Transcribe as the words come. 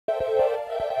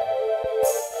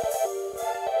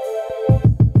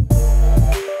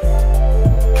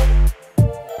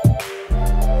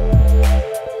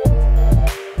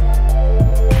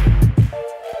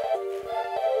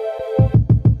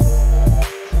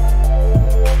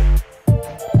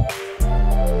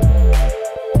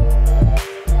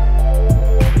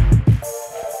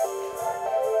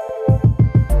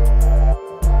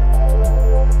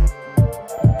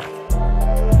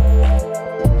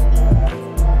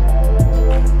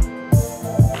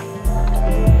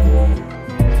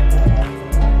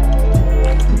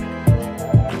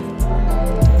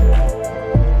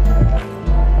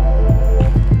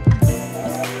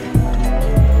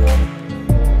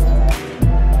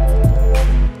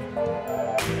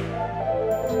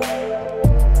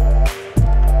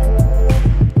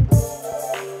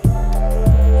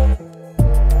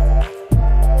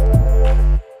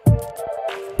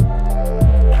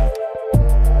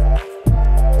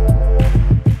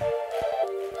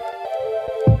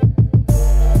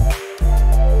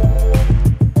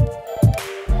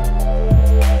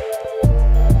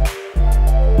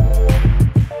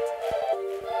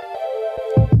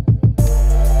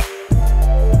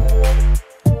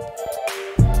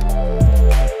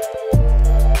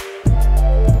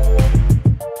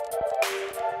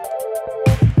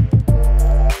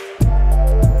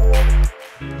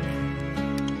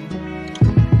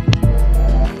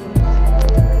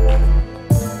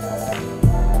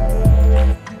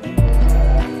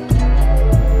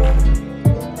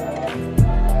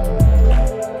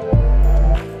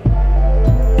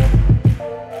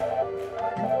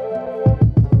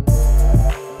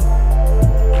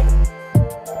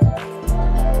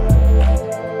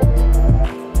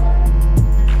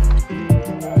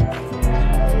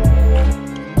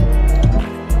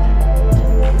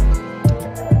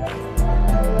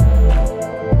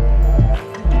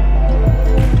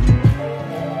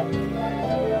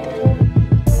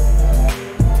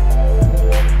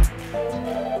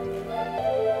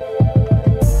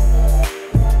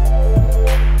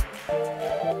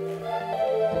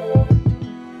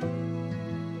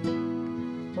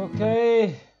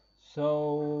Okay, so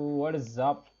what is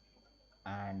up,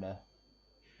 and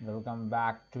welcome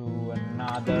back to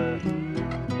another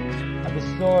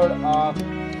episode of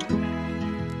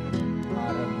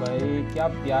अरे भाई क्या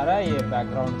प्यारा है ये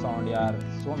बैकग्राउंड साउंड यार,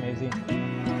 सो अमेजिंग।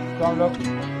 तो हम लोग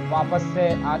वापस से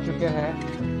आ चुके हैं।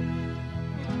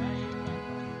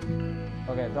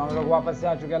 ओके, तो हम लोग वापस से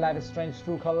आ चुके हैं लाइफ इज स्ट्रेंज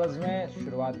 2 कलर्स में।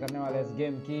 शुरुआत करने वाले इस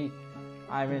गेम की,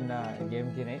 गेम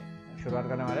की नहीं, शुरुआत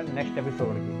करने वाले नेक्स्ट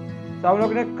एपिसोड की। तो हम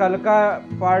लोग ने कल का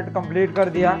पार्ट कंप्लीट कर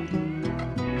दिया।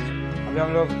 अभी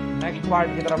हम लोग नेक्स्ट पार्ट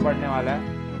की तरफ बढ़ने वाला है,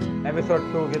 एपिसोड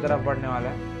 2 की तरफ बढ़ने वाला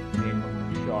है।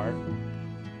 Short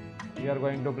we are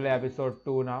going to play episode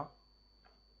 2 now.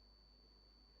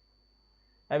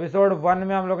 Episode 1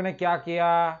 में हम लोग ने क्या किया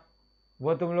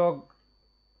वो तुम लोग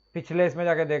पिछले इसमें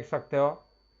जाके देख सकते हो।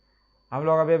 हम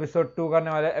लोग अभी एपिसोड 2 करने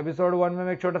वाले। एपिसोड 1 में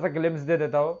मैं एक छोटा सा ग्लिम्स दे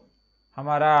देता हूँ।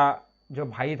 हमारा जो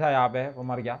भाई था यहाँ पे वो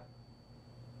मर गया,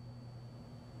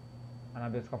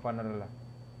 अभी इसका फ्यूनरल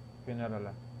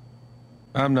है।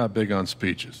 I'm not big on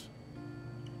speeches.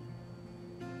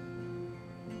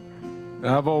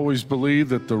 I've always believed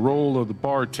that the role of the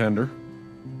bartender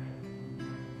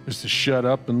is to shut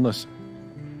up and listen.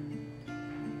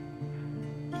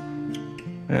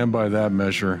 And by that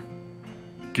measure,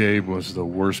 Gabe was the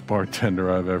worst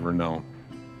bartender I've ever known.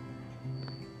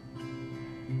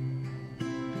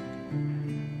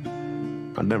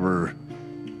 I never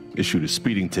issued a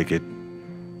speeding ticket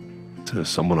to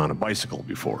someone on a bicycle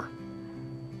before,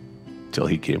 till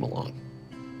he came along.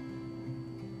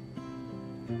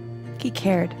 He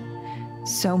cared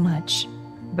so much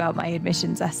about my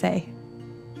admissions essay.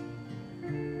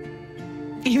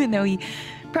 Even though he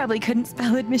probably couldn't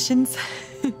spell admissions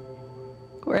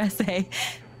or essay.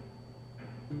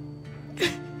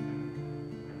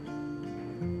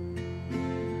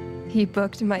 He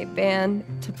booked my band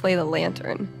to play the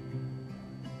Lantern.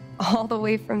 All the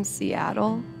way from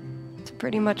Seattle to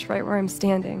pretty much right where I'm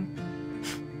standing.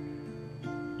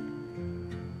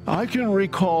 I can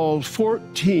recall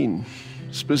 14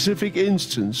 specific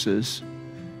instances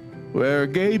where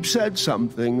Gabe said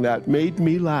something that made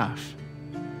me laugh.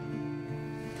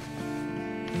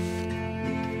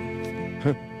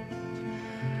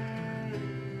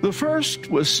 The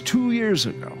first was 2 years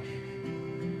ago.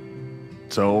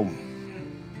 So,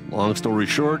 long story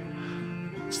short,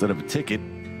 instead of a ticket,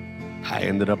 I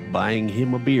ended up buying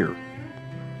him a beer.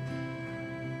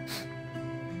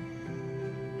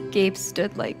 Gabe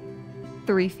stood like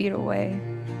 3 feet away,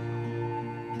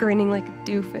 grinning like a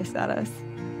doofus at us.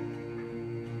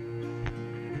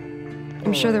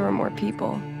 I'm sure there were more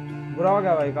people, बुरा हो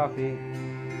गया भाई काफी।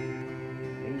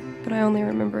 but I only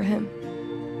remember him.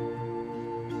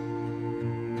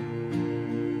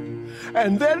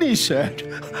 And then he said,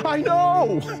 I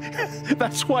know!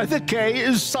 That's why the K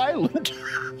is silent.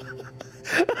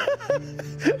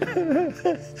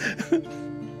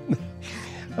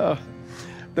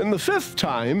 Then the 5th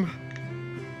time...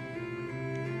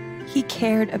 He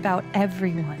cared about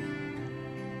everyone.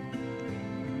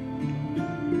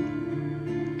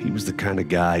 He was the kind of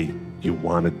guy you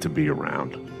wanted to be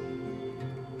around.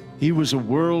 He was a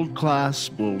world-class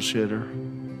bullshitter.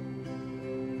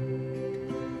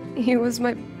 He was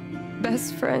my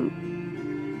best friend.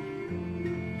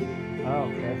 Oh,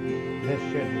 okay, this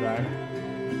shit, right?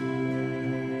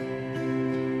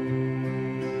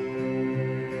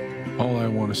 All I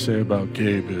want to say about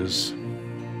Gabe is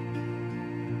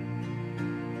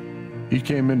he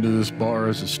came into this bar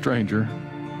as a stranger,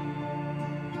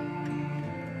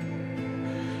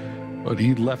 but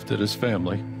he left it as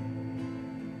family.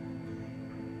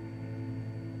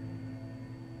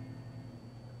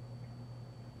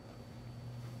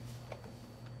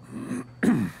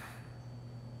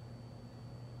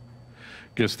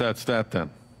 Guess that's that then.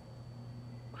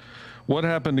 What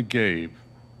happened to Gabe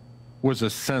was a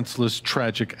senseless,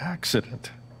 tragic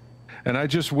accident. And I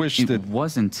just wish that... It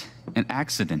wasn't an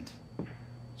accident.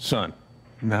 Son,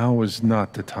 now is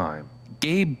not the time.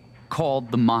 Gabe called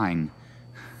the mine.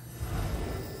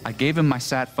 I gave him my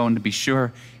sat phone to be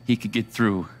sure he could get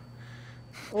through.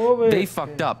 They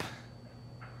fucked up.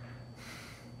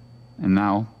 And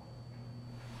now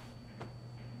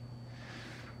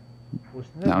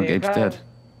Gabe's dead.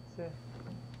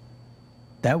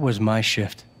 That was my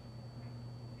shift.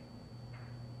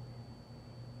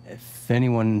 If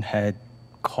anyone had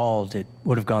called, it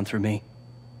would have gone through me.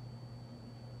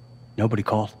 Nobody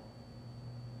called.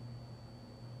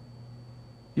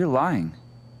 You're lying.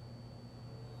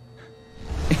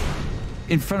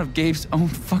 In front of Gabe's own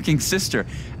fucking sister.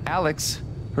 Alex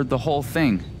heard the whole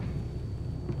thing.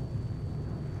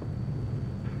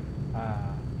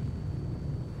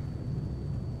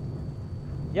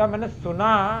 या मैंने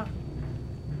सुना,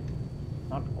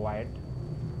 not quite,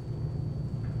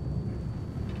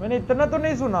 मैंने इतना तो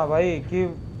नहीं सुना भाई कि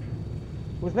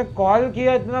उसने कॉल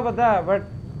किया, इतना पता है, but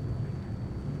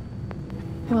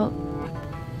Well,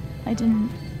 I didn't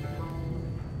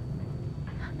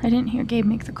hear Gabe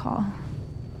make the call.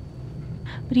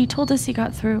 But he told us he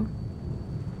got through.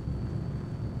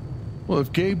 Well,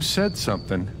 if Gabe said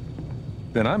something,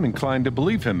 then I'm inclined to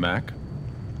believe him, Mac.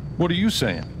 What are you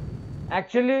saying?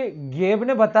 Actually गेब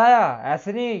ने बताया,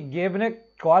 ऐसे नहीं गेब ने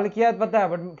call किया पता है,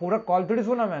 बट पूरा कॉल थोड़ी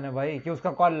सुना मैंने भाई कि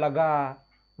उसका कॉल लगा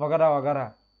वगैरह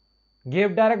वगैरह।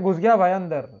 गेब डायरेक्ट घुस गया भाई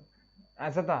अंदर,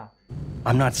 ऐसा था।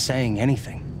 I'm not saying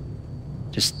anything.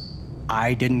 Just,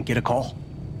 I didn't get a call.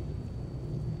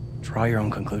 Draw your own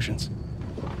conclusions.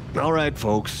 All right,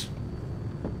 folks.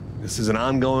 This is an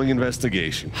ongoing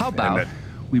investigation. How about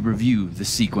we review the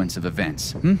sequence of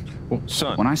events, hmm? Well,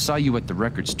 son. When I saw you at the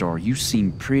record store, you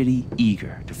seemed pretty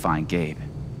eager to find Gabe.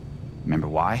 Remember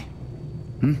why?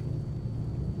 Hmm?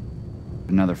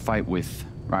 Another fight with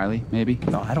Riley, maybe?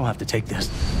 No, I don't have to take this.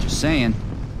 Just saying.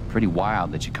 Pretty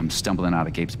wild that you come stumbling out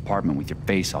of Gabe's apartment with your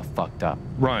face all fucked up.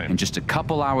 Ryan. And just a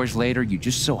couple hours later, you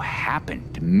just so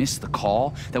happened to miss the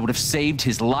call that would have saved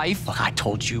his life. Look, I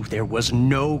told you there was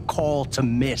no call to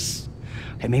miss.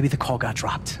 Okay, maybe the call got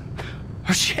dropped.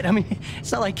 Or shit, I mean,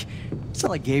 it's not like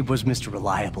Gabe was Mr.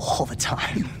 Reliable all the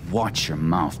time. Watch your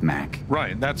mouth, Mac.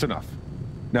 Ryan, that's enough.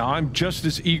 Now, I'm just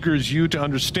as eager as you to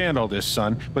understand all this,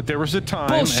 son, but there was a time...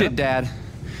 Bullshit, Dad.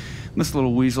 This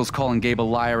little weasel's calling Gabe a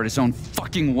liar at his own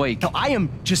fucking wake. No, I am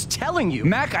just telling you.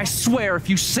 Mac, I swear, if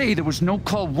you say there was no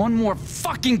call one more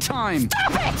fucking time...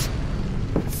 Stop it!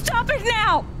 Stop it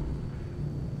now!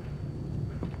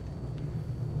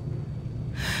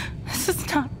 This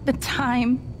is not the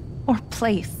time or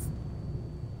place.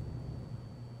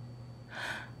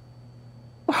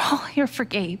 We're all here for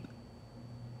Gabe.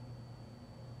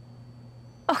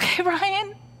 Okay,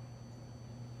 Ryan?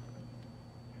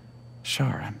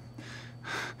 Sure,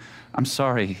 I'm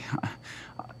sorry.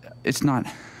 It's not...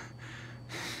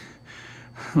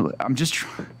 I'm just...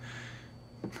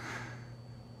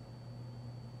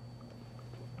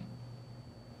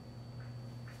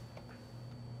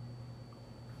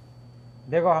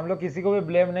 देखो हम लोग किसी को भी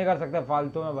blame नहीं कर सकते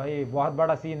फालतू में भाई, बहुत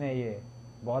बड़ा सीन है ये,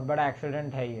 बहुत बड़ा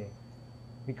एक्सीडेंट है ये।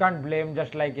 We can't blame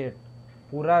just like it.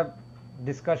 पूरा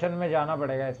डिस्कशन में जाना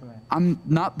पड़ेगा इसमें। I'm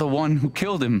not the one who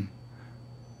killed him.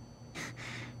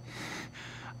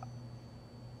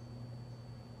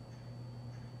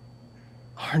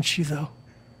 Aren't you, though?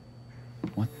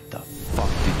 What the fuck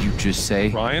did you just say?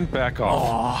 Ryan, back off.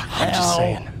 Oh, I'm just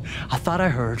saying. I thought I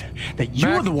heard that you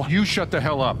were the one... You shut the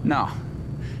hell up. No.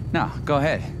 No, go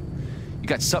ahead. You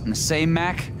got something to say,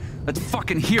 Mac? Let's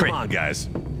fucking hear it. Come on, guys.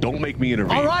 Don't make me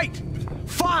intervene. All right.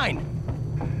 Fine.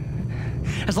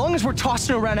 As long as we're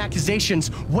tossing around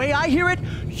accusations, way I hear it,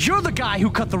 you're the guy who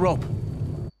cut the rope.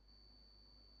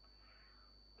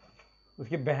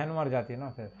 उसकी बहन मर जाती है ना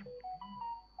फिर।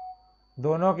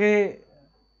 दोनों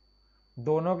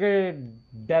के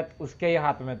death उसके ही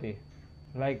हाथ में थी।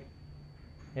 लाइक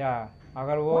या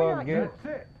अगर वो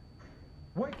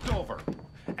Wait's over.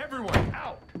 Everyone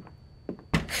out.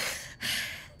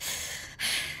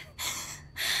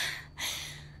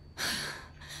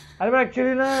 अरे बट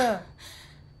एक्चुअली ना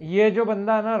ये जो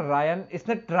बंदा है ना रायन,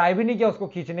 इसने ट्राई भी नहीं किया उसको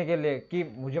खींचने के लिए, कि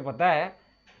मुझे पता है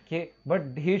कि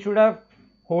but he should have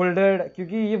holded,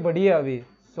 क्योंकि ये बड़ी है अभी,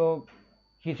 सो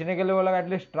खींचने के लिए वो लगा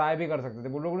एटलीस्ट ट्राई भी कर सकते थे।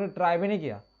 वो लोगों ने ट्राई भी नहीं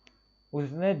किया।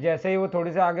 उसने जैसे ही वो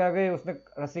थोड़ी से आगे आ गई उसने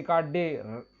रस्सी काट दी,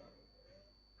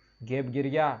 गेब गिर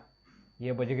गया,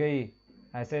 ये बच गई,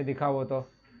 ऐसे दिखा वो। तो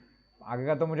आगे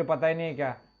का तो मुझे पता ही नहीं है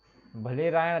क्या। भले ही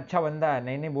रायन अच्छा बंदा है,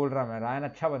 नहीं बोल रहा मैं, रायन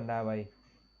अच्छा बंदा है भाई,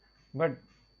 but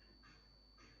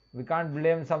we can't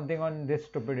blame something on this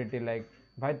stupidity. Like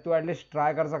भाई तू एटलीस्ट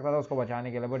ट्राई कर सकता था उसको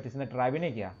बचाने के लिए, बट इसने ट्राई भी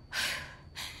नहीं किया।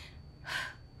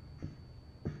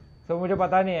 तो मुझे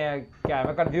पता नहीं है क्या है,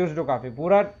 मैं कंफ्यूज्ड हूँ काफी।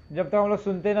 पूरा जब तक हम लोग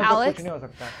सुनते हैं ना तो कुछ नहीं हो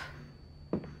सकता।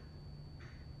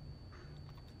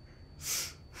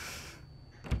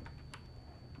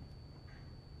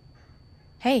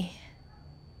 Hey,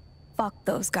 fuck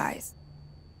those guys.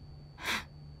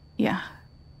 Yeah.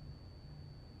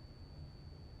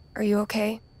 Are you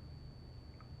okay?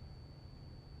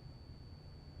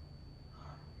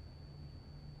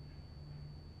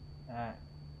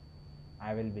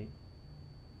 I will be.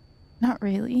 Not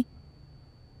really.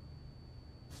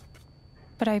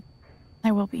 But I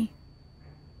will be.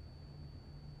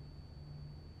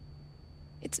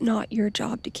 It's not your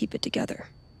job to keep it together.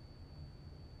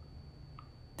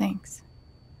 Thanks.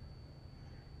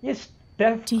 ये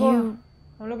स्टेफ Do को you,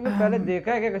 हम लोग ने पहले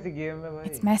देखा है क्या किसी गेम में भाई?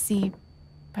 It's messy,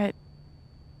 but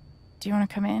Do you want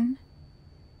to come in?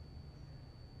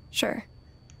 Sure.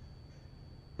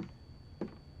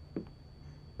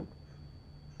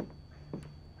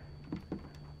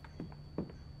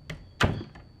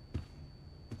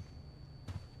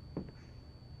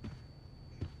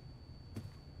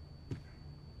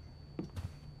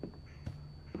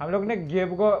 हम लोग ने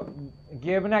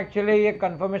गेब ने एक्चुअली ये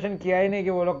कंफर्मेशन किया ही नहीं कि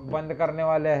वो लोग बंद करने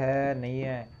वाले हैं नहीं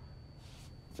है.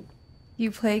 You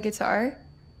play guitar?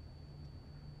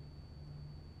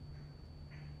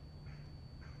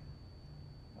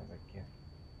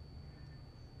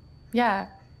 Yeah,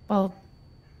 well,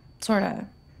 sorta.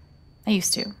 I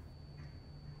used to.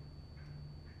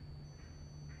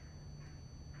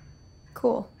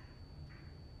 Cool.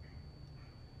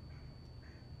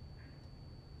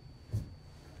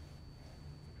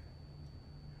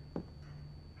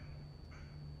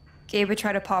 Gabe would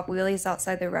try to pop wheelies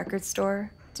outside the record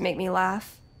store to make me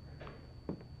laugh.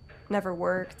 Never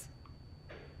worked.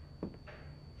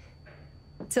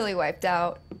 Till he wiped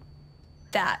out.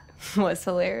 That was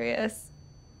hilarious.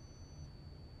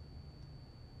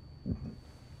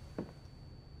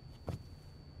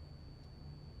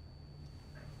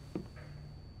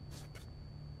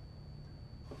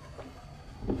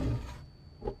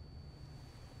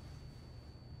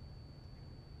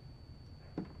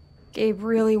 Gabe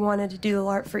really wanted to do the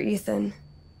LARP for Ethan.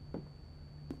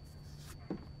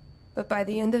 But by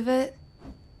the end of it,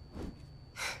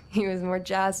 he was more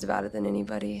jazzed about it than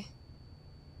anybody.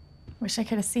 Wish I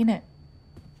could have seen it.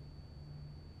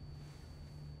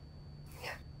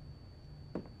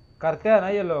 करते हैं ना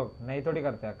ये लोग नहीं थोड़ी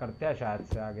करते हैं शायद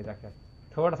से आगे जाके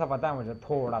थोड़ा सा पता है मुझे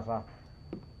थोड़ा सा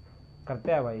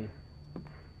करते हैं भाई.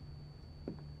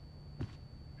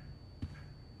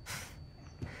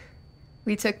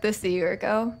 We took this a year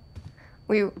ago.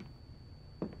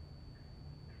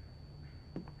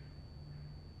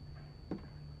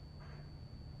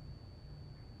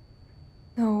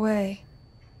 No way.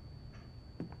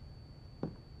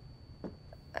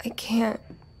 I can't.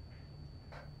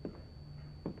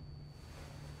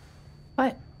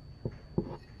 What?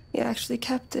 He actually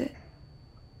kept it.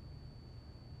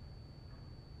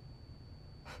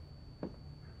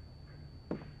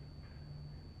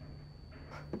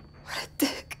 What a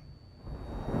dick.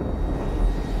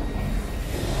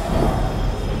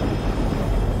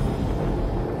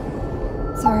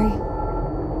 Sorry.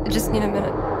 I just need a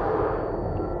minute.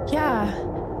 Yeah,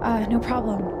 no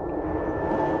problem.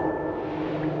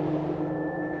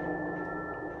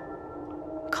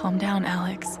 Calm down,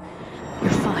 Alex.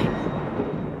 You're fine.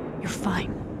 You're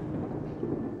fine.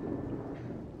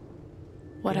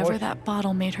 Whatever that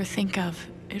bottle made her think of,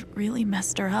 it really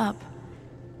messed her up.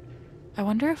 I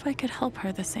wonder if I could help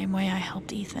her the same way I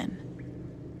helped Ethan.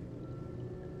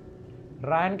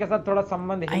 Ryan के साथ थोड़ा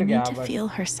संबंध I हिल गया need to feel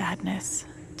her sadness,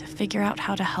 to figure out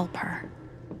how to help her.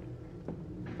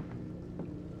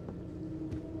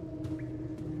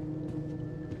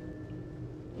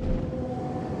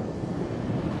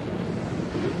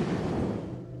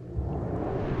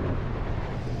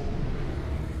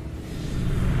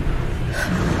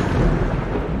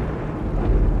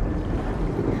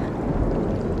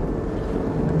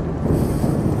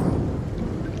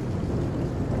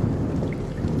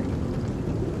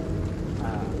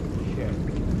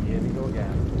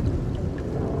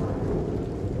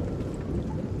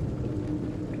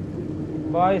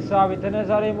 भाई साहब इतने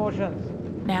सारे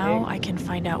emotions. Now I can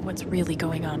find out what's really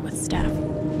going on with Steph.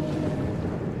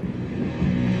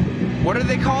 What are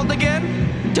they called again?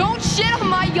 Don't shit on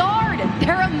my yard!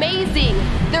 They're amazing!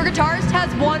 Their guitarist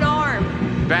has one arm.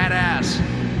 Badass.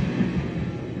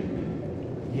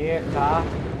 ये था.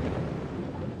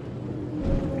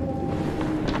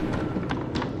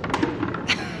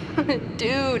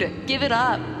 Dude, give it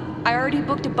up. I already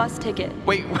booked a bus ticket.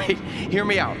 Wait, hear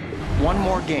me out. One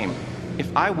more game. If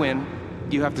I win,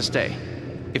 you have to stay.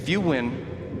 If you win,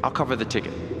 I'll cover the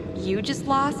ticket. You just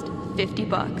lost $50.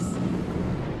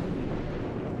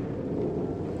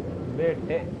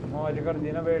 बेटे मौज कर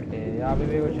दी ना बेटे यहाँ पे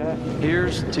भी कुछ है.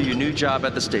 Here's to your new job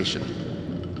at the station.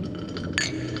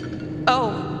 Oh,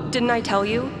 didn't I tell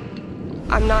you?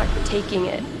 I'm not taking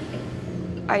it.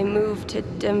 I move to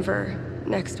Denver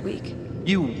next week.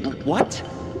 You what?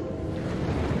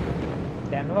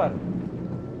 Denver.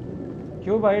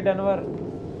 क्यों भाई डेनवर?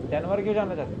 डेनवर क्यों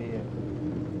जाना चाहती है?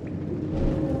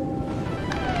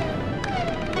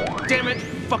 Damn it,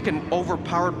 fucking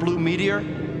overpowered blue meteor.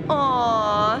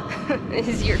 Aww,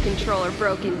 is your controller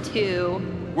broken too?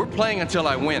 We're playing until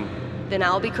I win. Then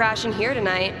I'll be crashing here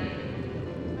tonight.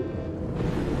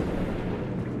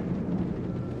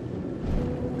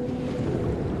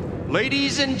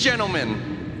 Ladies and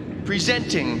gentlemen,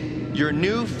 presenting your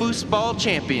new foosball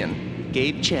champion,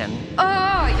 Gabe Chen.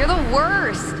 Oh, you're the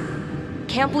worst.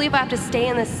 Can't believe I have to stay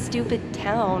in this stupid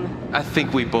town. I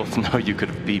think we both know you could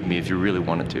have beat me if you really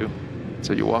wanted to.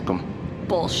 So you're welcome.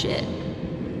 Bullshit.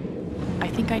 I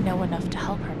think I know enough to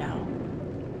help her now.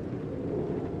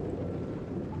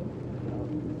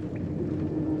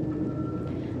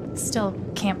 Still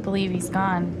can't believe he's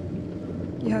gone.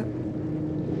 Yep.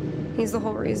 He's the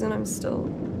whole reason I'm still...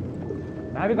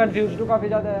 मैं भी confused हूँ काफी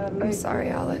ज़्यादा यार. I'm sorry,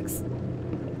 Alex.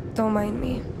 Don't mind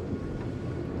me.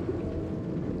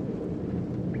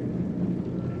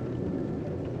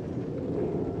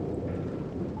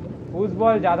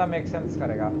 Foosball ज़्यादा make sense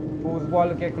करेगा.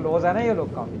 Foosball के close है ना ये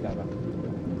लोग काफी ज़्यादा.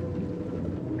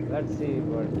 Let's see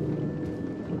what.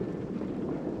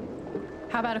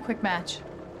 How about a quick match?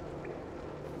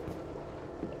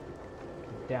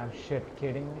 Damn shit,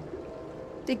 kidding me?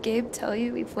 Did Gabe tell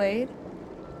you we played?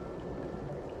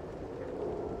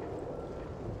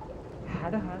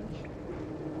 Had a hunch.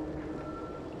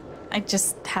 I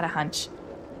just had a hunch.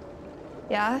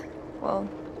 Yeah? Well,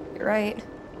 you're right.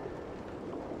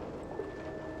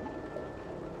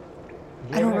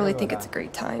 I don't really think it's a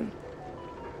great time.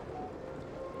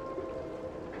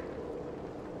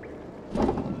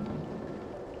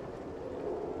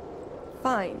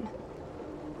 Fine.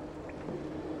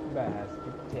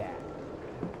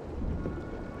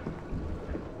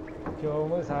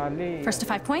 First to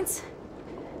 5 points?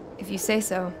 If you say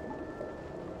so.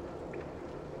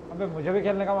 अबे मुझे भी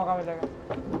खेलने का मौका मिलेगा.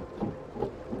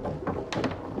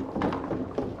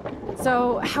 So,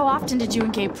 how often did you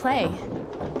and Gabe play?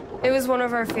 It was one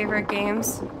of our favorite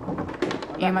games.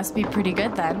 You must be pretty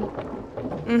good then.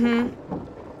 Mm-hmm.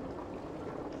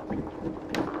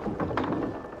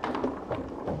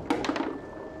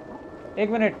 एक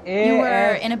minute. You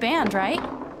were in a band, right?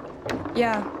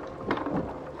 Yeah.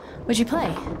 What'd you play?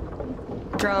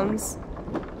 Drums.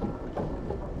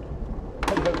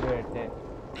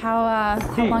 How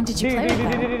long did you play with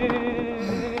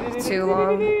them? Too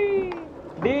long.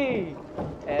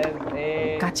 D-S-A.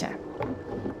 Gotcha.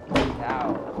 Wow.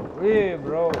 Hey,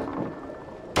 bro.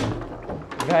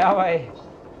 गया भाई.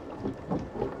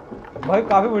 भाई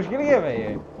काफी मुश्किल game है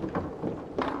ये.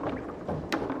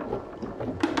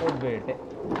 ओ बेटे.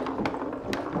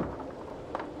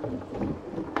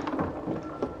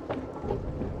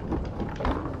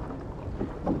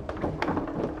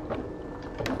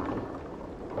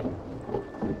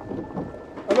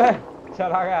 अबे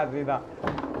चला गया सीधा.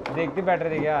 देखती बैठ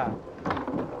रही थी क्या?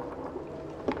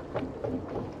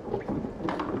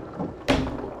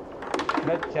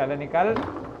 चल निकल.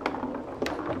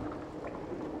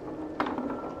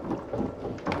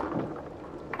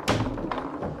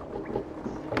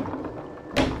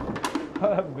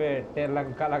 बेटे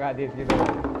लंका लगा दी इसकी.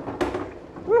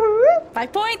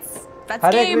 5 points. That's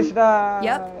Hare game. Krishna.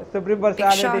 Yep.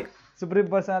 Supreme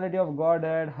personality of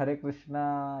Godhead. Hare Krishna.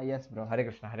 Yes, bro. Hare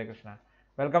Krishna. Hare Krishna.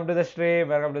 Welcome to the stream.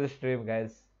 Welcome to the stream,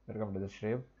 guys. Welcome to the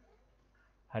stream.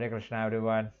 Hare Krishna,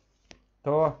 everyone.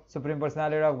 तो Supreme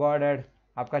personality of Godhead.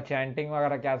 आपका chanting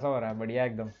वगैरह कैसा हो रहा है? बढ़िया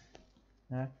एकदम.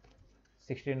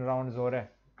 16 rounds हो रहे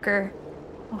हैं.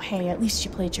 Oh, hey, at least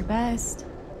you played your best.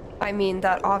 I mean,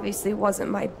 that obviously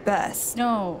wasn't my best.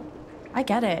 No, I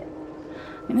get it.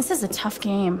 I mean, this is a tough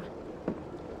game.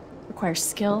 Requires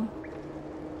skill,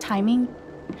 timing,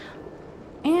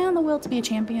 and the will to be a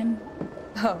champion.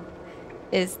 Oh,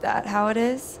 is that how it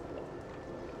is?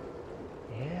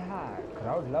 Yeah,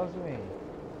 crowd loves me.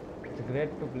 It's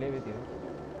great to play with you.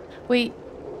 Wait,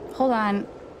 hold on.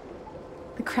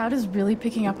 The crowd is really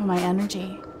picking up on my energy.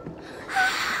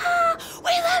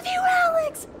 We love you,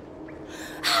 Alex!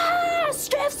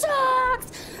 Strip sucks!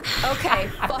 Okay,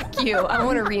 fuck you. I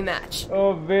want a rematch.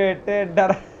 Oh, बेटे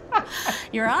डर.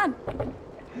 You're on.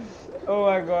 Oh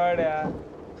my god, यार.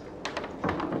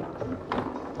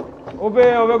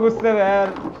 ओबे गुस्से में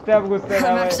यार. Step गुस्से में.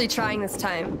 I'm actually trying this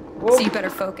time, so you better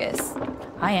focus.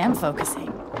 I am focusing.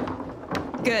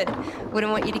 Good.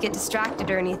 Wouldn't want you to get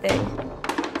distracted or anything.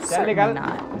 Certainly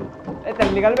not.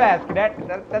 चल निकल बैठ की डैट.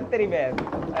 चल तेरी बैठ.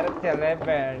 अरे चल रहे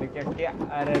बैंड क्या.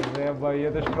 अरे भाई ये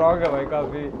तो strong है भाई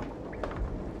काफी.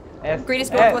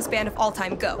 Greatest Northwest band of all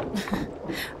time, go.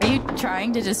 Are you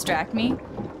trying to distract me?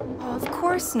 Oh, of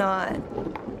course not.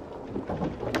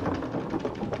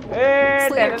 Hey,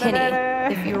 Slayer Kinney,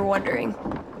 if you were wondering.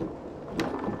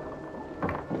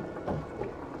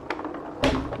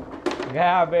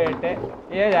 गया बेटे.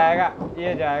 ये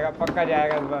जाएगा पक्का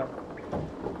जाएगा इस बार.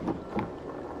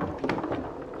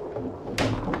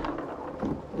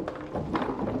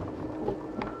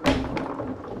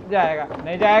 जाएगा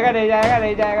नहीं जाएगा बस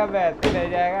नहीं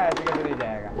जाएगा ऐसे कैसे नहीं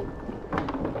जाएगा.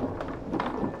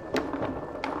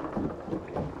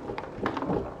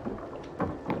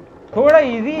 थोड़ा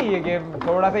इजी है ये गेम,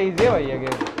 थोड़ा सा इजी है भाई ये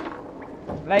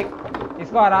गेम। लाइक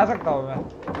इसको हरा सकता हूँ मैं।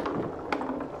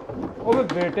 ओबे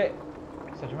बेटे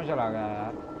सच में चला गया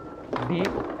यार। D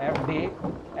F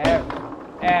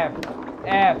F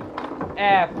F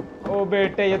F. ओ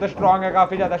बेटे ये तो स्ट्रांग है,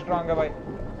 काफी ज्यादा स्ट्रांग है भाई।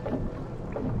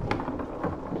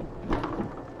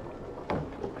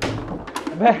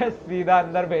 मैं सीधा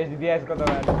अंदर भेज दिया इसको तो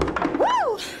मैंने।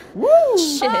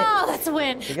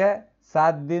 ठीक है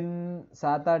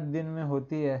 7-8 दिन में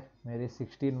होती है मेरी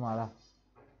 16 माला।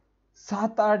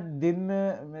 7-8 दिन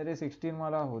में मेरी 16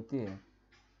 माला होती है।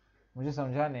 मुझे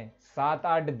समझा नहीं,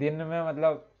 7-8 दिन में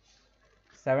मतलब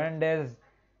 7 days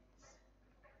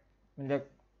मतलब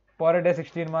पर डे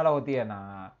 16 माला होती है ना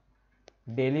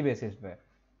डेली बेसिस पे,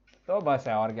 तो बस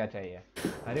है और क्या चाहिए।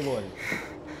 हरी बोल।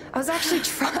 I was actually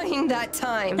trying that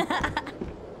time.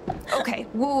 Okay,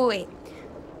 wait.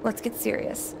 Let's get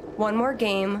serious. One more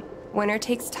game. Winner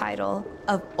takes title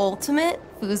of Ultimate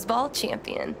Foosball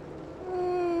Champion.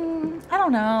 I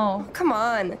don't know. Come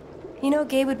on. You know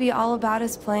Gabe would be all about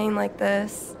us playing like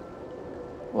this.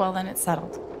 Well, then it's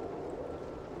settled.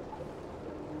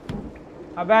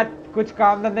 अबे कुछ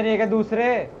काम धंधे नहीं है क्या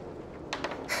दूसरे?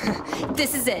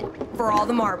 This is it for all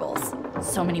the marbles.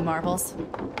 So many marbles.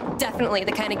 Definitely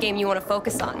the kind of game you want to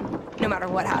focus on, no matter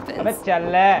what happens. अबे चल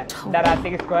ले, डराती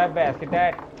किसको है बास्केट?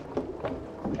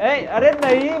 ए अरे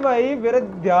नहीं भाई, मेरा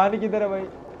ध्यान किधर है भाई?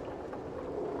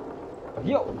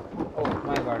 Yo, oh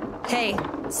my god. Hey,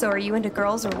 so are you into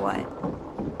girls or what?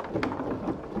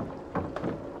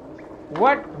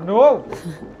 What? No.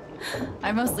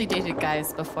 I mostly dated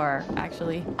guys before,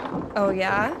 actually. Oh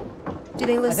yeah? Do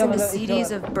they listen to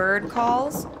CDs of bird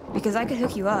calls? Because I could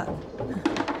hook you up.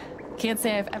 Can't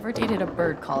say I've ever dated a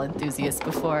bird call enthusiast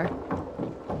before.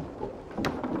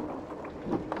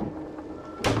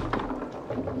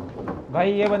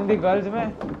 भाई ये बंदी girls में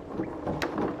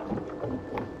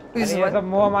ये सब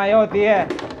मोह माया होती है।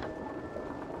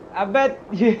 अबे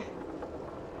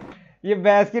ये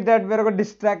बास्केट मेरे को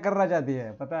डिस्ट्रैक्ट करना चाहती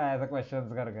है, पता है ऐसा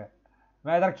क्वेश्चंस करके।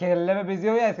 मैं इधर खेलने में बिजी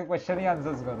हूँ या इसके क्वेश्चन ही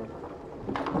आंसर्स करूँ।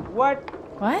 What?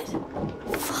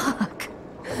 Fuck.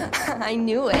 I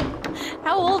knew it.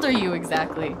 How old are you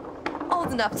exactly?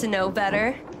 Old enough to know better.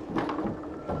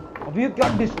 अभी क्या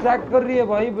डिस्ट्रैक्ट कर रही है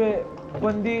भाई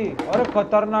बंदी, और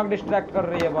खतरनाक डिस्ट्रैक्ट कर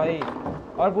रही है भाई,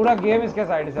 और पूरा गेम इसके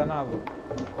साइड से ना। अब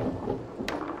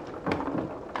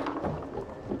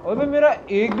और भाई मेरा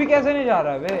एक भी कैसे नहीं जा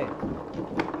रहा है बे?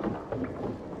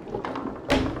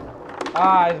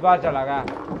 इस बार चला गया।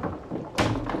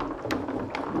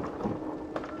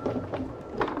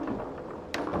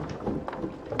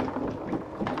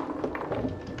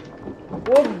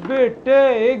 ओ बेटे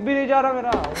एक भी नहीं जा रहा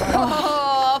मेरा।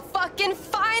 Oh, fucking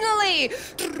finally!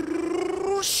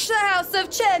 The House of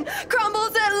Chen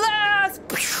crumbles at last!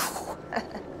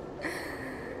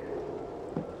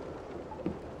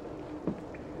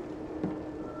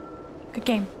 Good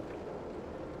game.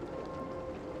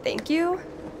 Thank you.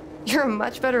 You're a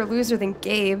much better loser than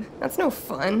Gabe. That's no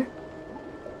fun.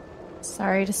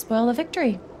 Sorry to spoil the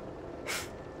victory.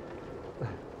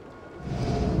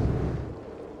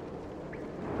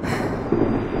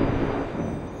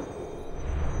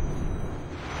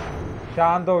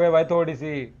 शांत हो गए भाई थोड़ी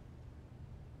सी।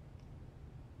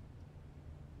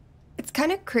 It's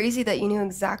kind of crazy that you knew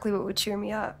exactly what would cheer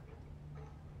me up.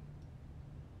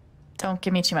 Don't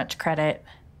give me too much credit.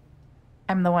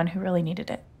 I'm the one who really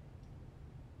needed it.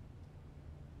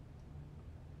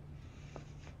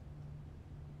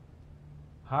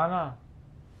 हाँ ना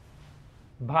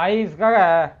भाई, इसका क्या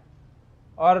है?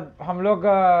 और हम लोग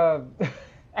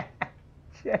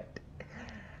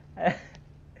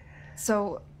So,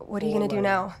 what are you gonna do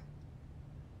now?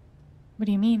 What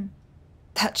do you mean?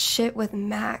 That shit with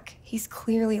Mac. He's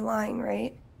clearly lying,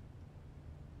 right?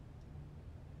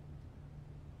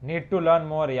 Need to learn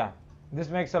more, yeah.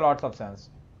 This makes a lot of sense.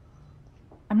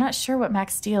 I'm not sure what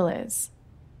Mac's deal is.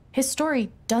 His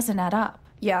story doesn't add up.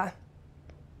 Yeah.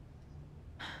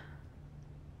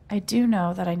 I do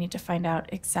know that I need to find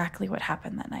out exactly what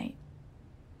happened that night.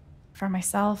 For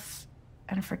myself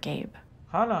and for Gabe.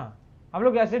 हाँ ना, हम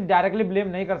लोग ऐसे directly blame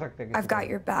नहीं कर सकते किसी I've got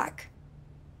your back.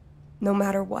 No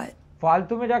matter what.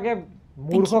 फालतू में जाके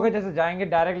मूर्खों के जैसे जाएंगे,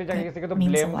 डायरेक्टली जाके किसी को तो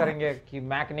ब्लेम करेंगे कि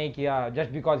मैक नहीं किया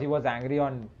just because he was angry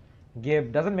on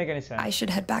Gabe. Doesn't make any sense. I should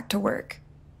head back to work.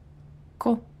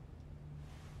 Cool.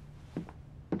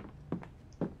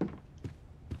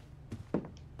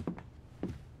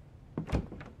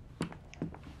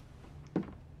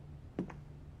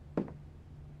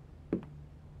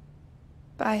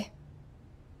 Bye.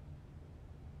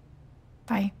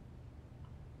 Bye.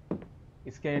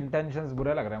 इसके इंटेंशंस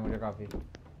बुरे लग रहे हैं मुझे काफी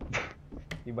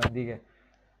ये बंदी के।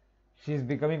 she's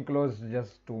becoming close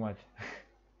just too much.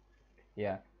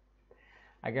 Yeah,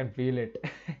 I can feel it.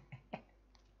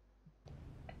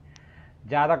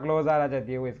 ज़्यादा close आना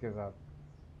चाहती है वो इसके साथ.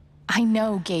 I know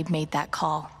Gabe made that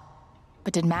call,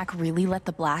 but did Mac really let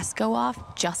the blast go off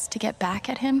just to get back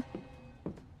at him?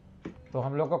 तो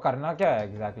हम लोग को करना क्या है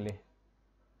exactly?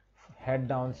 Head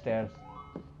downstairs.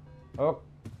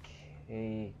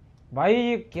 Okay. भाई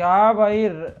ये क्या भाई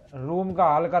रूम का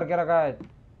हाल करके रखा है.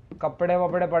 कपड़े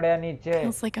वपड़े पड़े हैं नीचे.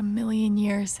 Feels like a million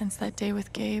years since that day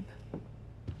with Gabe.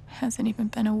 Hasn't even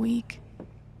been a week.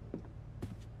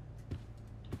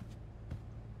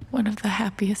 One of the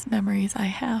happiest memories I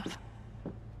have.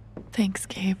 Thanks,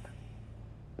 Gabe.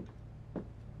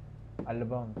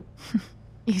 Album.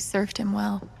 You served him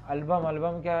well.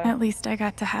 Album क्या है? At least I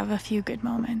got to have a few good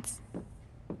moments.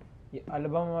 ये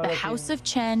album वाला The House of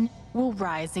Chen will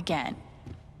rise again.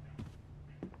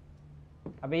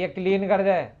 अबे ये clean कर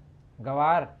दे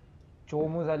गवार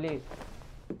चोमू साली.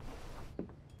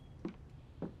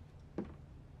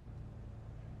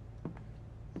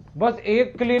 बस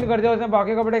एक क्लीन कर दिया उसने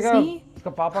बाकी कपड़े क्या उसका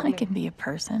पापा I can be a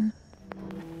person.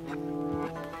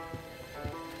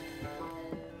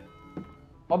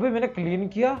 अबे मैंने क्लीन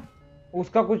किया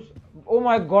उसका कुछ ओ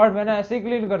माय गॉड मैंने ऐसे ही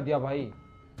क्लीन कर दिया भाई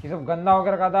ये सब गंदा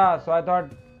होकर रखा था सो I thought.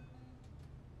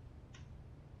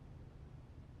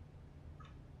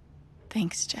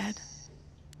 Thanks, Jed.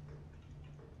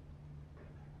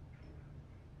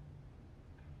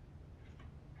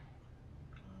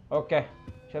 Okay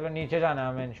चलो नीचे जाना है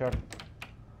हमें इन शॉर्ट.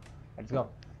 Let's go.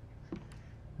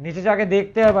 नीचे जाके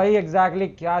देखते हैं भाई एग्जैक्टली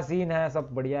क्या सीन है.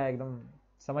 सब बढ़िया है एकदम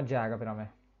समझ जाएगा फिर हमें.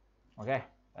 Okay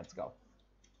let's go.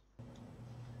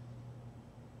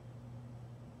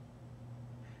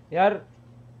 यार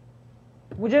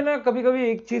मुझे ना कभी कभी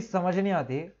एक चीज समझ नहीं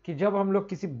आती कि जब हम लोग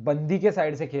किसी बंदी के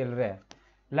साइड से खेल रहे हैं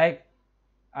लाइक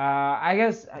आई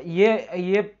गेस ये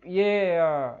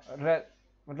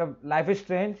मतलब life is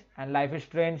strange and life is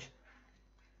strange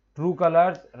true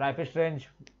colours life is strange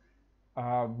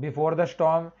before the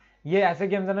storm ये ऐसे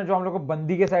गेम्स है ना जो हम लोग को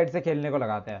बंदी के साइड से खेलने को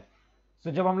लगाते हैं.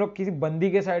 सो जब हम लोग किसी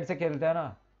बंदी के साइड से खेलते हैं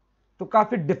ना तो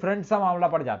काफी डिफरेंट सा मामला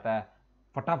पड़ जाता है.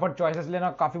 फटाफट चॉइसेस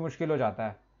लेना काफी मुश्किल हो जाता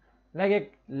है. लाइक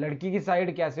एक लड़की की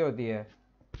साइड कैसे होती है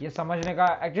ये समझने का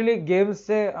एक्चुअली गेम्स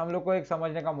से हम लोग को एक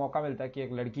समझने का मौका मिलता है कि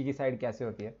एक लड़की की साइड कैसे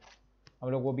होती है. हम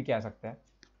लोग वो भी कह सकते हैं.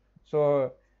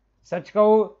 सो सच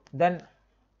कहूँ देन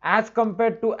एज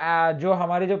कंपेयर टू जो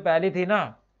हमारी जो पहली थी ना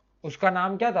उसका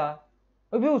नाम क्या था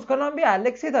अभी उसका नाम भी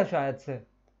एलेक्स ही था शायद से.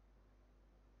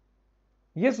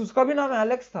 यस उसका भी नाम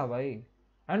एलेक्स था भाई.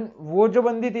 एंड वो जो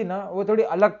बंदी थी ना वो थोड़ी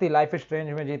अलग थी लाइफ स्ट्रेंज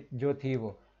में जो थी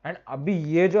वो. एंड अभी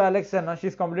ये जो एलेक्स है ना she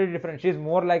is completely different. She is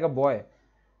more like a boy.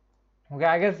 Okay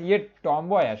I guess ये टॉम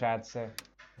बॉय है शायद से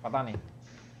पता नहीं.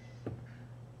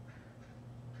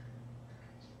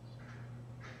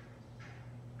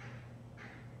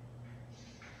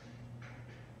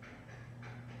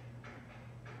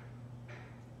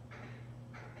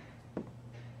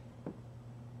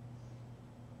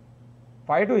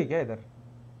 फाइट हुई क्या इधर?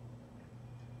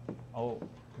 ओ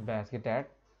भैंस की TET.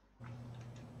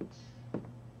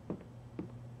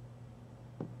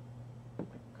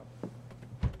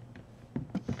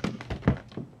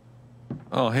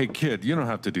 Oh, hey, kid, you don't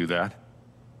have to do that.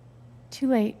 Too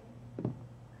late.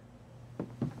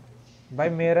 भाई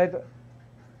मेरा तो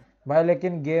भाई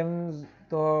लेकिन गेम्स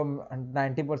तो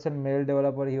 90% मेल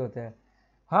डेवलपर ही होते हैं.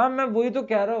 हाँ मैं वही तो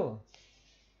कह रहा हूँ.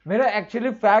 मेरा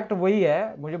एक्चुअली फैक्ट वही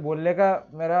है. मुझे बोलने का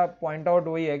मेरा पॉइंट आउट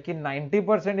वही है कि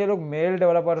 90% ये लोग मेल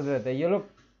डेवलपर्स रहते हैं. ये लोग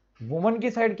वुमन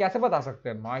की साइड कैसे बता सकते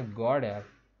हैं? माय गॉड यार.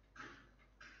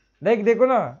 लाइक देखो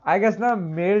ना आई गेस ना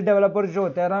मेल डेवलपर्स जो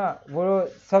होते हैं ना वो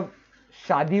सब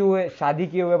शादी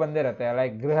किए हुए बंदे रहते हैं.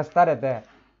 लाइक गृहस्था रहते हैं.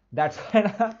 दैट्स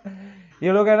ना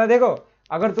ये लोग है ना. देखो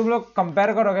अगर तुम लोग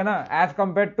कंपेयर करोगे ना as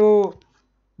compare to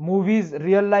movies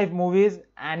real life movies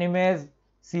animes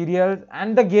serials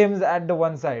and the games at the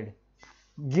one side,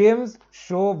 games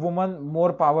show women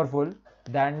more powerful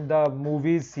than the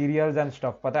movies serials and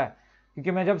stuff. पता है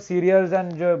क्योंकि मैं जब serials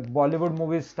and जो बॉलीवुड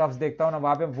मूवीज स्टफ्स देखता हूँ ना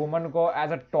वहाँ पे वुमन को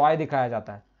एज अ टॉय दिखाया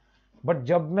जाता है. बट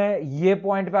जब मैं ये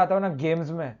पॉइंट पे आता हूँ ना गेम्स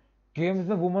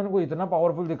में वुमन को इतना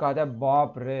पावरफुल दिखाता है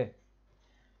बाप रे.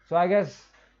 सो आई गेस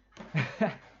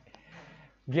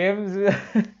गेम्स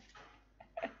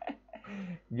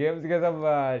के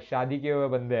सब शादी किए हुए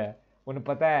बंदे हैं. उन्हें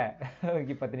पता है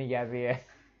उनकी पत्नी कैसी है.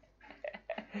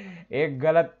 एक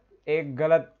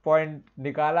गलत पॉइंट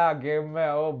निकाला गेम में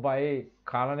ओ भाई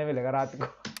खाना नहीं मिलेगा रात को.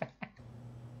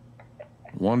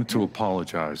 Wanted to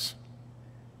apologize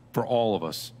for all of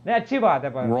us. नहीं अच्छी बात है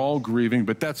पर We're all grieving,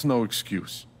 but that's no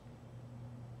excuse.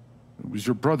 It was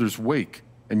your brother's wake,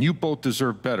 And you both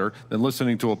deserve better than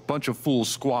listening to a bunch of fools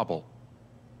squabble.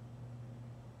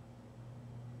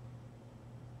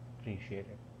 Appreciate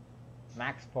it.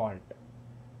 Mac's fault.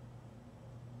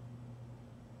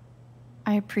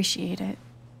 I appreciate it.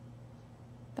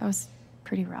 That was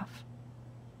pretty rough.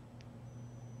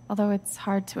 Although it's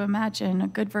hard to imagine a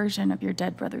good version of your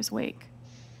dead brother's wake.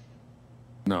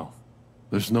 No,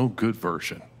 there's no good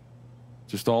version.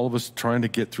 Just all of us trying to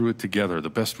get through it together the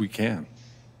best we can.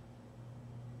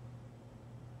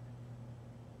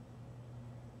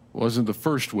 Wasn't the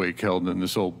first wake held in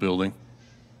this old building.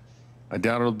 I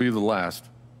doubt it'll be the last.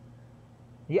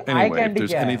 Anyway, if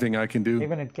there's anything I can do. एक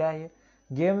minute क्या है ये?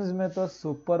 Games में तो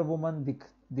super woman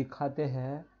दिखाते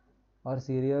हैं और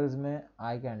serials में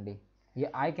आई कैंडी.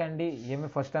 ये आई कैंडी ये मैं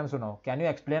फर्स्ट टाइम सुना हूँ. Can you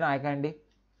explain eye candy?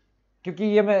 क्योंकि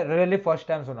ये मैं रियली फर्स्ट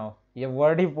टाइम सुना हूँ. ये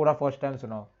वर्ड ही पूरा फर्स्ट टाइम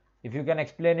सुना हूँ. If you can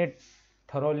explain it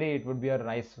thoroughly it would be a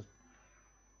nice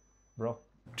bro.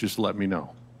 Just let me know.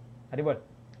 हरी बोल.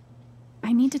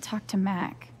 I need to talk to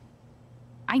Mac.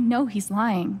 I know he's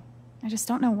lying. I just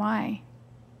don't know why.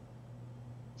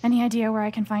 Any idea where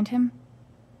I can find him?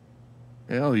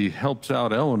 Well, he helps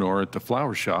out Eleanor at the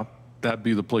flower shop. That'd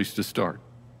be the place to start.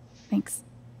 Thanks.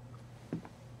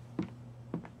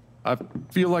 I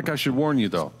feel like I should warn you,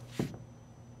 though.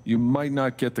 You might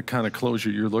not get the kind of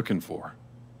closure you're looking for.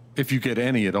 If you get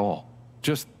any at all.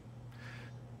 Just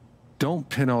don't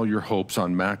pin all your hopes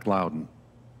on Mac Loudon.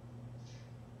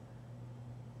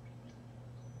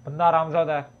 बंदा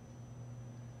आरामज़ादा है.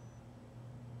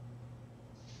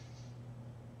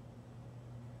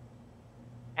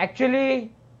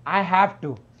 Actually, I have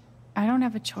to. I don't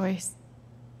have a choice.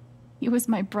 He was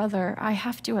my brother. I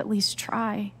have to at least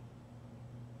try.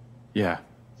 Yeah,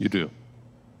 you do.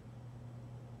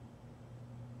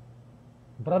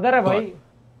 Brother है भाई.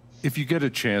 If you get a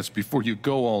chance before you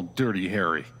go all dirty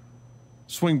Harry,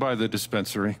 swing by the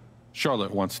dispensary.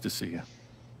 Charlotte wants to see you.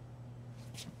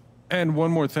 And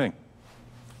one more thing.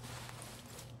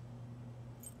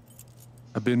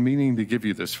 I've been meaning to give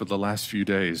you this for the last few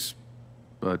days,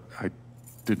 but I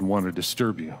didn't want to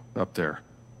disturb you up there.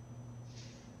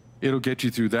 It'll get you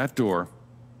through that door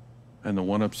and the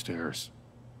one upstairs.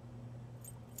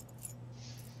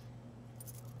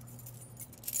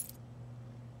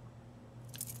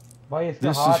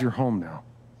 This is your home now,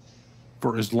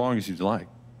 for as long as you'd like.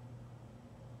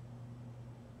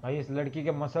 भाई इस लड़की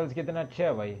के muscles कितने अच्छे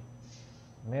हैं भाई.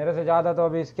 मेरे से ज़्यादा तो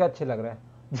अभी इसके अच्छे लग रहे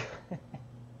हैं.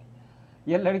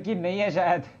 ये लड़की नहीं है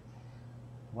शायद.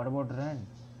 What about rent?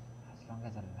 As long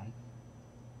as I like.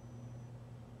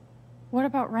 What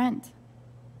about rent?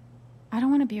 I don't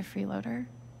want to be a freeloader.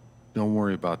 Don't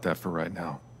worry about that for right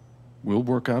now. We'll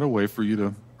work out a way for you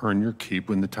to earn your keep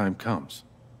when the time comes.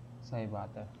 सही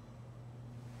बात है.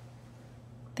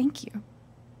 Thank you.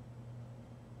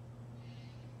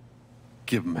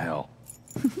 Give him hell.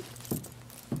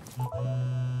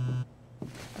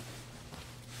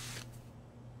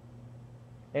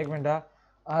 एक minute.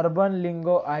 Urban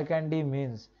lingo eye candy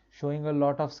means showing a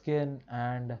lot of skin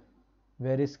and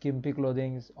very skimpy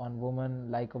clothing on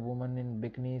woman, like a woman in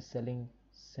bikini selling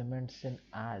cements in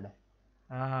ad.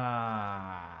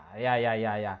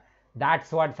 Yeah.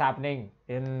 That's what's happening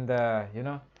in the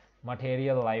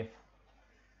material life.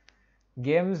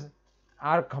 Games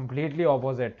are completely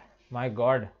opposite. My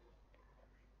God,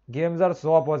 games are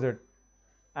so opposite.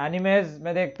 Animes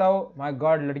में देखता हूँ, my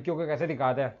God, लड़कियों को कैसे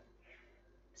दिखाते हैं.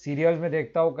 Serials में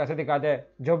देखता हूँ कैसे दिखाते हैं.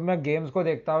 जब मैं गेम्स को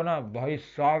देखता हूँ ना भाई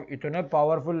साहब, इतने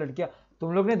पावरफुल लड़कियाँ.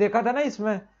 तुम लोग ने देखा था ना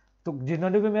इसमें, तो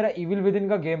जिन्होंने भी मेरा इविल विद इन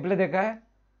का गेम प्ले देखा है,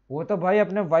 वो तो भाई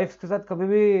अपने वाइफ के साथ कभी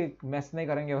भी मैस नहीं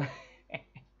करेंगे भाई.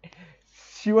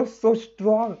 She was so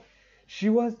strong. She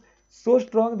was so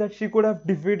strong that she could have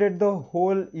defeated the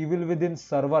whole evil within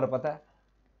server. पता है?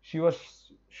 She was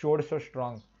showed so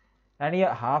strong. And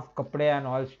ये half कपड़े and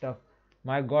all stuff.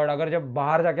 My God, अगर जब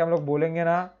बाहर जाके हम लोग बोलेंगे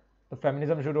ना तो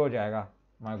फेमिनिज्म शुरू हो जाएगा.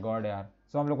 My God यार.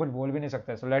 So हम लोग कुछ बोल भी नहीं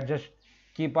सकते. So let's just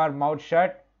keep our mouth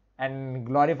shut and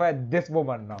glorify this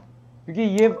woman now. क्योंकि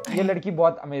ये लड़की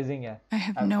बहुत amazing है. I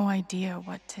have no idea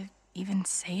what to even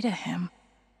say to him.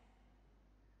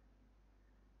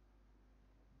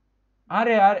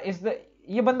 अरे यार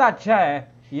ये बंदा अच्छा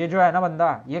है. ये जो है ना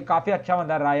बंदा, ये काफी अच्छा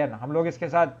बंदा है रायन. हम लोग इसके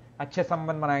साथ अच्छे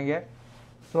संबंध बनाएंगे.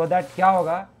 सो दैट क्या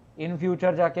होगा, इन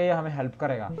फ्यूचर जाके ये हमें हेल्प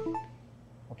करेगा.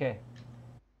 ओके.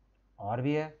 और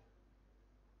भी है.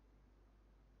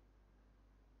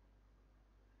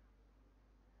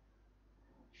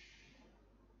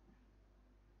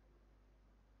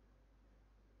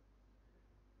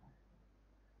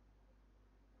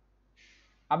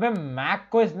 अबे मैक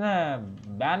को इसने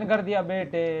बैन कर दिया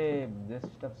बेटे. This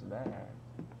stuffs bad.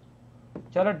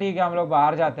 चलो ठीक है, हम लोग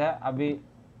बाहर जाते हैं. अभी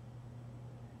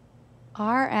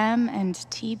RM and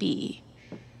TB.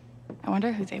 I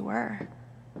wonder who they were.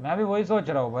 मैं भी वही सोच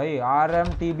रहा हूँ भाई,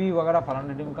 RMTB वगैरह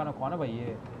फलाना ढिमकाना कौन है भाई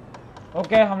ये?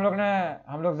 ओके, हम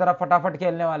लोग जरा फटाफट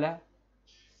खेलने वाले हैं।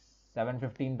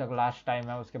 7:15 तक लास्ट टाइम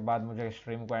है, उसके बाद मुझे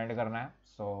स्ट्रीम को एंड करना है।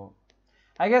 सो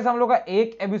आई गेस हम लोग का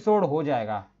एक एपिसोड हो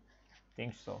जाएगा,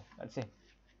 think so. Let's see,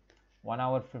 1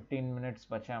 our 15 minutes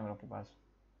बचे हैं हम लोग के पास।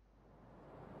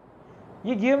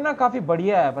 ये गेम ना काफी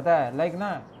बढ़िया है, पता है, लाइक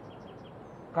ना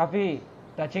काफी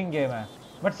टचिंग गेम है।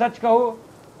 बट सच कहूँ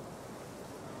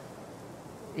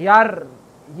यार,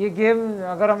 ये गेम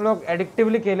अगर हम लोग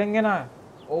एडिक्टिवली खेलेंगे ना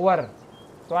ओवर,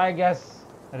 तो आई गेस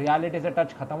रियलिटी से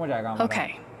टच खत्म हो जाएगा हमारा।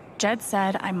 Okay, Jed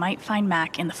said I might find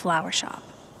Mac in the flower shop,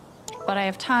 but I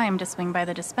have time to swing by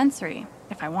the dispensary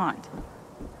if I want.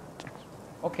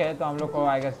 Okay, तो हम लोग को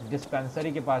आई गेस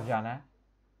डिस्पेंसरी के पास जाना है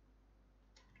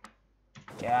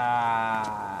क्या?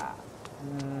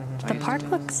 The park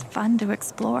looks fun to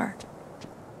explore.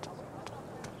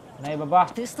 नहीं बाबा,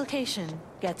 This location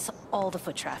gets all the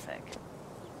foot traffic.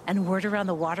 And word around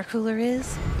the water cooler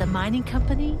is the mining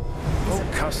company is The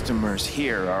customers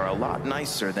here are a lot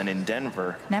nicer than in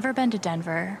Denver. Never been to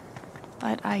Denver,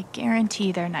 but I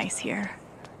guarantee they're nice here.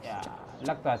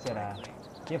 लगता ऐसे रहा है।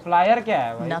 ये flyer क्या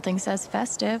है भाई? Nothing says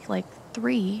festive like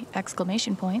 3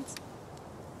 exclamation points.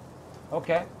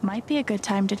 Okay. Might be a good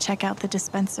time to check out the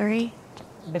dispensary.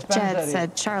 Jed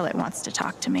said Charlotte wants to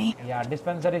talk to me. यार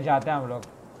dispensary जाते हैं हम लोग।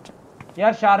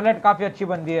 यार शार्लेट काफी अच्छी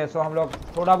बंदी है, सो हम लोग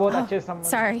थोड़ा बहुत अच्छे संबंध।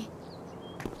 Sorry.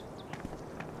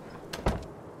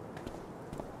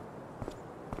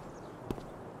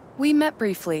 We met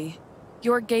briefly.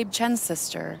 You're Gabe Chen's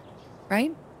sister,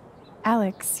 right?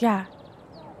 Alex, yeah.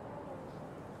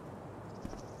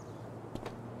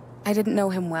 I didn't know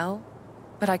him well,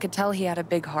 but I could tell he had a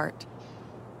big heart.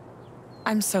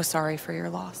 I'm so sorry for your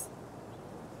loss.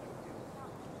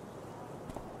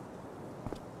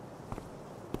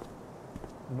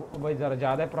 भाई जरा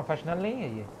ज्यादा professional नहीं है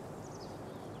ये?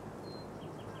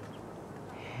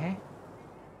 हैं?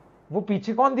 वो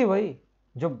पीछे कौन थी भाई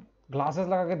जो ग्लासेस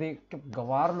लगा के देख के?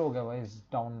 गवार लोग है भाई इस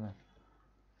टाउन में।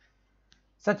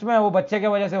 सच में वो बच्चे के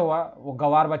वजह से हुआ, वो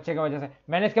गवार बच्चे की वजह से।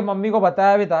 मैंने इसके मम्मी को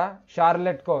बताया भी था,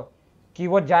 शार्लेट को, कि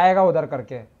वो जाएगा उधर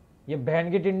करके। ये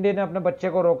बहन की टिंडी ने अपने बच्चे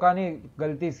को रोका नहीं,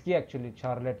 गलती इसकी एक्चुअली,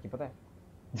 शार्लेट की, पता है।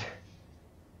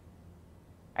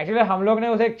 एक्चुअली हम लोग ने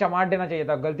उसे एक चमाट देना चाहिए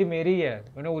था, गलती मेरी ही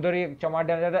है। मैंने उधर ही एक चमाट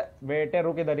देना चाहिए था, बेटे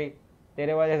रुक इधर ही,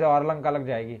 तेरे वजह से और लंका लग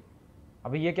जाएगी।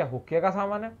 अभी ये क्या हुक्के का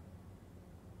सामान है?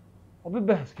 अभी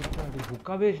बहस की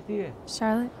हुक्का बेचती है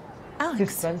Charlotte? Alex?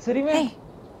 डिस्पेंसरी में? Hey.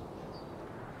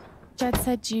 Jed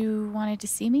said you wanted to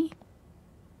see me?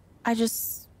 I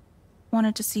just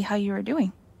wanted to see how you were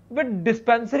doing. But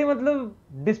dispensary मतलब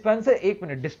डिस्पेंसर, एक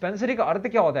मिनट, डिस्पेंसरी का अर्थ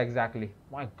क्या होता है exactly?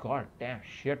 My god damn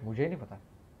shit, मुझे ही नहीं पता।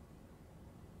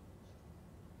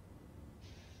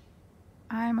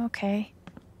 I'm okay.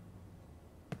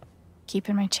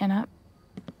 Keeping my chin up.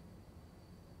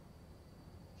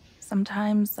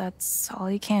 Sometimes that's all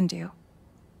you can do.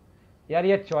 यार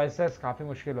ये चॉइसेस काफी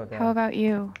मुश्किल होते हैं। How about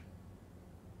you?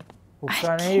 I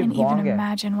can't even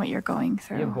imagine what you're going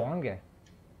through. ये बॉन्ग है।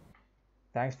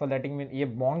 थैंक्स फॉर लेटिंग मी। ये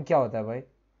बॉन्ग क्या होता है भाई?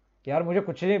 यार मुझे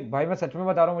कुछ नहीं भाई, मैं सच में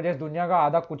बता रहा हूँ, मुझे इस दुनिया का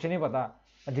आधा कुछ नहीं पता।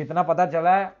 जितना पता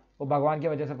चला है वो भगवान की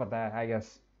वजह से पता है आई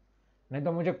गेस, नहीं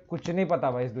तो मुझे कुछ नहीं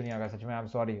पता भाई इस दुनिया का, सच में। I am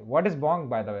sorry. What is Bong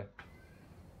by the way?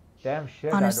 Dam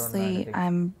shit, Honestly,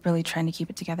 I'm really trying to keep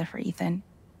it together for Ethan.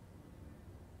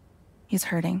 He's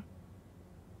hurting.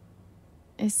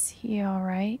 Is he all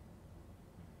right?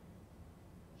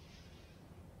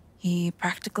 He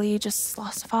practically just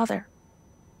lost a father.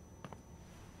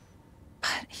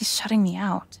 But he's shutting me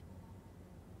out.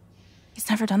 He's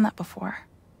never done that before.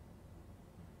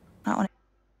 Not when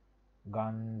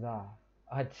गांजा।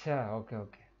 अच्छा, okay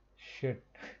okay, shit.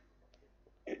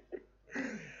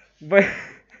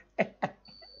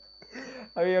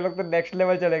 अभी ये लोग तो next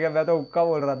level चले गए। मैं तो हुक्का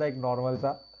बोल रहा था, एक नॉर्मल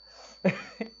सा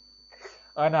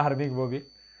अनहार्मिक, वो भी।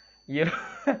 ये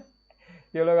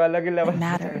लोग अलग ही लेवल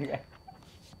पे चले गए।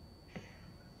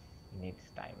 He needs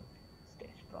time.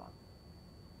 Stay strong.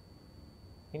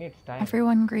 He needs time.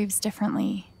 Everyone grieves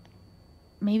differently.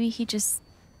 Maybe he just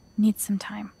needs some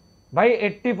time. भाई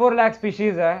 84 लाख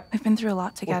स्पीशीज है। We've been through a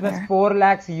lot together. उसमें 4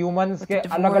 लाख ह्यूमंस के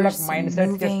अलग-अलग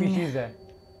माइंडसेट्स के स्पीशीज है।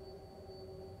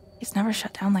 He's never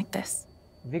shut down like this.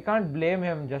 We can't blame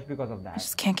him just because of that. I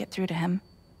just can't get through to him.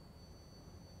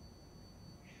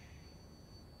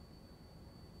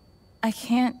 I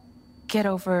can't get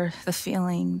over the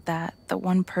feeling that the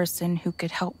one person who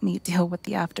could help me deal with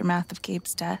the aftermath of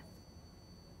Gabe's death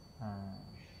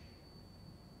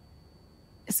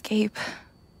is Gabe.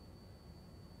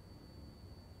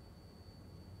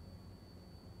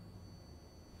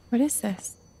 What is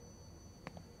this?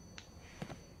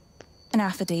 An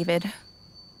affidavit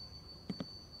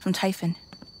from Typhon.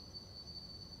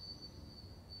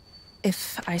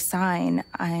 If I sign,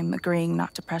 I'm agreeing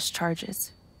not to press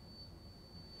charges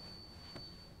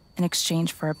in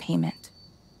exchange for a payment.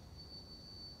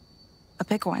 A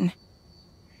big one.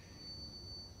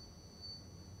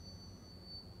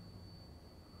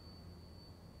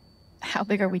 How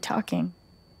big are we talking?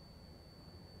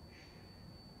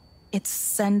 It's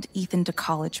send Ethan to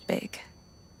college big.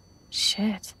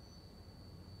 Shit.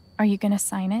 Are you gonna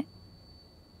sign it?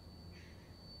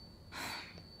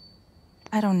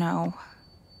 I don't know.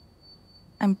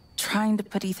 I'm trying to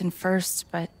put Ethan first,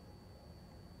 but...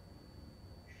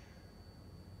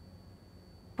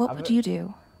 What would you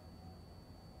do?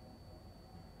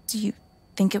 Do you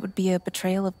think it would be a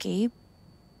betrayal of Gabe?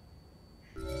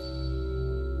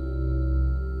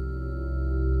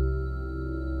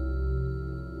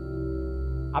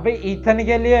 अबे Ethan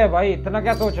के लिए भाई इतना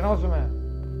क्या सोचना उसमें?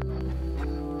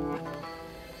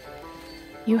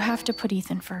 You have to put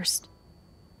Ethan first.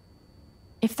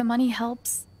 If the money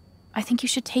helps, I think you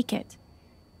should take it.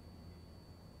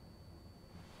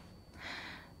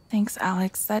 Thanks,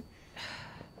 Alex. That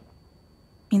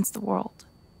means the world.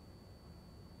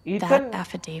 Ethan? That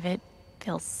affidavit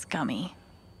feels scummy,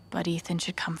 but Ethan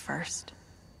should come first.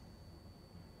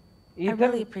 I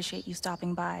really appreciate you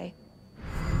stopping by.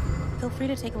 Feel free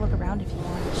to take a look around if you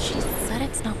want. She said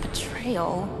it's not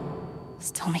betrayal.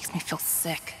 Still makes me feel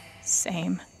sick.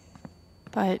 Same.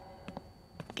 But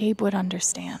Gabe would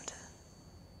understand.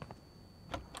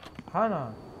 हाँ ना,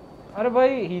 अरे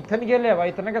भाई Ethan के लिए भाई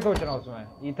इतना क्या सोचना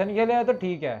उसमें? ईथन के लिए है तो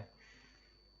ठीक है.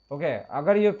 Okay,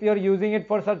 अगर if you're using it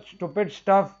for such stupid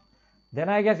stuff, then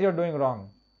I guess you're doing wrong.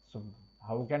 So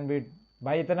how can be?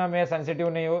 भाई इतना मैं सेंसिटिव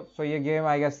नहीं हूँ, so ये गेम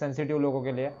I guess सेंसिटिव लोगों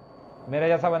के लिए. मेरे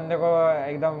जैसा बंदे को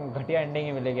एकदम घटिया एंडिंग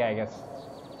ही मिलेगी I guess.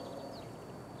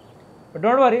 But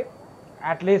don't worry,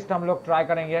 at least हम लोग ट्राई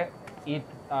करेंगे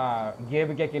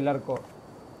गेब के किलर को.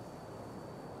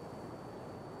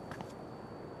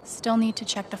 Still need to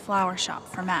check the flower shop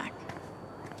for Mac.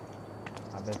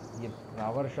 अबे ये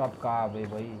फ्लावर शॉप कहाँ है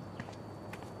भाई?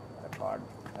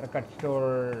 Record store.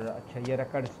 अच्छा ये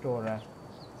रिकॉर्ड स्टोर है.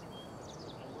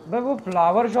 भाई वो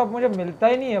फ्लावर शॉप मुझे मिलता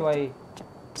ही नहीं है भाई.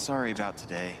 Sorry about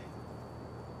today.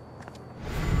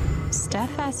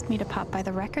 Steph asked me to pop by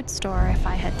the record store if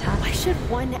I had time. Why should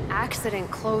one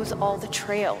accident close all the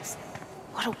trails?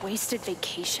 What a wasted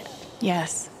vacation.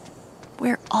 Yes.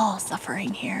 We're all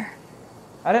suffering here.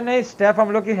 अरे नहीं, Steph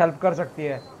हम लोग की help कर सकती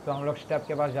है, तो हम लोग स्टेफ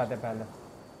के पास जाते पहले.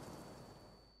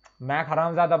 मैक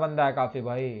हरामजादा बंदा है काफी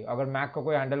भाई. अगर मैक को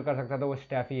कोई हैंडल कर सकता है तो वो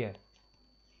स्टेफ ही है.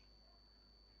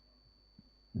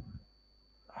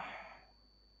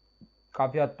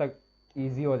 काफी हद तक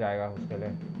इजी हो जाएगा उसके लिए.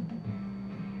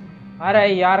 अरे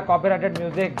यार कॉपीराइटेड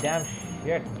म्यूजिक, डैम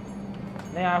शिट.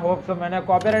 नहीं, आई होप सो मैंने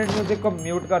कॉपीराइटेड म्यूजिक को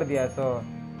म्यूट कर दिया. सो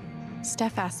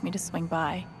Steph asked me to swing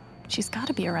by. She's got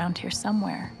to be around here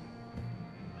somewhere.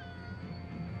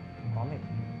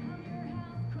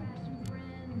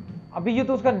 अभी ये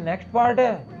तो उसका नेक्स्ट पार्ट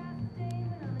है.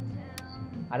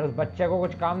 अरे उस बच्चे को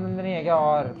कुछ काम धंधा नहीं है क्या?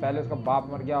 और पहले उसका बाप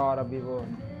मर गया और अभी वो.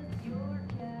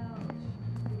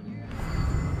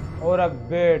 और अब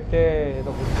बेटे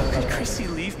तो कुछ चल रहा है. Chrissy,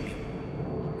 leave me.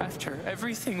 After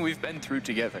everything we've been through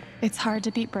together. It's hard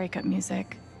to beat breakup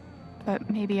music, but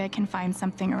maybe I can find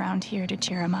something around here to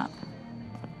cheer him up.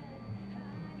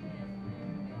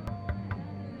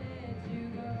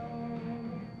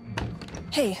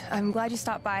 Hey, I'm glad you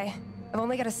stopped by. I've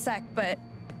only got a sec, but...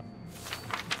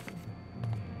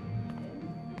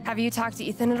 Have you talked to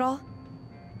Ethan at all?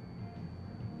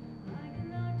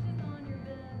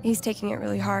 He's taking it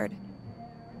really hard.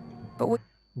 But what...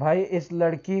 भाई इस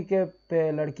लड़की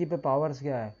पे powers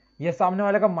क्या है? ये सामने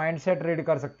वाले का माइंडसेट रीड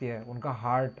कर सकती है. उनका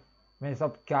हार्ट में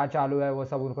सब क्या चालू है वो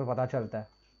सब उनको पता चलता है.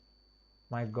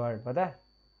 माय गॉड, पता है?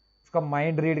 उसका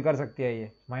माइंड रीड कर सकती है.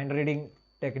 ये माइंड रीडिंग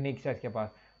टेक्निक्स है इसके पास.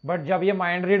 बट जब ये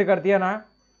माइंड रीड करती है ना,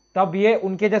 तब ये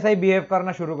उनके जैसा ही बिहेव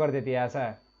करना शुरू कर देती है. ऐसा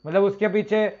है, मतलब उसके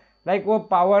पीछे लाइक वो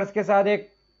पावर्स के साथ एक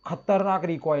खतरनाक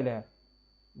रिकॉइल है.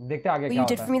 देखते आगे क्या होता है.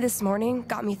 What you did for me this morning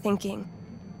got me thinking.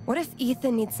 What if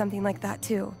Ethan needs something like that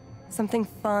too? Something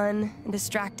fun and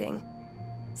distracting.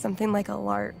 Something like a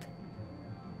LARP.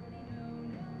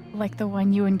 Like the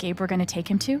one you and Gabe were going to take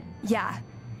him to? Yeah,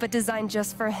 but designed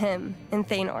just for him and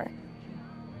Thanor.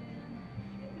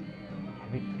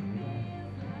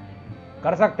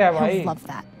 कर सकते हैं भाई. I love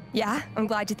that. Yeah, I'm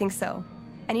glad you think so.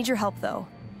 I need your help though.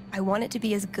 I want it to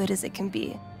be as good as it can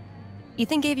be.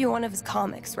 Ethan gave you one of his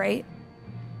comics, right?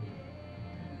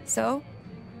 So,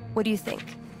 what do you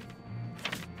think?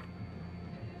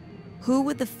 Who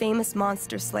would the famous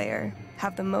monster slayer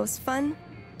have the most fun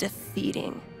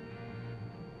defeating?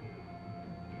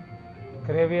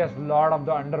 Grievous, Lord of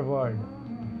the Underworld.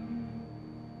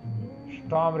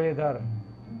 Storm Raider.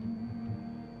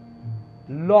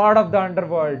 Lord of the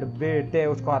Underworld. बेटे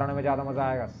उसको हराने में ज़्यादा मजा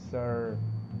आएगा, sir.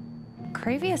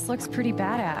 Grievous looks pretty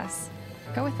badass.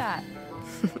 Go with that.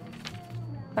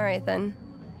 All right then.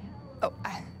 Oh,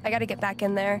 I gotta get back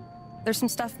in there. There's some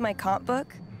stuff in my comp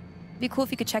book. Be cool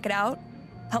if you could check it out.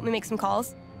 Help me make some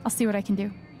calls. I'll see what I can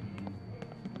do.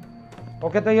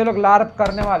 Okay, तो ये लोग लार्प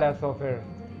करने वाले हैं, so फिर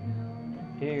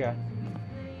ठीक है.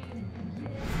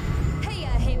 Hey,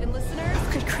 Haven listeners.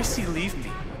 How could Chrissy leave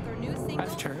me?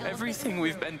 After everything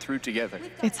we've been through together.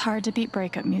 It's hard to beat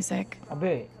breakup music.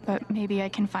 But maybe I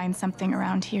can find something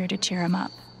around here to cheer him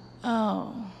up.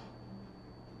 Oh.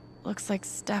 Looks like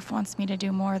Steph wants me to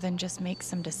do more than just make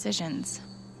some decisions.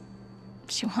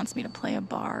 She wants me to play a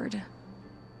bard.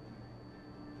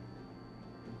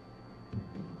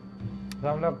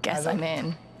 Guess I'm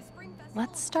in.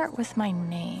 Let's start with my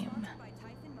name.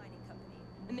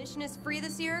 The mission is free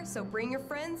this year, so bring your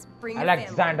friends, bring your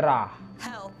Alexandra. family.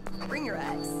 Hell, bring your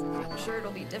ex. I'm sure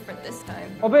it'll be different this time.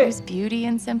 There's beauty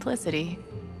in simplicity.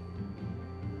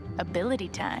 Ability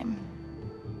time.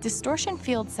 Distortion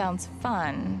field sounds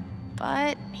fun,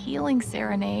 but healing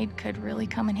serenade could really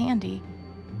come in handy.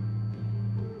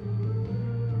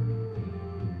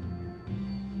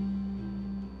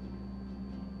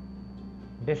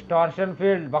 Distortion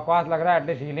field बकवास लग रहा है,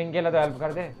 at least healing के लिए तो help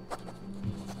कर दे.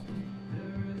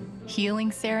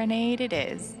 Healing serenade it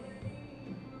is.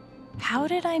 How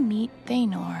did I meet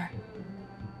Thanor?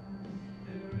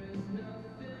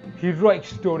 Heroic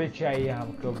story चाहिए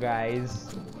हमको, guys.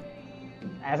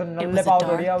 ऐसा It नल्ले was a पाव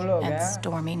थोड़ी हम dark लोग and हैं.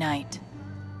 stormy night.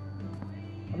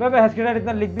 अबे हस्किनार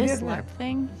इतना लिख भी दिया This इसने. LARP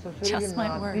thing just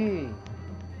might work.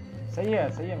 सही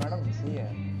है मैडम, सही है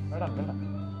मैडम.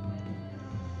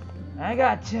 आएगा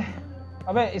अच्छा.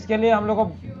 अबे इसके लिए हम लोग को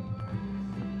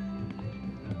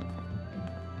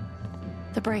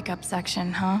The breakup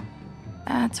section, huh?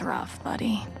 That's rough,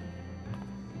 buddy.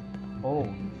 Oh,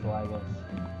 so I guess.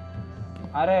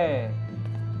 अरे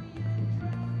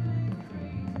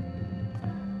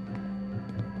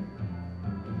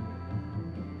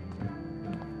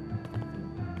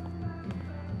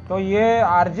तो ये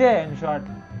आरजे है इन शॉर्ट.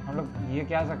 हम लोग ये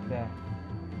क्या सकते हैं?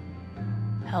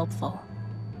 Helpful.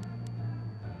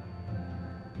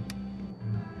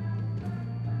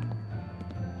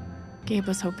 Gabe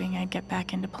was hoping I'd get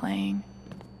back into playing.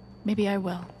 Maybe I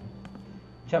will.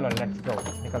 चलो लेट्स गो,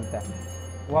 निकलते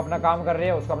हैं. वो अपना काम कर रही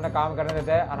है, उसको अपना काम करने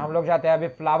देते हैं और हम लोग जाते हैं अभी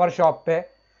फ्लावर शॉप पे.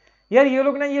 यार ये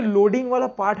लोग ना ये लोडिंग वाला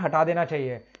पार्ट हटा देना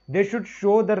चाहिए. They should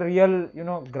show the real, you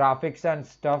know, graphics and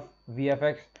stuff,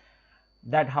 VFX,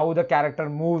 that how the character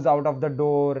moves out of the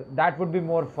door. That would be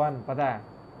more fun. पता है?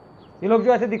 ये लोग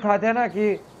जो ऐसे दिखाते हैं ना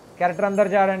कि कैरेक्टर अंदर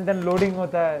जा रहा है and then loading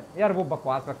होता है, यार वो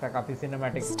बकवास लगता है, काफी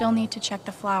cinematic. Still need to check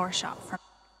the flower shop for.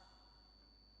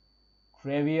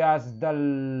 Previous the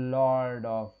Lord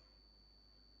of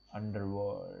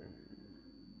Underworld.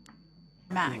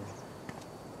 Mac.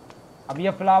 अब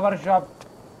ये फ्लावर शॉप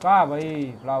का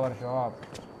भाई फ्लावर शॉप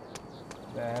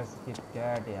बस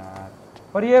किटकैट यार.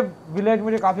 पर ये विलेज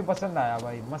मुझे काफी पसंद आया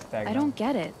भाई, मस्त है. I don't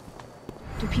get it.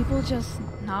 Do people just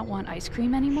not want ice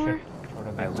cream anymore?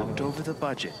 I looked over the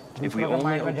budget. If we दूसरों के only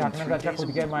माइंड में open झांकने 3 से अच्छा days खुद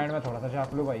a के week. माइंड में थोड़ा सा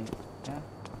झांक लूं भाई.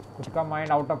 खुद का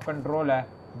माइंड आउट ऑफ कंट्रोल है,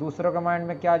 दूसरों के माइंड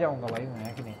में क्या जाऊंगा भाई मैं,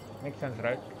 है कि नहीं? Make sense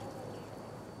right?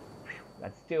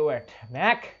 Let's do it.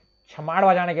 Mac छमाड़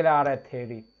बजाने के लिए आ रहे थे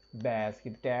री बैस की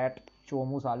टैट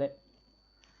चोमू साले.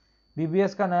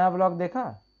 बीबीएस का नया व्लॉग देखा?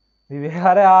 बीबीएस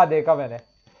अरे हाँ देखा मैंने,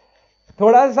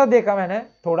 थोड़ा सा देखा मैंने,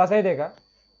 थोड़ा सा ही देखा.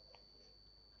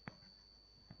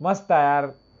 मस्त है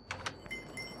यार.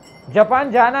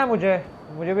 जापान जाना है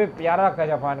मुझे भी प्यारा लगता है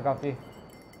जापान काफी.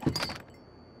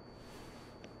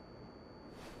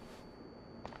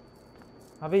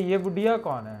 अबे ये बुढ़िया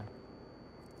कौन है?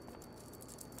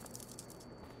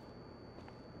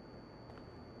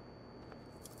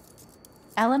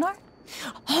 Eleanor?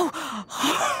 Oh!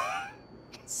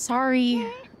 Sorry.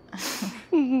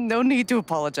 No need to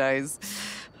apologize.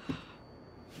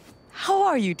 How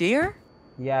are you, dear?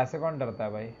 ये ऐसे कौन डरता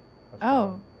है भाई?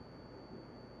 Oh.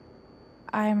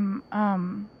 I'm,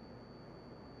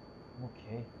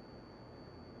 Okay.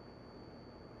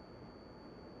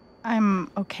 I'm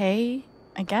okay,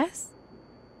 I guess.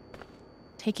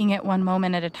 Taking it one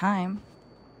moment at a time.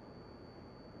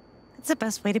 It's the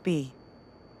best way to be.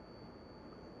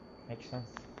 Makes sense.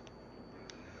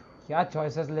 क्या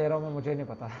choices ले रहा हूँ मैं मुझे नहीं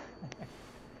पता.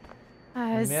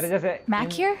 Is मेरे जैसे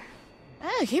Mac here?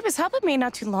 He was helping me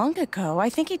not too long ago. I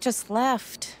think he just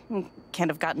left. Can't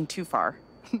have gotten too far.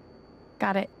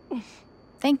 Got it.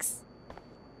 Thanks.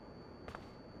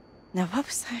 Now, what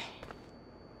was I?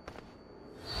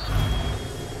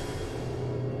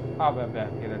 अबे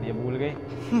ये भूल गई.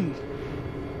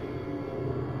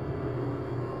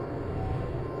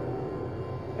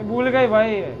 ये भूल गई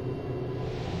भाई.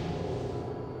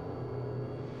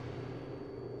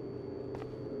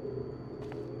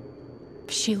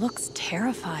 She looks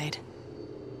terrified.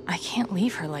 I can't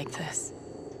leave her like this.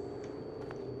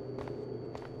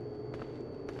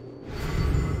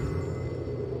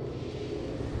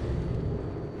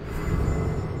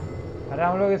 अरे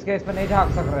हम लोग इसके इस पे नहीं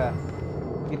झांक सक रहे हैं.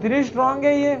 इतनी स्ट्रांग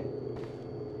है ये.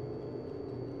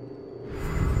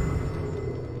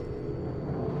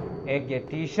 एक ये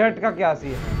टी-शर्ट का क्या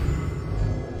सीन है?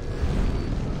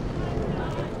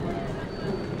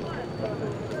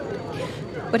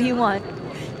 What do you want?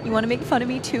 You want to make fun of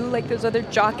me too, like those other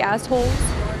jock assholes?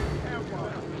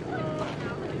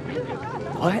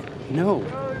 What? No.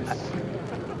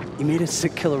 You made a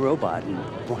sick killer robot and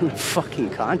won a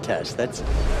fucking contest. That's...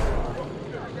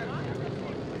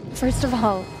 First of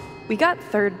all, we got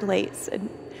third place. And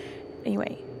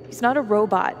anyway, he's not a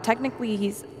robot. Technically,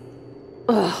 he's...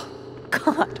 Ugh.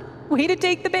 God. Way to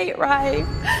take the bait, right?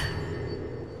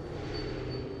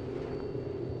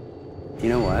 You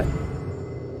know what?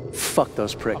 Fuck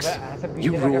those pricks.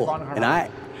 You rule. And I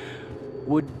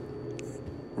would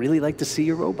really like to see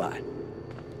your robot.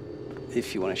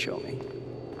 If you want to show me.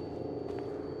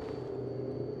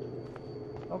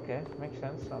 Okay, makes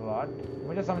sense a lot.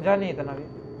 मुझे समझा नहीं इतना भी.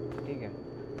 ठीक है.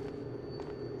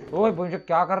 ओए मुझे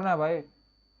क्या करना है भाई?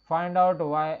 Find out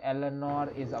why Eleanor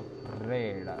is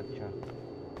afraid. अच्छा.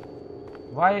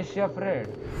 Why is she afraid?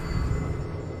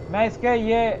 मैं इसके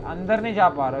ये अंदर नहीं जा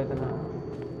पा रहा इतना.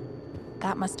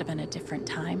 That must have been a different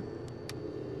time.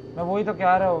 मैं वही तो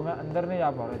कह रहा हूँ. मैं अंदर नहीं जा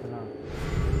पा रहा इतना.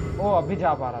 ओ अभी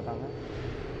जा पा रहा था मैं.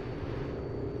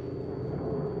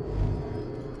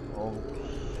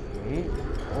 ओके.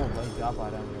 ओ भाई जा पा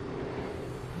रहा हूँ.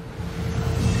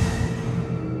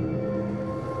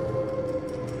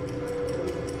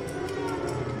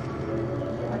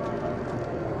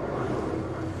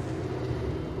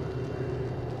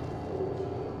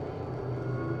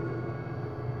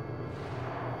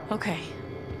 Okay,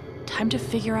 time to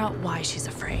figure out why she's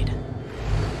afraid.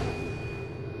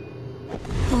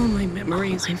 All my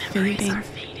memories are fading.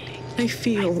 I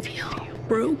feel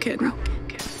broken.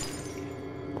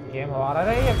 Game हो रहा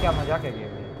है या क्या मजाक है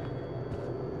गेम में?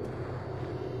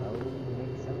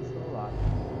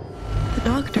 The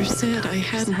doctor said I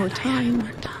had more time,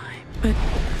 but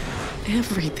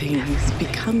everything is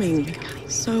becoming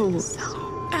so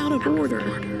out of order.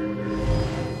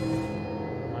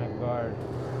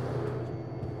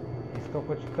 तो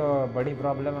कुछ तो बड़ी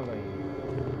प्रॉब्लम है भाई.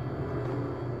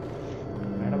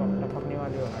 मैडम अब टपकने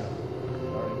वाली हो madam.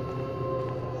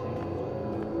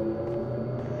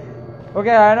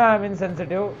 Okay, I know I'm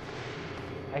insensitive.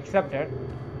 Accept it.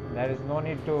 There is no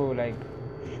need to like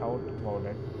shout about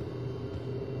it.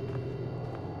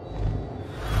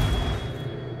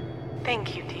 Thank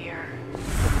you, dear.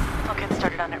 I'll get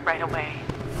started on it right away.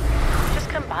 Just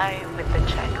come by with the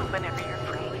check whenever you're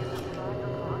free.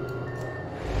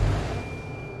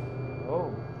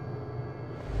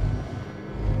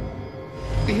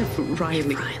 If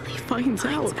Riley finds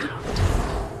out,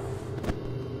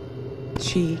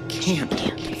 she can't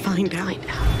find out.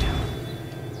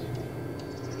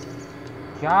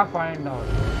 क्या find out?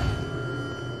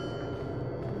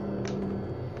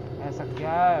 ऐसा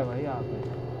क्या है भाई यहाँ पे?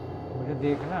 मुझे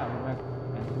देखना है. मैं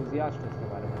enthusiast हूँ इसके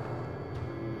बारे में.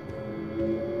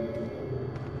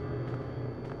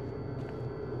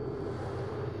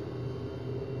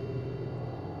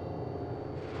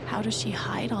 How does she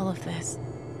hide all of this?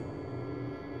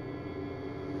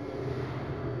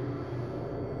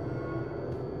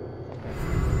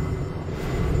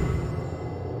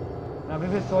 मैं अभी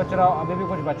भी सोच रहा हूँ. अभी भी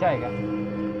कुछ बचा है क्या?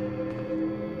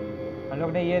 हम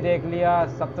लोग ने ये देख लिया,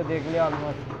 सब तो देख लिया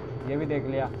ऑलमोस्ट. ये भी देख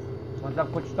लिया. मतलब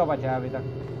कुछ तो बचा है अभी तक.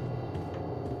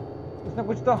 उसने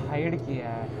कुछ तो हाइड किया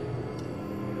है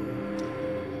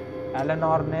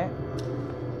एलेनोर ने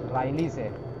राइली से.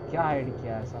 क्या हाइड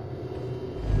किया है ऐसा?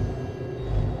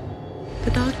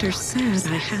 The doctor said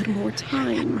I had more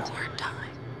time.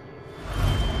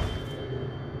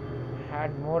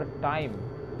 Had more time.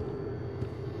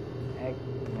 एक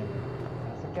मिनट.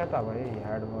 ऐसा क्या था भाई?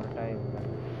 Had more time.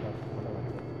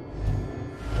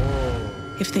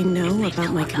 If they know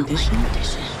about my condition,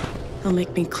 they'll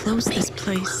make me close this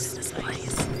place.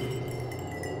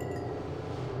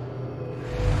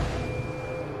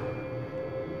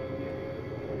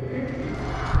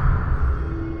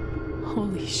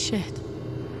 Shit.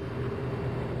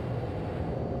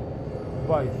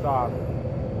 भाई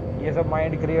साहब ये सब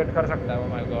माइंड क्रिएट कर सकता है. Oh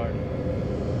my god.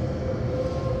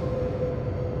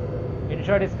 In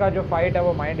short इसका जो फाइट है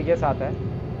वो माइंड के साथ है.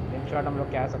 इन शॉर्ट हम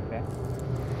लोग कह सकते हैं.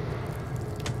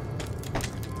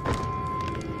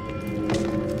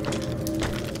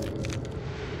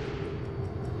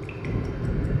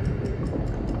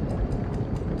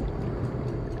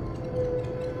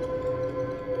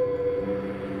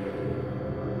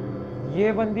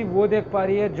 ये बंदी वो देख पा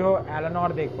रही है जो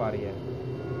एलेनोर देख पा रही है.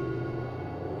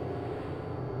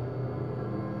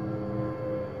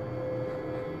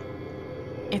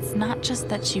 It's not just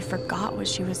that she forgot what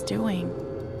she was doing.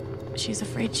 She's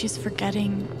afraid she's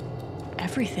forgetting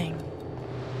everything.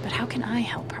 But how can I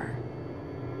help her?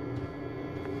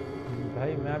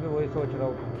 भाई मैं भी वही सोच रहा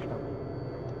हूँ.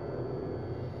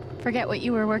 Forget what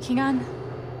you were working on?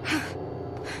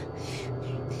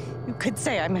 You could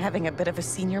say I'm having a bit of a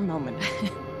senior moment.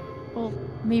 Well,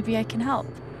 maybe I can help.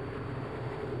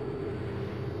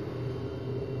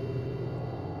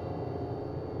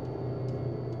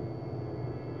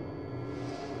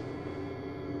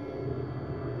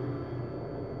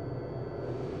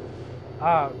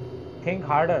 Think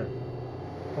harder.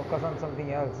 Focus on something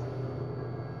else.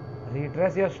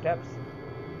 Retrace your steps.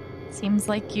 Seems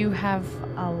like you have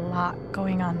a lot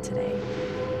going on today.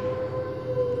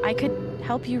 I could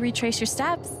help you retrace your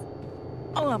steps.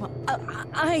 Oh,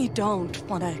 I don't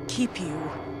want to keep you.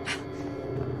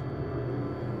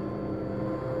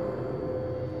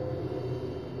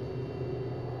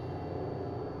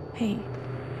 Hey,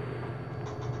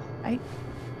 I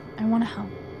want to help.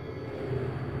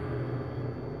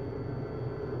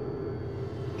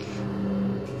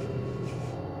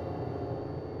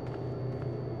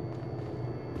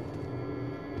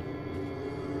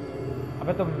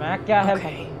 अबे तो मैं क्या help?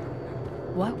 Okay.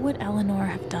 What would Eleanor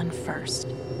have done first?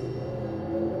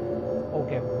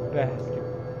 Okay, best.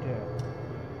 Yeah.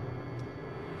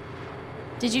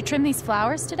 Did you trim these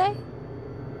flowers today?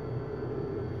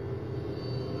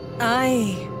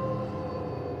 I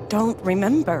don't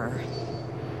remember.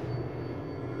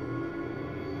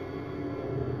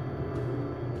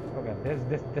 Okay,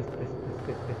 this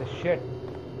is shit.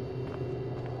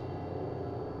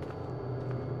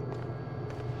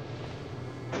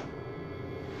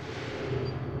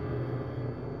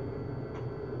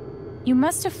 You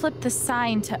must have flipped the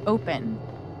sign to open.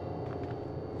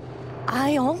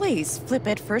 I always flip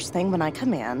it first thing when I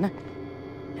come in,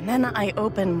 and then I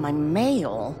open my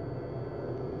mail.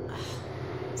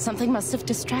 Something must have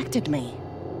distracted me.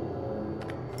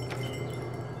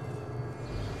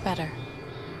 Better.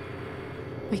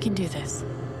 We can do this.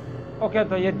 Okay,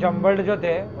 तो ये jumbled जो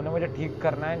थे उन्हें मुझे ठीक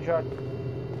करना है in short.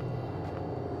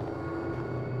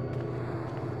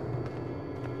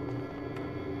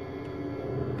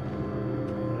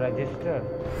 Register.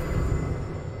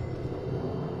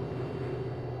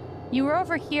 You were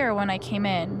over here when I came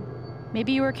in.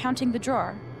 Maybe you were counting the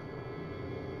drawer.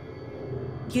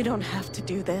 You don't have to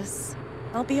do this.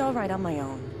 I'll be all right on my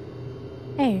own.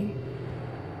 Hey,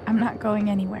 I'm not going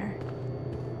anywhere.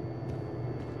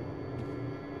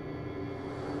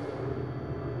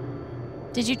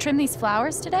 Did you trim these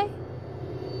flowers today?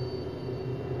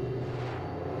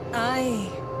 I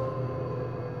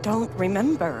don't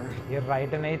remember. ये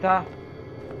right नहीं था.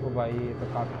 ओ भाई ये तो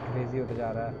काफी crazy होता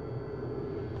जा रहा है.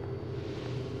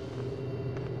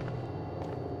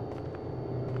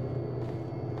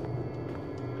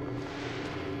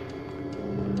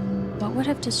 What would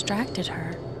have distracted her?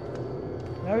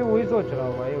 मैं भी वही सोच रहा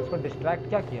हूँ भाई. उसको डिस्ट्रैक्ट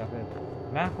क्या किया फिर?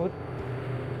 मैं खुद.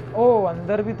 ओ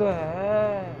अंदर भी तो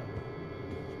है.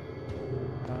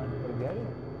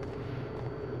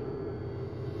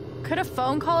 Could a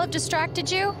phone call have distracted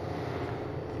you?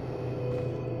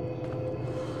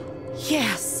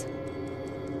 Yes.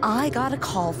 I got a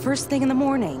call first thing in the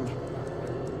morning.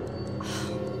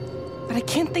 But I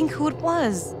can't think who it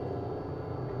was.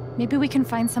 Maybe we can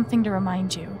find something to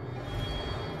remind you.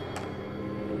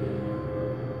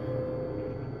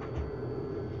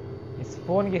 इस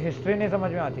phone की history नहीं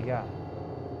समझ में आती क्या?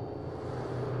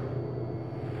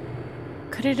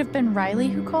 Could it have been Riley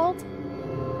who called?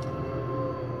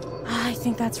 I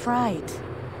think that's right.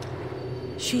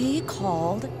 She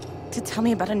called to tell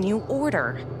me about a new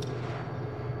order.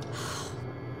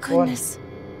 Goodness.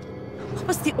 What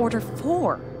was the order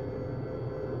for?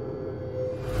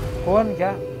 Phone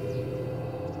क्या?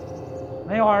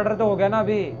 नहीं order तो हो गया ना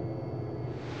अभी.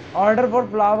 Order for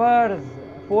flowers.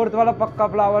 4th वाला पक्का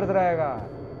flowers रहेगा.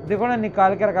 देखो ना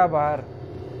निकाल के रखा बाहर.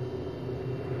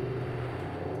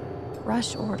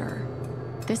 Rush order.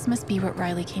 This must be what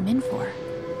Riley came in for.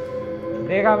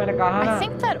 देखा मैंने कहा ना. I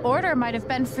think that order might have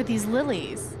been for these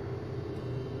lilies.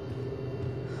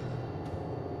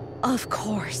 Of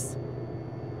course.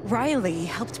 Riley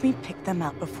helped me pick them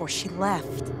out before she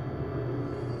left.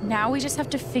 Now we just have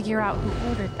to figure out who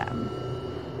ordered them.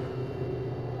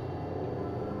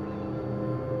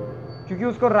 क्योंकि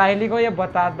उसको Riley को ये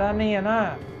बताता नहीं है ना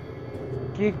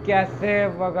कि कैसे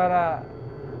वगैरह.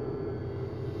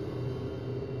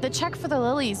 The check for the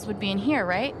lilies would be in here,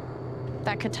 right?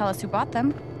 That could tell us who bought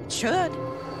them. Should.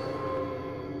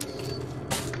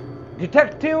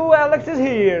 Detective Alex is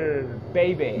here,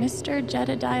 baby. Mr.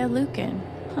 Jedediah Lucan.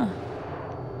 Huh.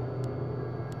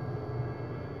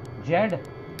 Jed?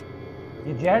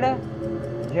 ये Jed है?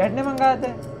 Jed ने मंगाए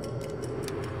थे?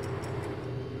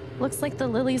 Looks like the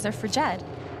lilies are for Jed.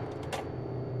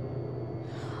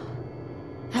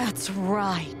 That's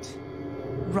right.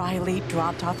 Riley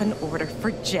dropped off an order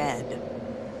for Jed.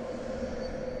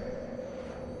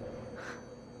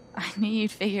 I knew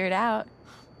you'd figure it out.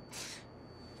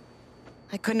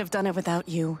 I couldn't have done it without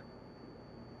you.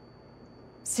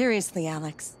 Seriously,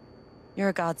 Alex. You're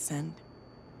a godsend.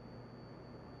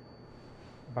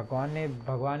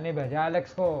 भगवान ने भेजा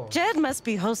Alex को. Jed must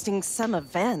be hosting some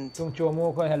event. तुम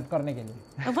चोमो को help करने के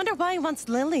लिए. I wonder why he wants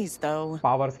lilies, though.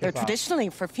 Powers के They're साथ. traditionally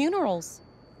for funerals.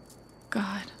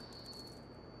 God.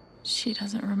 She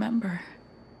doesn't remember.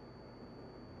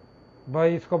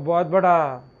 भाई इसको बहुत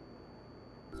बड़ा.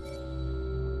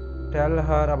 Tell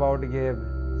her about Gabe.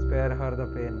 Spare her the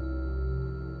pain.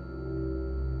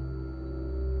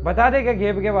 बता दे कि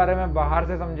गेब के बारे में बाहर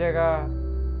से समझेगा.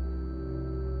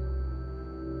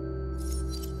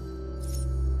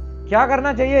 क्या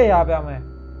करना चाहिए यहाँ पे हमें?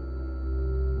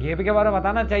 गेब के बारे में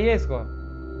बताना चाहिए इसको.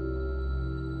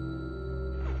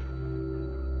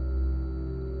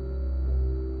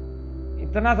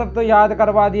 इतना सब तो याद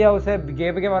करवा दिया उसे.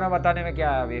 गेब के बारे में बताने में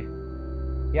क्या है अभी?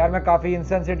 यार मैं काफी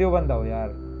इनसेंसिटिव बंदा हूँ यार.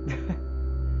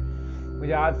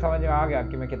 मुझे आज समझ में आ गया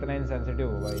कि मैं कितना इनसेंसिटिव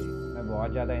हूँ भाई. मैं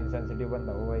बहुत ज्यादा इनसेंसिटिव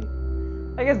बंदा हूँ भाई.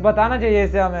 आई गेस बताना चाहिए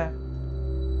इसे हमें,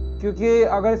 क्योंकि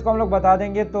अगर इसको हम लोग बता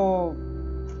देंगे तो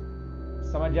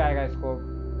समझ जाएगा इसको.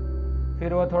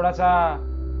 फिर वो थोड़ा सा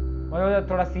मतलब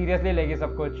थोड़ा सीरियसली लेगी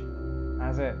सब कुछ.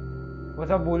 ऐसे वो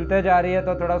सब भूलते जा रही है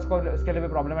तो थोड़ा उसको उसके लिए भी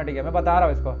प्रॉब्लमेटिक है. मैं बता रहा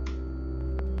हूँ इसको.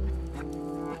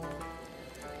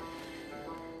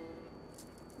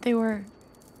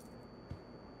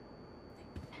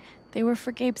 They were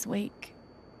for Gabe's wake.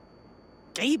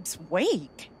 Gabe's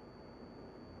wake?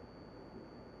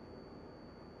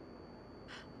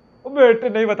 बेटे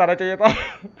नहीं बताना चाहिए था.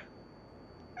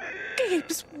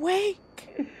 Gabe's wake.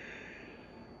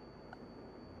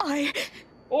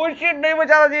 Oh shit, नहीं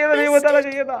बताना चाहिए था. नहीं बताना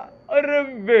चाहिए था. अरे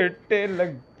बेटे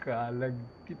लग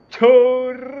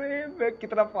छोरे. मैं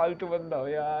कितना फालतू बंदा हूँ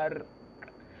यार.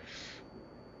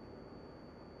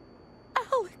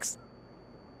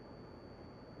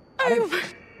 Alex.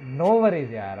 No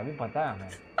worries यार. अभी पता है हमें.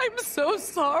 I'm so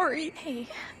sorry. Hey,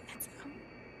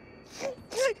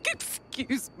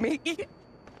 excuse me.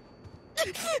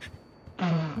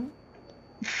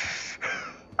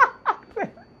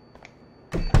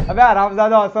 अबे आराम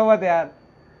ज्यादा हंसो मत यार.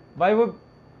 भाई वो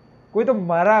कोई तो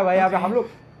मरा है भाई यहाँ पे. हम लोग.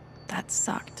 That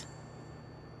sucked.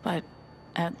 But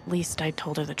at least I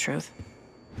told her the truth.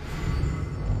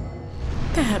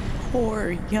 That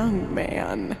poor young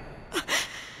man.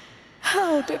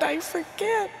 How did I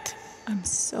forget? I'm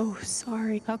so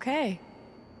sorry. Okay.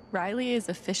 Riley is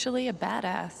officially a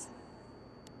badass.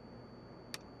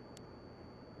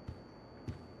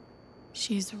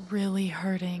 She's really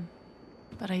hurting,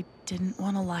 but I didn't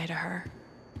want to lie to her.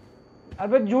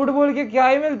 अबे झूठ बोल के क्या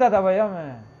ही मिलता था भैया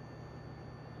मैं.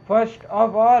 First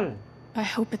of all. I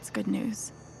hope it's good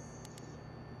news.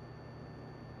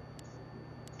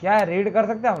 क्या है? रीड कर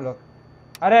सकते हैं हम लोग?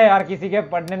 अरे यार किसी के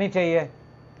पढ़ने नहीं चाहिए.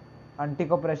 आंटी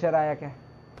को प्रेशर आया क्या?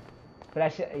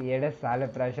 प्रेशर ये साले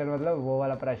प्रेशर मतलब वो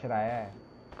वाला प्रेशर आया है.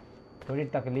 थोड़ी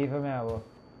तकलीफ में है वो.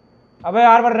 अबे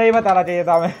यार पर नहीं बताना चाहिए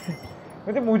था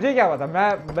हमें. मुझे क्या पता.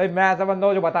 मैं ऐसा बंदा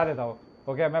हूँ जो बता देता हूँ.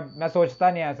 ओके मैं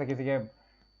सोचता नहीं ऐसा किसी के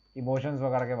इमोशंस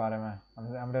वगैरह के बारे में.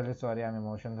 I'm really sorry. I'm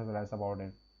emotionless about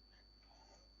it.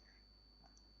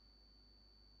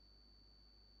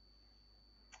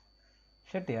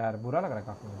 Shit यार बुरा लग रहा है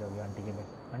काफी मुझे अभी आंटी के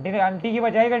लिए. आंटी की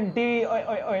बजाय घंटी. ओए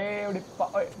ओए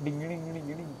ओए डिंग डिंग डिंग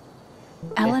डिंग.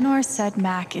 Eleanor said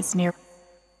Mac is nearby.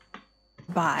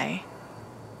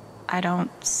 I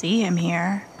don't see him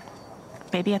here.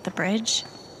 Maybe at the bridge?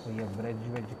 ये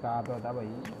ब्रिज कहाँ पे होता है भाई?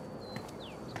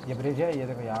 ये ब्रिज है. ये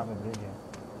देखो यहाँ पे ब्रिज है.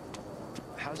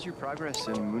 How's your progress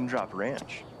in Moondrop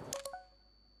Ranch?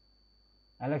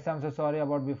 Alex, I'm so sorry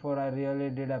about before. I really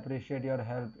did appreciate your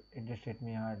help. It just hit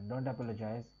me hard. Don't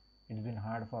apologize. It's been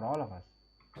hard for all of us.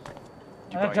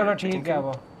 अरे चलो ठीक है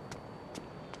वो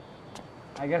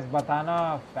I guess बताना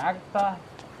fact था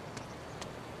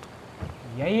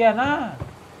यही है ना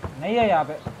नहीं है यहाँ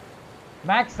पे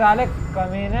मैक्स साले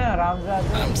कमीने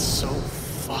हरामजादे I'm so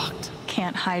fucked.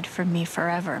 Can't hide from me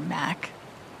forever, Mac.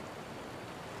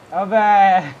 अबे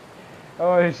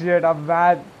oh shit अब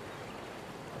मैं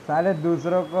साले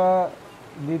दूसरों को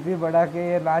बीपी बढ़ा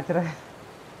के ये नाच रहे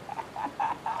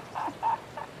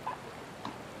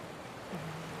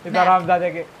इतना हरामजादे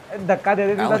के धक्का दे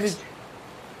देती था नीचे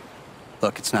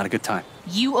Look, it's not a good time.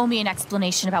 You owe me an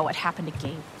explanation about what happened to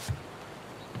Gabe.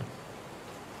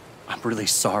 I'm really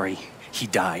sorry he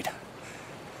died.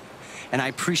 And I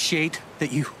appreciate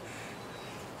that you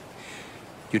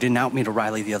didn't out me to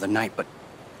Riley the other night, but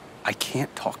I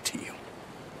can't talk to you.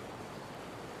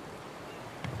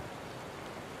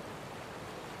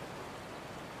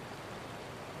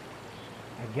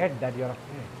 I get that you're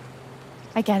afraid.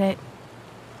 I get it.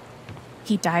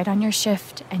 He died on your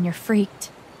shift and you're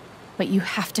freaked. But you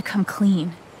have to come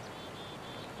clean.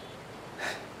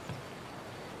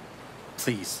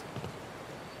 Please.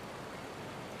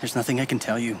 There's nothing I can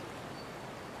tell you.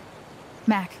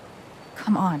 Mac,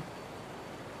 come on.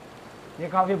 ये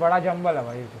काफी बड़ा जंगल है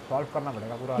भाई solve करना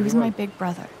पड़ेगा पूरा He was my big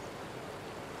brother.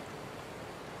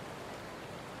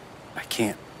 I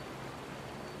can't.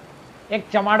 एक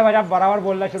चमाड़ बजा बराबर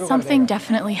बोलना शुरू कर देगा Something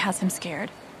definitely has him scared.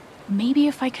 Maybe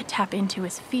if I could tap into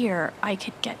his fear, I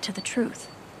could get to the truth.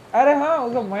 अरे हाँ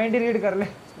उसको माइंड रीड कर ले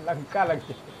लंका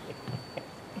लगती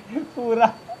पूरा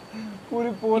पूरी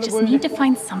पोल I just need to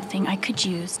find something I could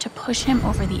use to push him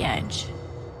over the edge.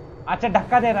 अच्छा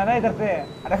धक्का देना ना इधर से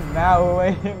अरे मैं हूँ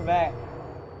भाई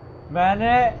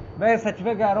मैं सच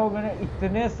में कह रहा हूँ मैंने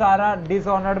इतने सारा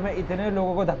डिसऑनर्ड में इतने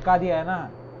लोगों को धक्का दिया है ना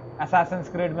असैसिन्स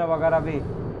क्रीड में वगैरह भी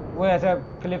वो ऐसे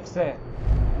क्लिप से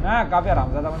ना काफी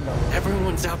आरामज़दा बन जाओ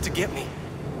Everyone's out to get me.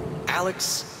 Alex,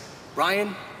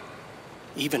 Ryan,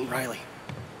 even Riley.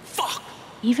 Fuck.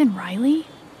 Even Riley?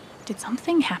 Did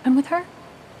something happen with her?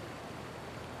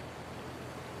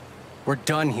 We're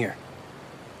done here.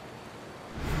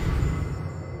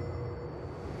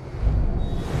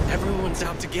 Everyone's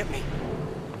out to get me.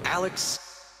 Alex.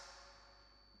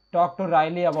 Talk to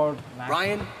Riley about Max.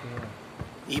 Ryan.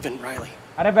 Even Riley.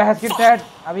 अरे बहस की TET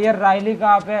अब ये Riley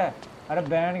कहाँ पे है अरे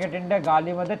band के टिंडे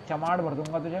गाली मत दे चमाड़ भर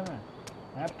दूंगा तुझे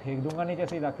मैं फेंक दूंगा नीचे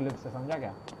सीधा क्लिप से समझा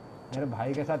क्या मेरे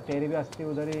भाई के साथ तेरी भी अस्थि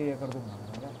उधर ही ये कर दूंगा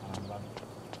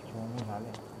समझा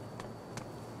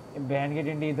ये बैंड की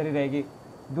टिंडी इधर ही रहेगी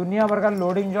दुनिया भर का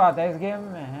लोडिंग जो आता है इस गेम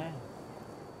में है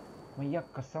भैया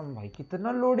कसम भाई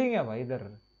कितना लोडिंग है भाई इधर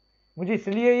मुझे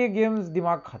इसलिए ये गेम्स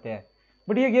दिमाग खाते हैं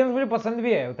बट ये गेम्स मुझे पसंद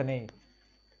भी है उतने ही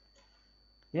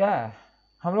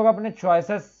हम लोग अपने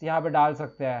चॉइसेस यहाँ पे डाल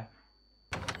सकते हैं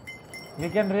we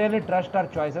can really trust our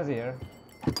choices here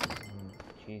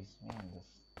jeez man this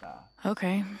stuff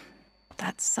Okay,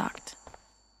 that sucked,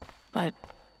 but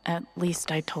at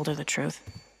least I told her the truth.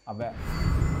 अबे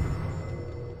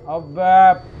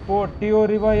पोटी हो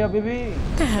रही भाई अभी भी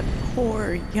That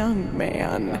poor young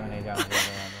man.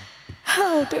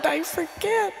 How did I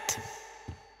forget?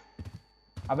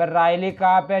 अबे राइली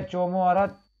कहाँ पे चोमो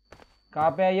औरत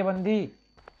कहाँ पे है ये बंदी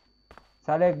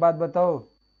साले एक बात बताओ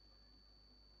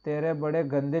तेरे बड़े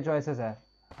गंदे चॉइसेस है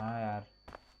हाँ यार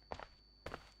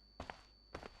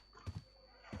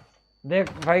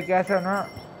देख भाई कैसे ना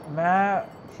मैं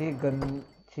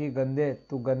छी गंदे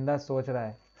तू गंदा सोच रहा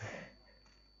है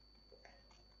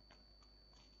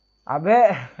अबे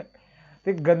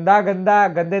तू गंदा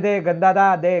गंदे दे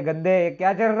गंदा दे गंदे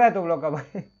क्या चल रहा है तुम लोग का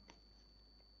भाई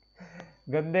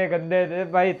गंदे दे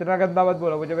भाई इतना गंदा मत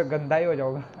बोलो मुझे मैं गंदा ही हो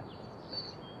जाऊंगा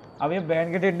अब ये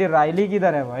बैंड की टिड्डी राइली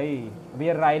किधर है भाई अब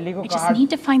ये राइली को I just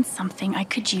need to find something I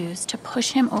could use to push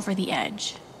him over the edge.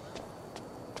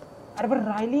 अरे पर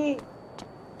राइली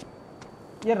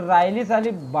ये राइली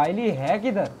साली बाइली है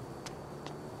किधर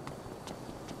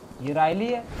ये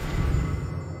राइली है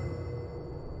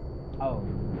Oh,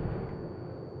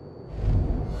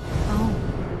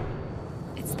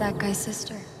 it's that guy's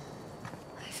sister.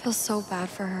 I feel so bad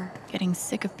for her. Getting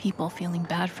sick of people feeling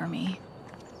bad for me.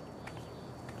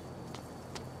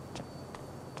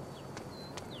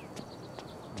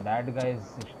 That guy's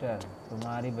sister,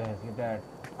 तुम्हारी बहस की डैड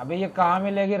अबे ये कहाँ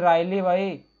मिलेगी राइली भाई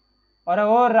अरे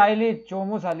वो राइली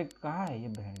चोमू साली कहाँ है ये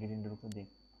बहन की टिंडर को देख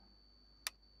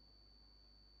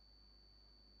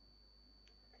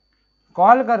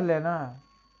कॉल कर लेना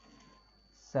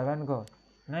 7 को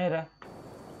नहीं रे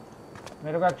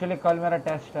मेरे को एक्चुअली कल मेरा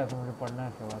टेस्ट है तो मुझे पढ़ना है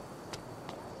इसके बाद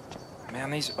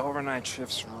Man, these overnight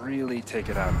shifts really take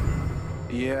it out of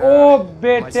me. Yeah. ओ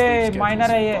बेटे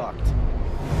माइनर है ये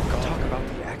Talk about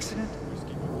the accident?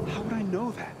 How would I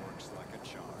know that?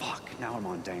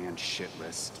 on Diane's shit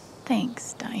list.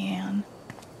 Thanks, Diane.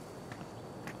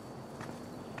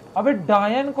 अबे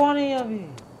डायन कौन है अभी?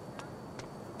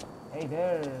 Hey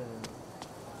there.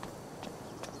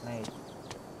 नहीं.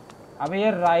 अबे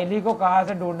ये राइली को कहाँ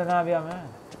से ढूंढना अभी हमें?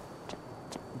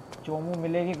 चोमू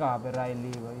मिलेगी कहाँ पे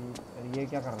राइली भाई? ये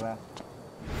क्या कर रहा है?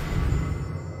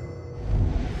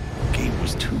 Gabe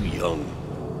was too young.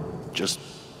 Just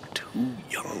too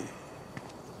young.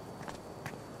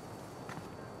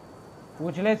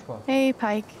 पूछ ले इसको. Hey,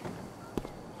 Pike.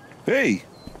 Hey.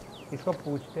 इसको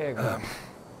पूछते हैं.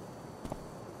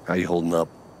 How you holding up?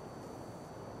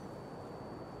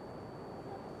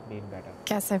 Been better.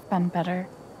 Guess I've been better.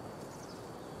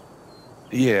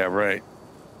 Yeah, right.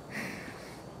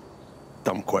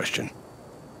 Dumb question.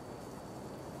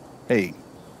 Hey,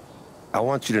 I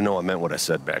want you to know I meant what I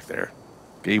said back there.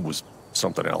 Gabe was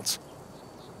something else.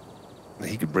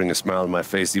 He could bring a smile to my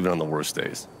face even on the worst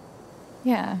days.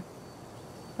 Yeah,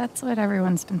 that's what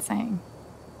everyone's been saying.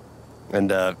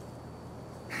 And,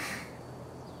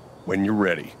 when you're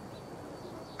ready,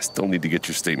 I still need to get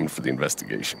your statement for the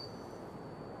investigation.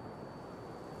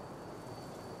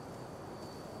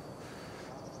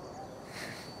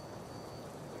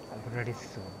 I'll be ready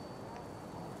soon.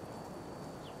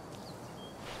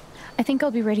 I think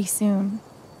I'll be ready soon.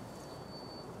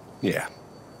 Yeah.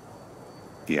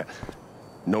 Yeah.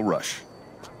 No rush.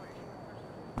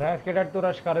 बहस के डर तू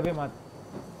rush कर भी मत.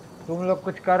 तुम लोग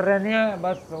कुछ कर रहे नहीं है,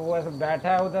 बस वो ऐसे बैठा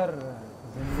है उधर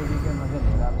जिंदगी के मजे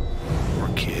ले रहा है. Poor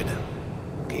kid.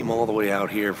 Came all the way out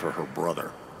here for her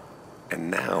brother.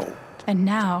 And now... And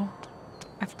now,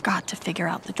 I've got to figure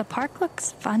out that the park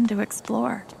looks fun to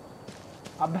explore.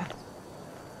 अबे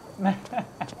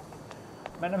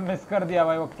मैंने मिस कर दिया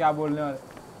भाई वो क्या बोलने वाले.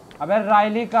 अबे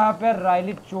राइली कहाँ पे?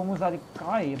 राइली चोमू सारी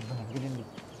कहाँ है ये बहन?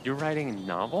 You're writing a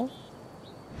novel?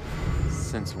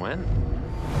 Since when?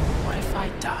 What if I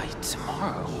died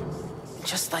tomorrow?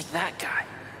 Just like that guy?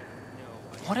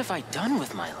 What have I done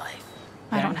with my life?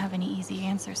 I don't have any easy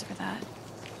answers for that.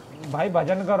 भाई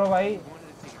भजन करो भाई,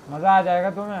 मजा आ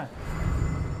जाएगा तुम्हें.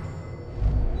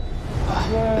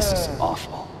 This is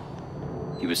awful.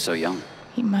 He was so young.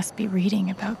 He must be reading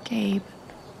about Gabe.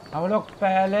 हम लोग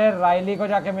पहले Riley को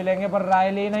जाके मिलेंगे, पर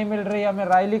राइली नहीं मिल रही हमें.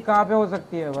 राइली कहाँ पे हो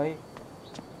सकती है भाई?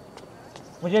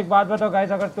 मुझे एक बात बताओ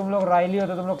गाइस, अगर तुम लोग राइली हो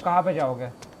तो तुम लोग कहाँ पे जाओगे?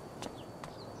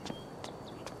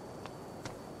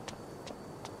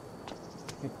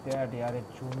 कितने यार ये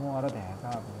चूमू औरत है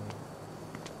कहाँ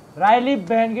पे? राइली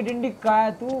बहन की टिंडी कहाँ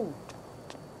है तू?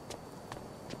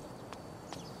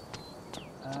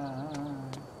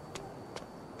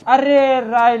 अरे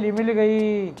राइली मिल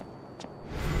गई.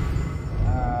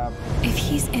 If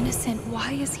he's innocent,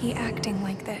 why is he acting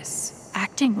like this?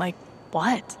 Acting like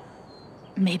what?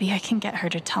 Maybe I can get her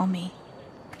to tell me.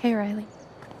 Hey, Riley.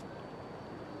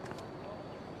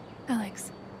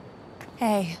 Alex.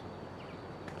 Hey.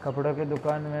 कपड़ों की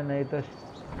दुकान में नहीं तो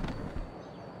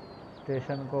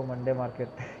स्टेशन को मंडे मार्केट.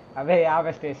 अबे यहाँ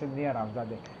पे स्टेशन नहीं है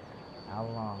रामजादे.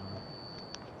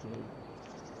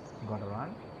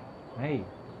 गोडरान नहीं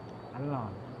अल्लाह.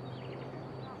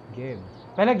 गेब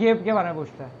पहले गेब के बारे में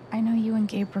पूछता है. I know you and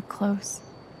Gabe were close.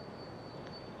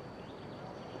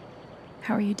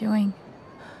 How are you doing?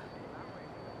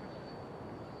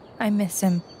 I miss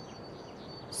him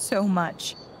so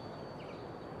much.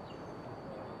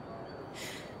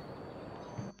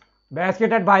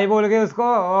 बास्केटेड भाई बोल गए उसको.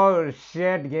 ओह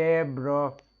शिट गेब ब्रो.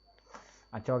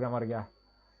 अच्छा हो गया मर गया.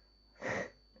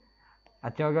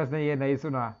 अच्छा हो गया उसने ये नहीं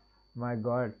सुना. My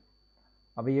God.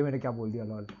 अबे ये मैंने क्या बोल दिया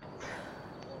lol.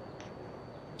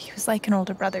 He was like an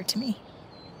older brother to me.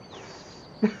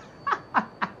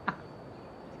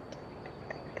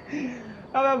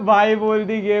 अबे भाई बोल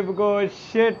दी गेब को.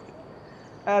 शिट.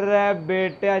 अरे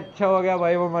बेटे अच्छा हो गया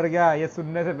भाई वो मर गया ये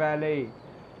सुनने से पहले ही.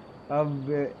 अब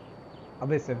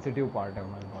अबे सेंसिटिव पार्ट है.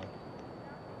 My God.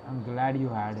 I am glad you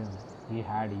had him. He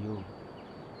had you.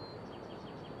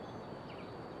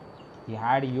 He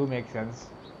had you makes sense.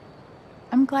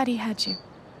 I'm glad he had you.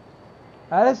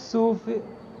 अरे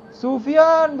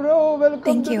Sufyan bro, welcome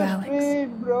Thank to you, the Alex.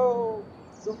 stream, bro.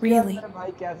 Sufyan, Really? मेरा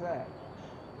भाई कैसा है?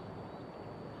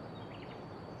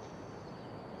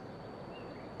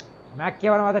 Mac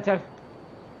क्या बना चल?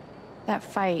 That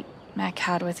fight Mac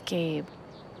had with Gabe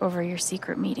over your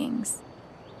secret meetings.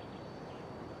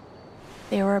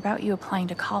 They were about you applying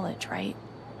to college, right?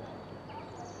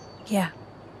 Yeah.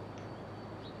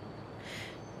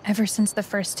 Ever since the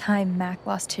first time Mac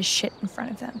lost his shit in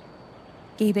front of them,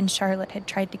 Gabe and Charlotte had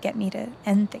tried to get me to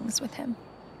end things with him.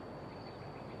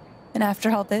 And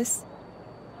after all this,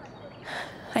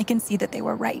 I can see that they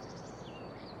were right.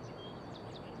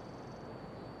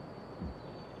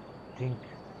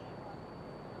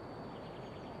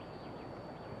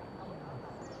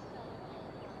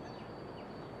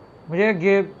 मुझे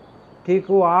गेब ठीक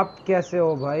हूँ, आप कैसे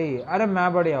हो भाई? अरे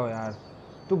मैं बढ़िया हूँ यार,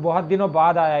 तू बहुत दिनों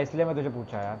बाद आया इसलिए मैं तुझे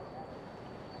पूछा यार.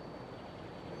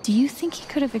 Do you think he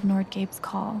could have ignored Gabe's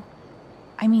call?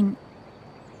 I mean,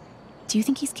 do you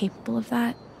think he's capable of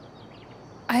that?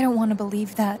 I don't want to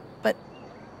believe that, but...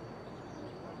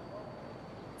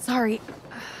 Sorry.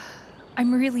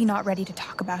 I'm really not ready to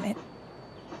talk about it.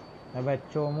 अबे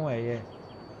चोमू है ये.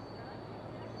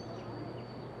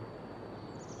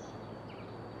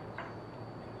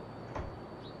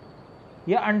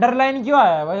 ये underline क्यों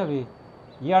आया है भाई अभी?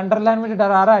 ये अंडरलाइन मुझे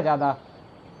डरा रहा है ज़्यादा.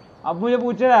 अब मुझे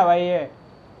पूछ रहा है भाई ये.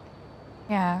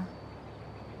 Yeah,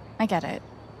 I get it.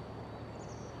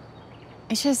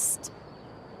 It's just...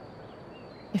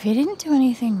 If he didn't do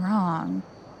anything wrong,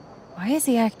 why is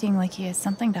he acting like he has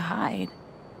something to hide?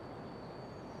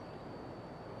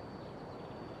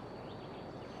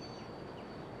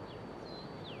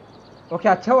 Okay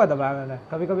अच्छा हुआ दबाया मैंने.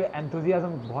 कभी-कभी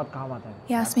enthusiasm बहुत काम आता है.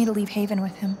 He asked me to leave Haven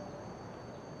with him.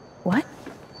 What?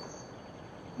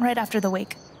 Right after the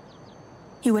wake.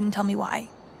 He wouldn't tell me why.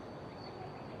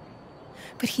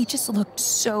 But he just looked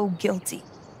so guilty.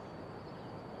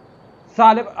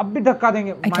 साले अब भी धक्का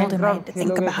देंगे. I told him I had to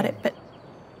think about it, but...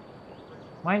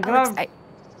 Minecraft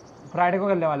Friday को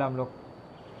खेलने वाला हम लोग.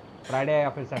 फ्राइडे या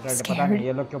फिर सैटरडे पता नहीं,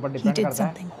 ये लोग के ऊपर डिपेंड करता है. He did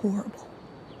something horrible.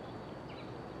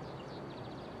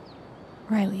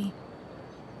 Riley,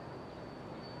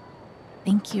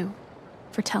 thank you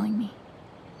for telling me.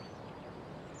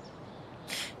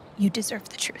 You deserve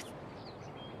the truth.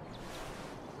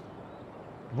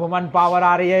 Woman power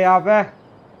आ रही है यहाँ पे.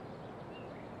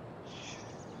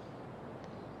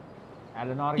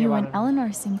 Eleanor You and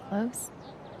Eleanor seem close.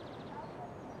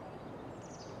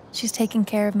 She's taken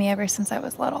care of me ever since I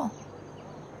was little.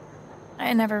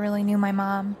 I never really knew my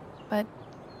mom, but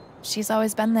she's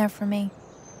always been there for me.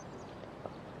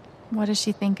 What does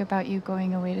she think about you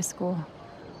going away to school?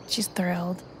 She's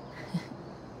thrilled.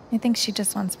 I think she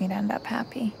just wants me to end up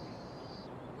happy.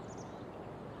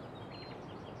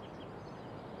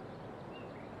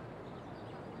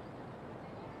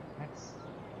 That's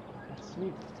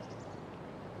sweet.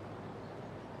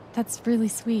 That's really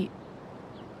sweet.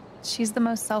 She's the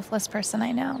most selfless person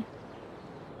I know.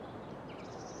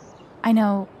 I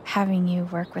know having you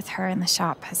work with her in the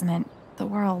shop has meant the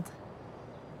world.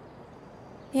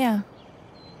 Yeah.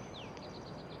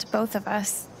 To both of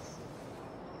us.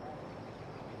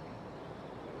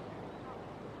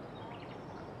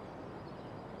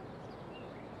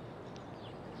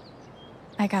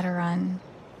 I gotta run.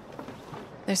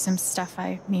 There's some stuff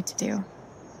I need to do.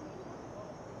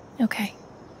 Okay.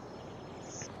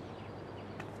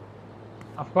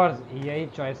 Of course, यही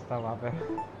choice था वहाँ पे.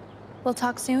 We'll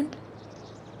talk soon?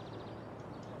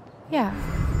 Yeah.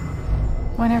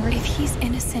 Whenever. If he's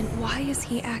innocent, why is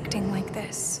he acting like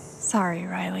this? Sorry,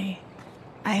 Riley.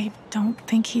 I don't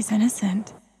think he's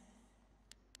innocent.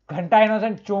 घंटा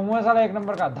innocent Chomu है साला एक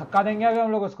number का. धक्का देंगे अभी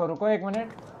हम लोग उसको. रुको एक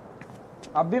मिनट.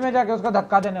 अब भी मैं जाके उसको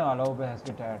धक्का देने वाला हूँ भैंस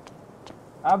की टैट.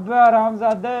 अब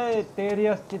आरामजादे तेरी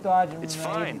अस्ती तो आज. It's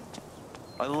fine.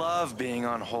 I love being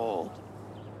on hold.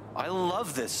 I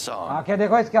love this song. आंखें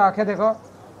देखो इसके, आंखें देखो.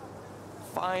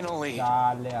 Finally.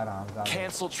 साले आरामजादे.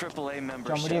 Cancel AAA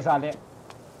membership. चमड़ी साले.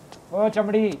 ओ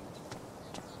चमड़ी.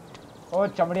 ओ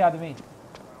चमड़ी आदमी.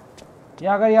 ये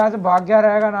अगर यहाँ से भाग गया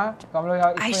रहेगा ना तो हम लोग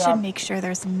यहाँ. I should make sure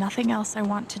there's nothing else I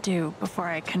want to do before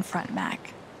I confront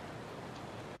Mac.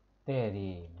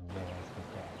 तेरी.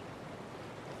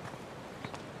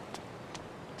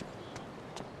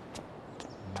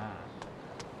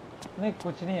 नहीं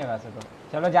कुछ नहीं है वैसे तो.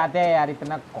 चलो जाते हैं यार,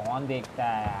 इतना कौन देखता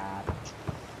है यार.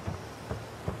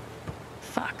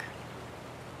 Fuck.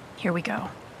 Here we go.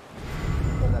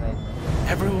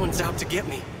 Everyone's out to get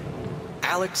me.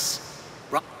 Alex.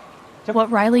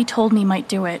 What Riley told me might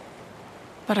do it,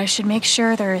 but I should make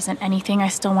sure there isn't anything I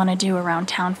still want to do around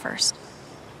town first.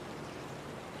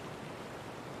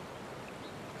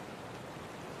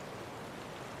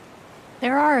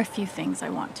 There are a few things I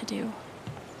want to do.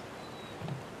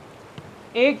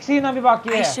 एक scene अभी बाकी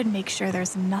है. I should make sure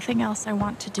there's nothing else I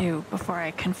want to do before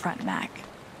I confront Mac.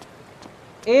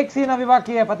 एक scene अभी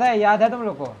बाकी है, पता है? याद है तुम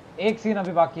लोग को? एक सीन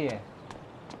अभी बाकी है.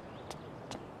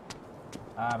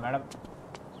 हाँ मैडम.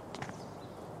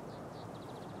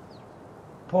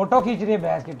 फोटो खींच रही है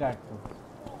भैंस की टैट को.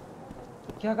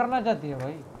 क्या करना चाहती है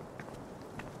भाई?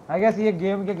 I guess ये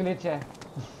गेम के ग्लिच है.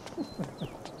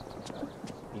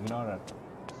 Ignore her.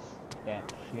 Damn,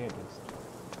 shit is.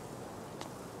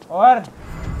 और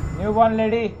newborn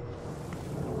lady.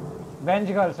 Bench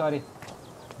girl, sorry.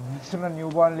 सुना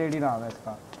न्यूबॉर्न लेडी नाम है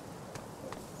इसका.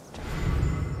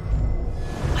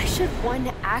 Why should one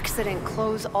accident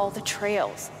close all the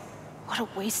trails? What a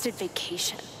wasted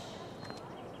vacation.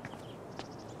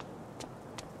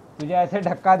 तुझे ऐसे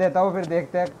धक्का देता हूँ फिर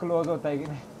देखते हैं क्लोज होता है कि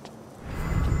नहीं।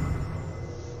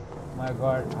 माय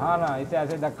गॉड, हाँ ना, इसे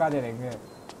ऐसे धक्का दे देंगे।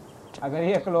 अगर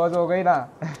ये क्लोज हो गई ना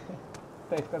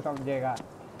तो इसको समझेगा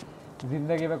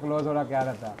जिंदगी में क्लोज होना क्या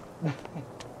रहता।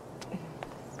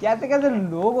 कैसे कैसे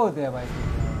लोग होते हैं भाई।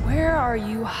 Where are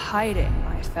you hiding,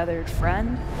 my feathered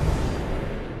friend?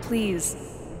 Please,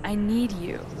 I need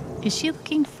you. Is she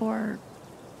looking for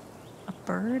a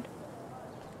bird?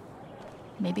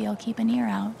 Maybe I'll keep an ear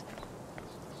out.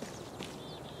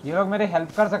 ये लोग मेरी हेल्प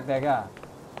कर सकते हैं क्या?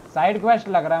 साइड क्वेस्ट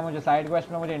लग रहा है मुझे, साइड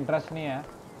क्वेस्ट में मुझे इंटरेस्ट नहीं है।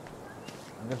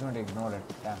 I'm just going to ignore it.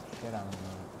 Yeah, shit, I'm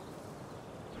ignoring it.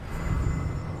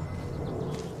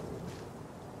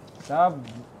 सब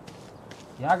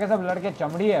यहाँ के सब लड़के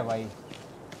चमड़ी है भाई।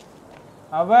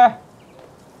 अबे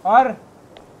और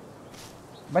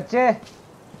बच्चे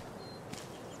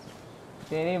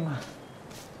तेरी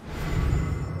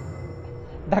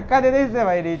धक्का दे दे इससे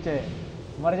भाई, नीचे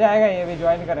मर जाएगा ये भी,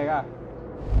 ज्वाइन करेगा।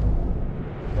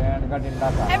 का डिंडा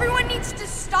सा। Everyone needs to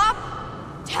stop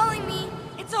telling me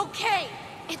it's okay.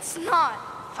 It's not.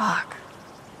 Fuck.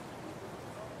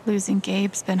 Losing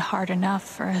Gabe's been hard enough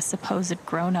for a supposed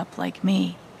grown-up like me.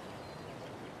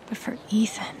 But for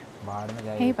Ethan.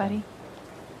 Hey, buddy.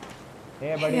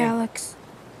 Hey, buddy. Hey, Alex.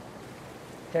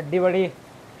 Chaddi buddy.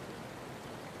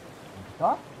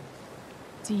 What?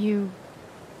 Do you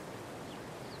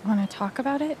want to talk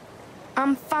about it?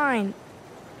 I'm fine.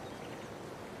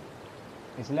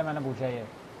 इसलिए मैंने पूछा ये।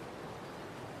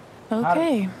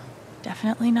 Okay.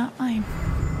 Definitely not mine.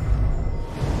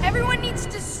 Everyone needs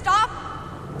to stop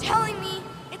telling me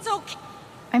it's okay.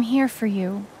 I'm here for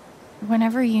you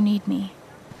whenever you need me.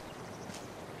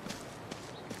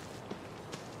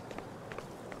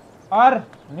 और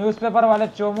newspaper वाले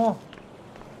चोमू,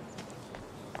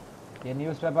 ये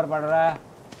newspaper पढ़ रहा है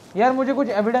यार। मुझे कुछ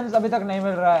एविडेंस अभी तक नहीं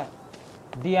मिल रहा है।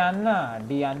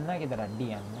 डियाना की तरह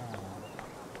Diana.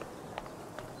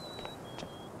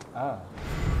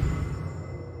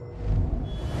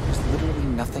 There's literally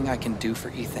nothing I can do for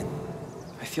Ethan.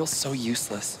 I feel so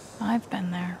useless. I've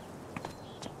been there.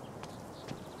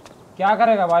 क्या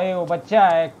करेगा भाई, वो बच्चा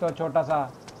है एक तो छोटा सा।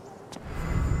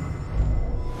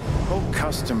 Hope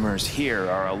customers here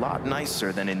are a lot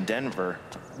nicer than in Denver.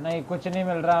 नहीं, कुछ नहीं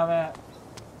मिल रहा हमें।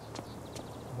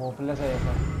 होपलेस है ये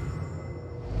सब।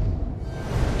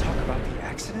 Talk about the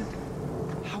accident?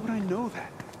 How would I know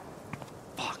that?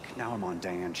 Fuck, now I'm on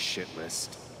Diane's shit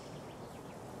list.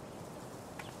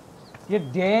 ये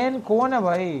डैन कौन है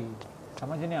भाई,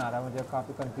 समझ नहीं आ रहा मुझे,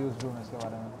 काफी कंफ्यूज हूँ इसके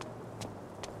बारे में।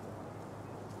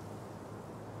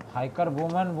 हाइकर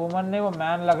वुमन नहीं, वो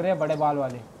मैन लग रही है, बड़े बाल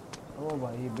वाली। ओ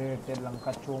भाई बेटे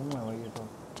लंका चोमू है भाई ये तो।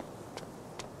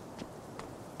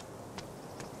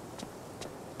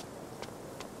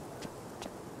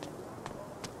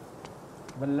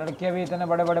 लड़के भी इतने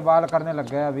बड़े बड़े बाल करने लग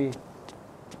गए अभी।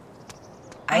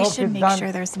 I should make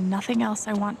sure there's nothing else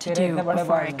I want to do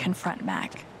before I confront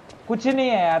Mac. कुछ नहीं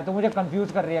है यार, तू मुझे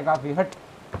कंफ्यूज कर रही है काफी। हट,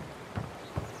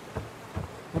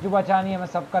 मुझे बचानी है, मैं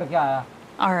सब करके आया।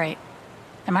 All right,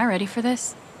 am I ready for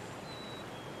this?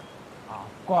 Of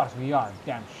course we are.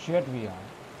 Damn shit we are.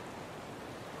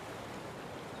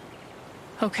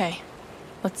 Okay,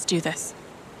 let's do this.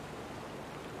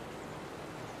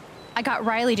 I got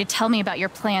Riley to tell me about your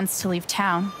plans to leave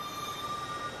town.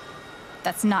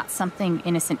 That's not something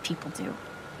innocent people do.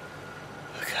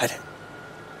 God,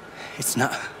 it's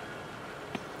not.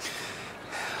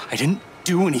 I didn't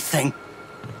do anything.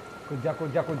 Kuja,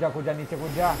 niche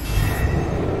kuja.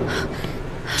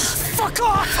 Fuck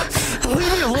off!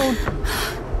 Leave me alone.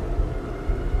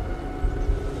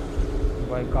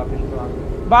 भाई काफी strong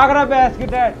भाग रहा है इसकी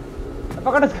dad.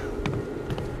 पकड़ इसको,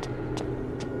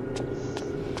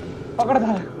 पकड़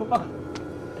साले को, पकड़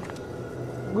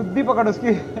गुद्दी पकड़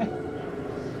उसकी।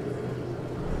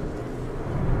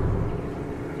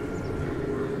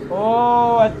 ओ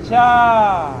अच्छा,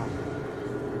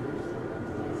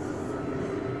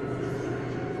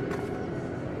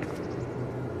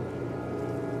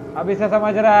 अभी से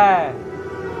समझ रहा है।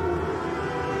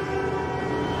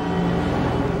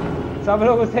 सब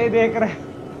लोग उसे ही देख रहे हैं।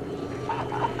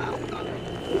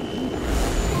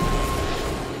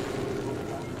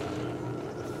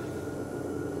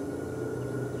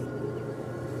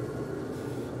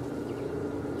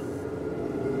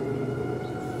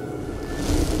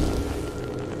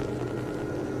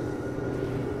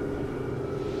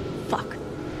 Fuck.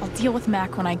 I'll deal with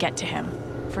Mac when I get to him.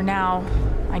 For now,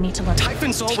 I need to learn.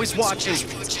 Typhon's always watching.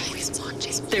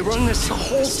 They run this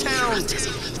whole town.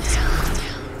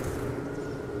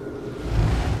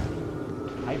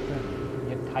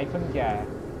 Typhoon क्या है?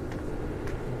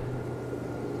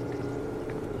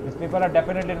 These people are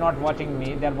definitely not watching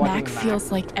me. They're watching Mac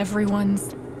feels like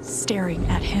everyone's staring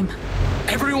at him.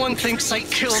 Everyone thinks I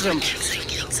killed him.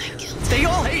 They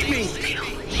all hate me.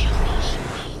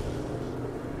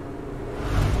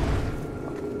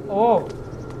 Oh,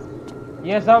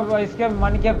 ये सब इसके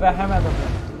मन के वहम है तो फिर.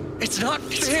 It's not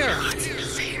fair.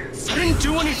 I didn't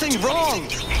do anything wrong.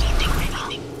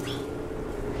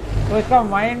 तो इसका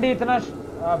माइंड ही इतना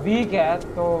वीक है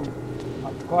तो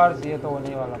of course ये तो होने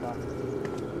ही वाला था.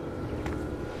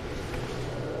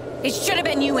 It should have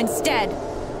been you instead.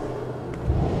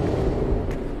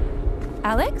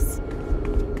 Alex?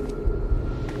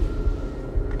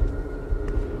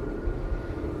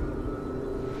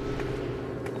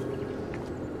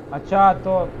 अच्छा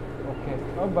तो ओके.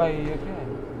 ओ भाई ये क्या है?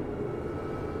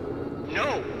 No!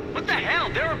 What the hell?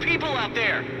 There are people out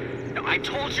there! I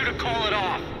told you to call it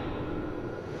off!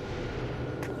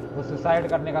 वो सुसाइड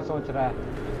करने का सोच रहा है.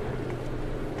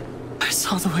 I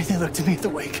saw the way they looked at me at the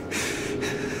wake.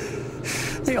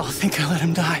 They all think I let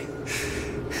him die.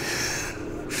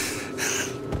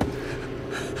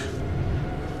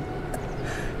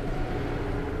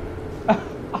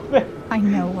 I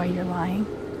know why you're lying.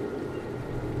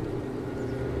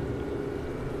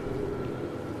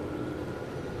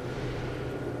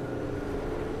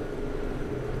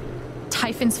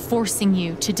 Typhon's forcing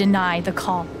you to deny the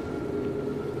call.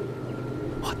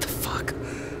 What the fuck?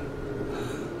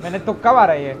 मैंने तुक्का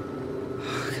मारा ये.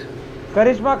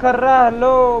 करिश्मा कर रहा.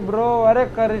 Hello bro. अरे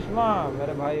करिश्मा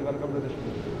मेरे भाई welcome to the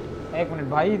stream. एक मिनट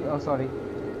भाई. oh sorry.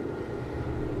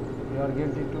 You are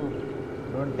guilty too.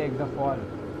 Don't take the fall.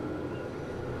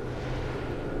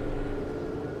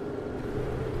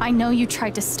 I know you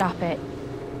tried to stop it.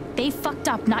 They fucked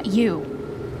up, not you.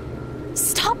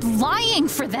 Stop lying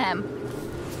for them!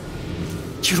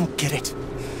 You don't get it.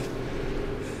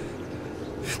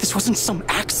 This wasn't some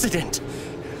accident.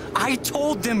 I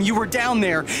told them you were down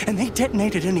there, and they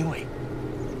detonated anyway.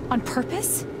 On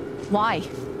purpose? Why?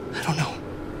 I don't know.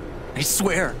 I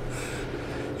swear.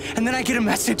 And then I get a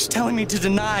message telling me to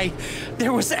deny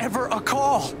there was ever a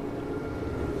call.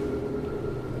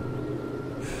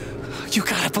 You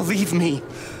gotta believe me.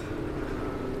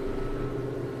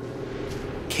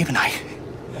 Gabe and I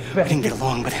didn't get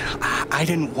along, but I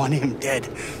didn't want him dead.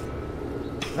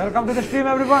 Welcome to the stream,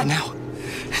 everyone.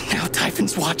 And now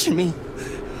Typhon's watching me.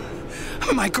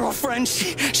 My girlfriend,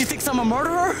 she thinks I'm a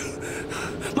murderer.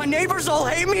 My neighbors all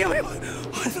hate me. I mean,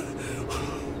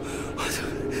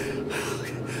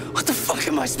 what the fuck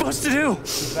am I supposed to do?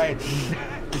 Right.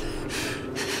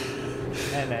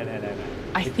 No.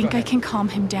 I think I can calm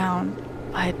him down,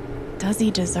 but does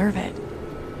he deserve it?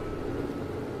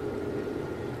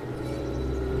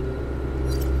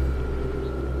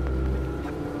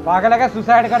 पागल है क्या?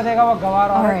 Suicide कर देगा वो गवार.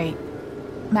 All right,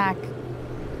 Mac.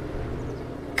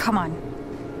 Come on.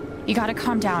 You gotta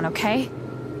calm down, okay?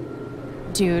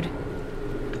 Dude,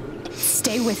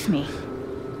 stay with me.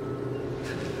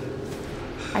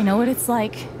 I know what it's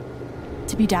like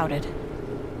to be doubted.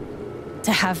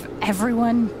 To have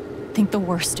everyone think the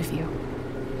worst of you.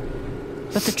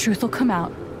 But the truth will come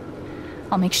out.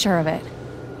 I'll make sure of it.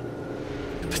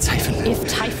 But Typhon... If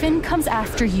Typhon comes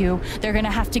after you, they're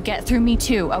gonna have to get through me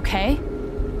too, okay?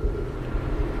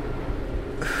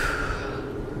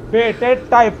 बेटे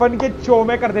typhoon के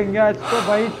चोमे कर देंगे आज तो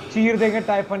भाई. चीर देंगे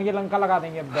typhoon की. लंका लगा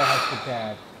देंगे.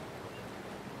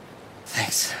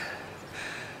 Thanks.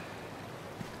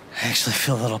 I actually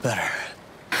feel a little better.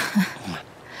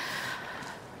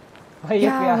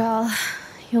 Yeah, well,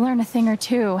 you learn a thing or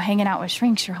two hanging out with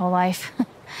shrinks your whole life.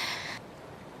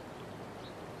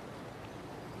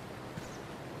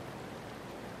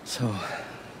 So,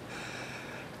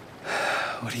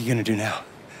 what are you gonna do now?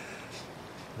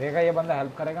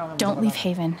 Don't leave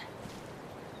Haven.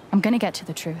 I'm gonna get to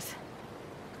the truth.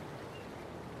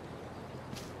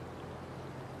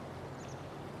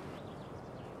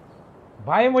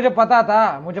 भाई मुझे पता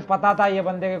था ये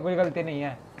बंदे की कोई गलती नहीं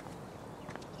है.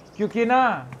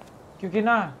 क्योंकि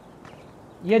ना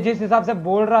ये जिस हिसाब से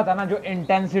बोल रहा था ना, जो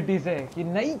इंटेंसिटी से कि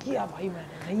नहीं किया भाई,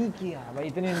 मैंने नहीं किया भाई,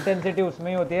 इतनी इंटेंसिटी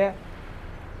उसमें ही होती है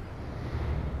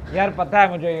यार. पता है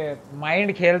मुझे, ये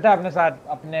माइंड खेलता है अपने साथ,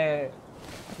 अपने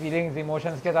फीलिंग्स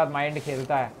इमोशंस के साथ माइंड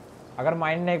खेलता है. अगर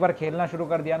माइंड ने एक बार खेलना शुरू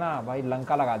कर दिया ना भाई,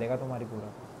 लंका लगा देगा तुम्हारी.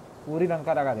 पूरी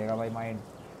लंका लगा देगा भाई mind.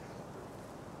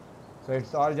 So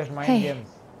it's all just mind games.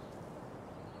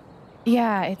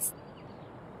 Yeah, it's...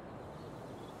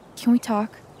 Can we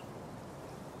talk?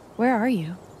 Where are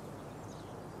you?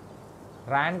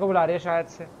 Ryan को बुला रही है शायद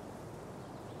से.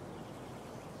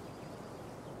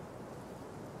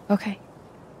 Okay.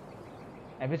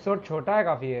 एपिसोड छोटा है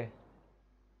काफी. ये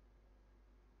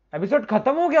एपिसोड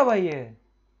खत्म हो गया भाई. ये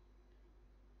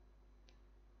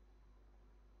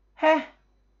है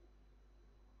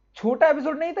छोटा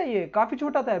एपिसोड नहीं था ये, काफी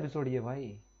छोटा था एपिसोड ये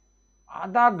भाई,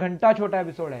 आधा घंटा छोटा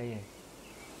एपिसोड है ये।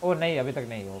 ओ नहीं अभी तक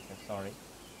नहीं, ओके सॉरी।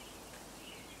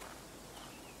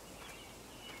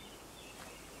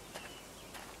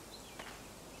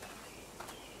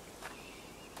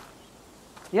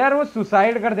 यार वो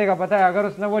सुसाइड कर देगा पता है, अगर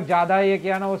उसने वो ज्यादा ये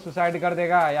किया ना वो सुसाइड कर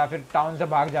देगा या फिर टाउन से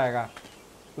भाग जाएगा।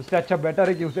 उससे अच्छा बेटर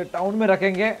है कि उसे टाउन में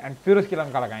रखेंगे एंड फिर उसकी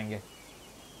लंका लगाएंगे।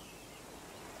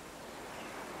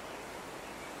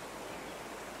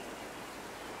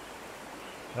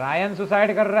 रायन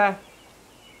सुसाइड कर रहा है,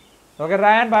 ओके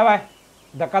रायन बाय बाय,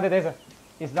 धक्का देते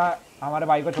इस हमारे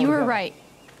भाई को छोड़। You were right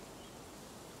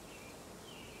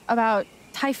about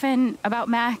Typhon, about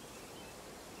Mac.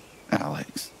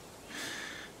 Alex.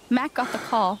 Mac got the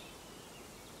call.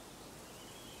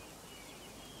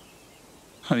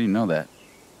 How do you know that?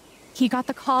 He got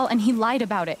the call and he lied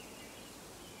about it.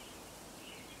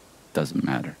 Doesn't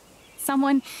matter.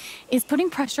 Someone is putting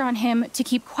pressure on him to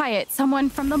keep quiet. Someone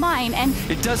from the mine and...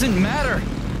 It doesn't matter!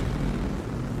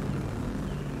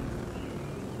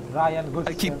 Ryan,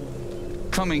 I keep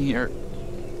coming here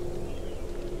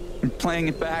and playing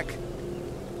it back.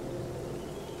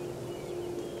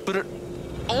 But it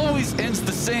always ends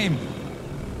the same.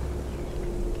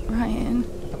 Ryan.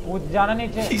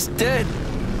 He's dead.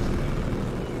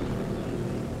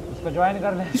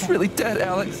 He's really dead,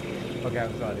 Alex. Okay,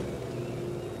 I'm sorry.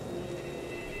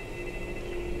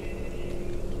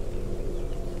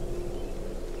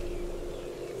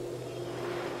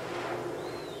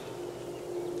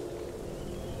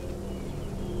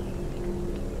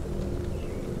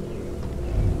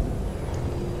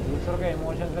 दूसरों के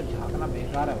emotions में झांकना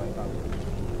बेकार है भाई काफी।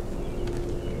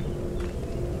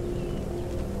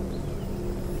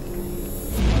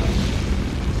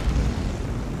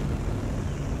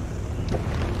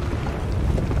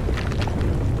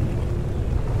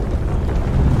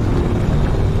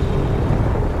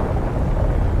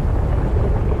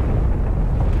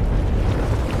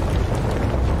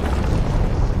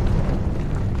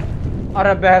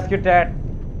 अरे बहस की टैट,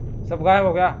 सब गायब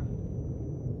हो गया।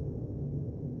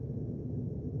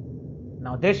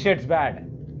 Now this shit's bad.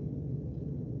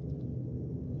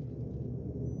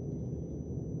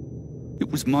 It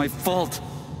was my fault.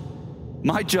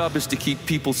 My job is to keep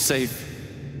people safe.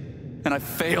 And I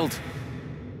failed.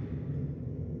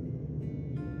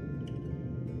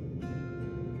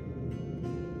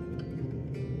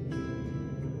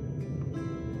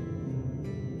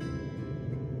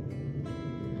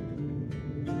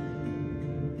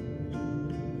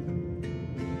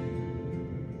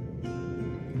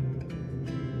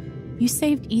 You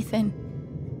saved Ethan.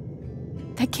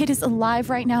 That kid is alive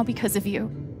right now because of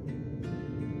you.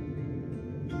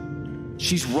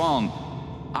 She's wrong.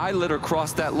 I let her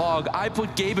cross that log. I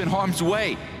put Gabe in harm's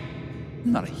way.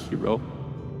 I'm not a hero.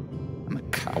 I'm a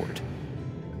coward.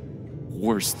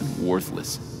 Worse than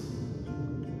worthless.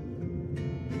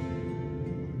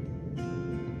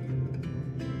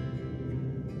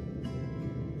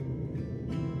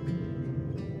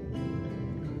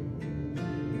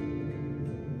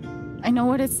 I know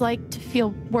what it's like to feel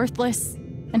worthless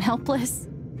and helpless.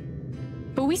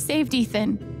 But we saved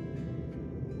Ethan.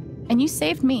 And you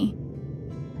saved me.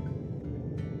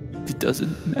 It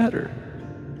doesn't matter.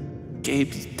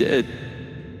 Gabe's dead.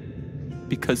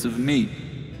 Because of me.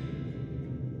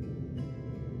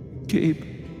 Gabe,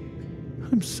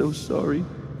 I'm so sorry.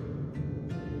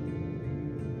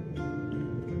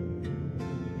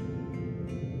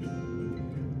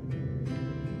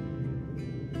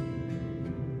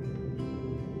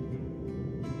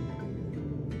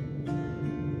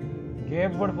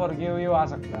 Gabe would forgive you, आ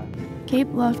सकता है.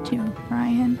 Gabe loved you,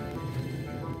 Ryan.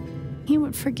 He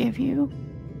would forgive you.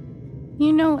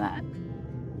 You know that.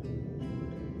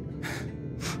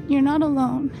 You're not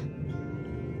alone.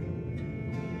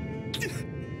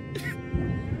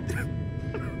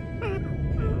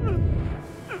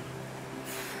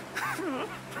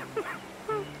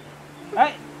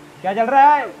 Hey, क्या चल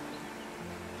रहा है?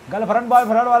 Girlfriend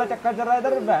boyfriend वाला चक्कर चल रहा है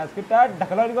इधर. भैंस की टाट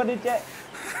ढकलो इनको नीचे.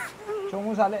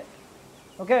 चोमू साले.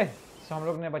 ओके, सो हम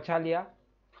लोग ने बचा लिया.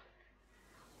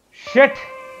 शिट,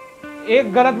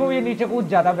 एक गलत मूवी नीचे कूद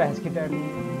जाता भैंस की टाट.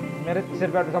 मेरे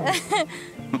सिर पे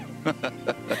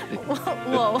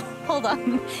Whoa, hold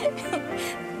on.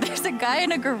 There's a guy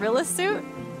in a gorilla suit?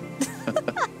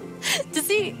 Does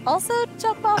he also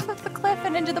jump off of the cliff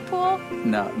and into the pool?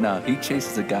 No, he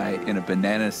chases a guy in a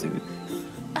banana suit.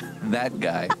 That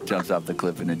guy jumps off the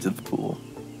cliff and into the pool.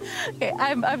 Okay,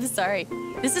 I'm sorry.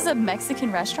 This is a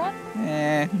Mexican restaurant?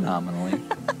 Nominally.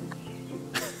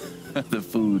 The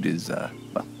food is,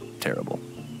 well, terrible.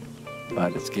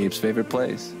 But it's Gabe's favorite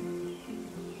place.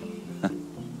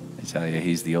 tell you,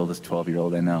 he's the oldest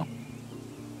 12-year-old I know.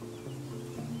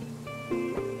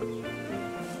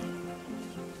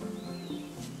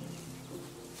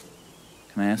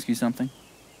 Can I ask you something?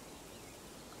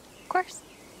 Of course.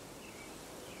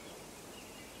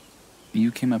 You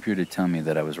came up here to tell me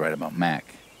that I was right about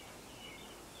Mac.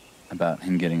 About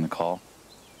him getting the call.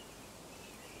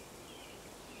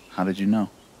 How did you know?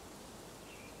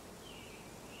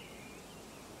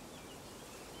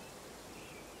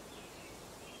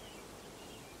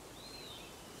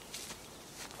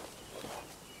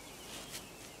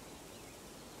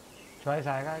 Choice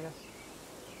aayega, I guess.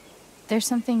 There's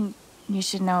something you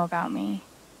should know about me.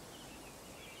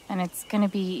 And it's gonna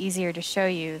be easier to show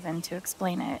you than to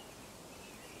explain it.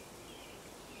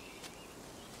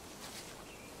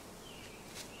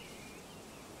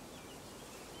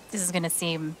 This is gonna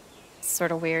seem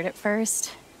sort of weird at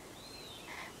first,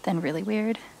 then really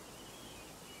weird.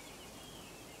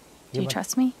 Do you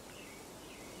trust me?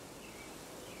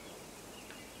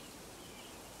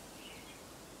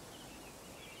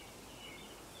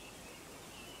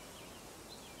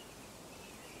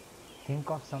 Think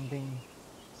of something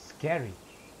scary.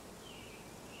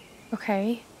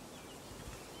 Okay.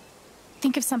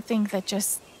 Think of something that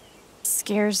just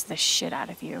scares the shit out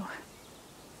of you.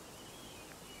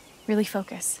 Really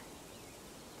focus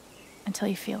until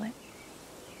you feel it.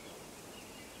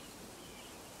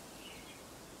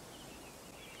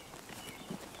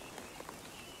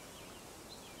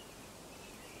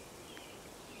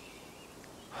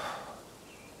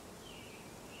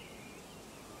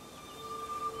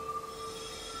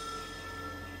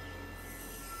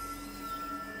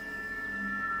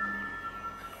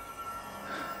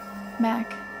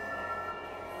 Mac,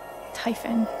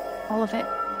 Typhon, all of it.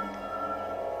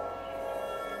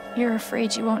 You're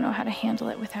afraid you won't know how to handle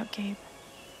it without Gabe.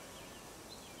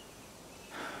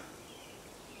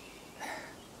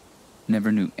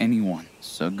 Never knew anyone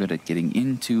so good at getting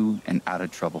into and out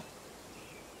of trouble.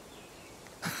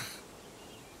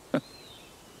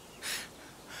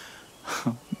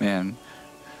 Oh, man,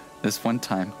 this one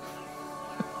time.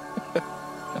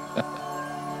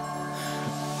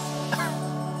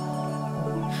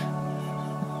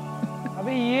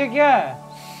 अबे ये क्या है?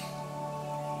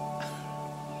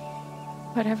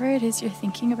 Whatever it is you're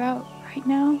thinking about right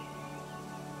now,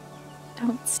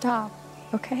 don't stop,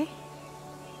 okay?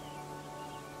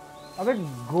 अबे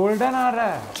golden आ रहा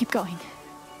है. Keep going.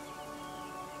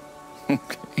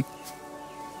 Okay.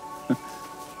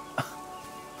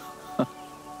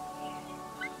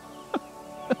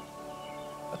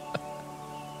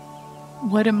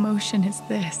 What emotion is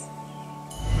this?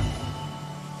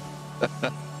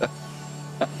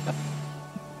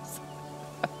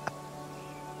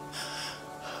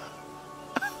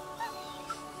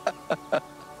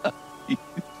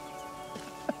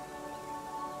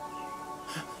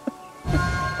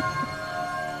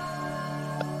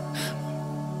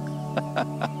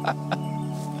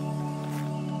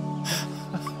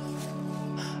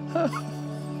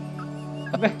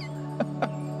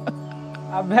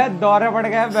 अबे दौरे पड़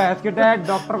गए भैंस के टैग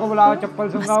डॉक्टर को बुलाओ चप्पल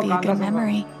सुंगाओ कांदा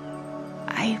memory.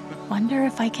 I wonder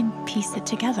if I can piece it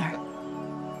together.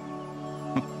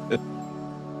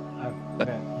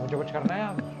 मुझे कुछ करना है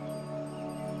अब.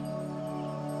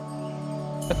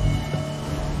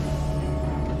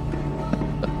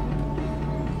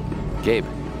 Gabe,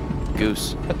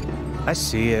 Goose. I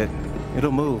see it.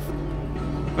 It'll move.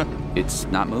 It's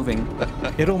not moving.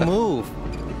 It'll move.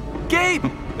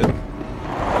 Gabe!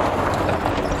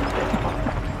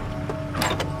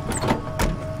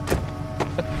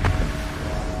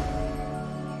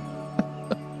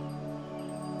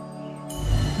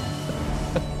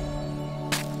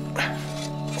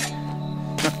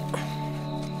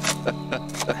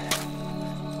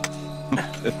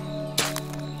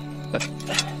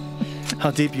 How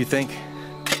deep you think?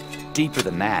 Deeper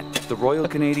than that. The Royal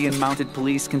Canadian Mounted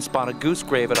Police can spot a goose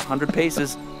grave at 100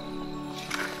 paces.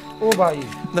 Oh, bhai.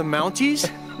 The Mounties?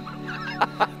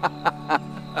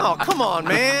 Oh, come on,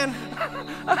 man.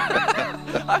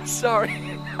 I'm sorry.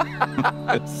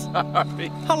 I'm sorry.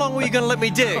 How long were you gonna let me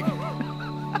dig?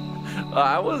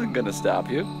 I wasn't gonna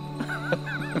stop you.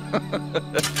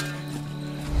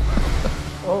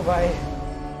 Oh, bhai.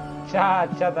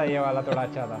 अच्छा था ये वाला थोड़ा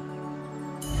अच्छा था.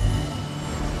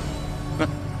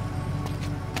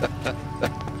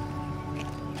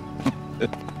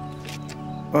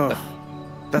 Oh,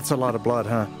 that's a lot of blood,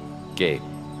 huh? Gabe,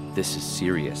 this is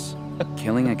serious.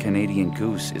 Killing a Canadian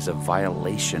goose is a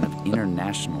violation of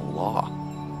international law.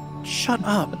 Shut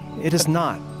up. It is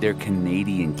not. They're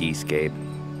Canadian geese, Gabe.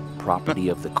 Property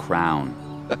of the Crown.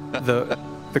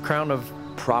 The crown of...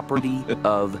 Property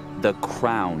of the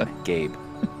Crown, Gabe.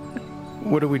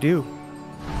 What do we do?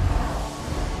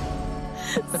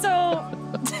 So,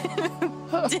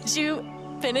 did you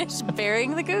finish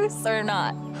burying the goose or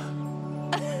not?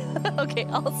 Okay,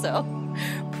 also,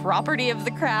 property of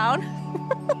the crown?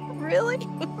 Really?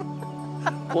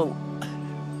 Well,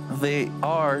 they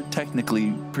are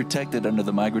technically protected under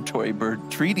the Migratory Bird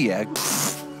Treaty Act.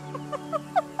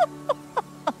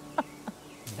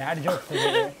 Dad jokes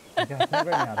today.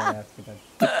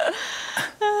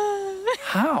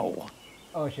 How?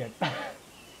 Oh shit.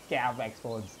 Cap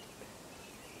exposed.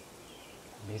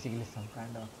 Basically some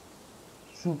kind of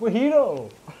superhero.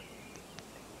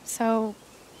 So,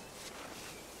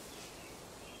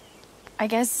 I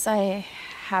guess I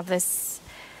have this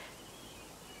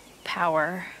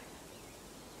power.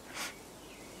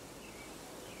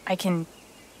 I can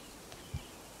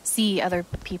see other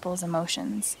people's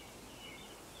emotions.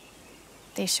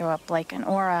 They show up like an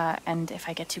aura, and if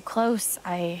I get too close,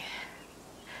 I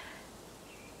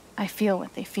feel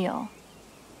what they feel.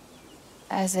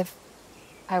 As if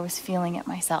I was feeling it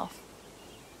myself.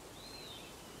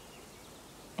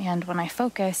 And when I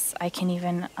focus, I can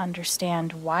even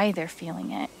understand why they're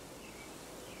feeling it.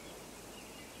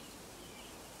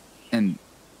 And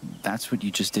that's what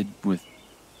you just did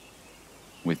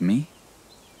with me?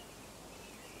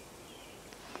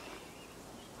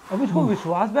 अब इसको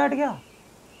विश्वास बैठ गया.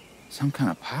 Some kind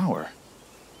of power.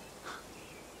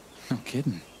 No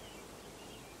kidding.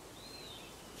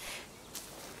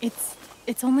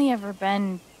 It's only ever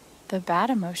been the bad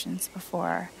emotions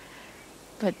before,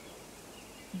 but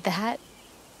that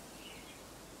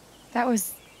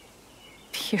was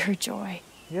pure joy.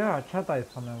 Yeah, अच्छा था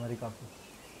इसका memory काफी.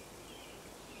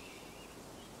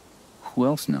 Who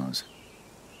else knows?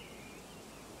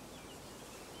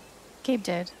 Gabe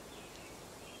did.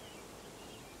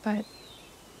 But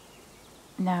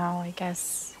now I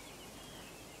guess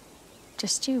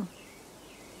just you.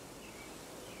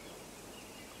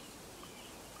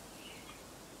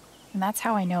 And that's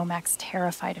how I know Mac's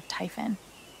terrified of Typhon.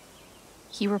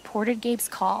 He reported Gabe's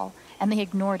call, and they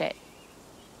ignored it.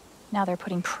 Now they're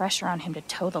putting pressure on him to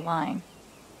toe the line.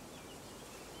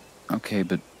 Okay,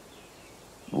 but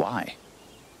why?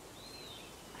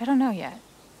 I don't know yet.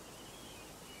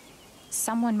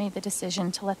 Someone made the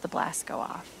decision to let the blast go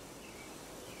off.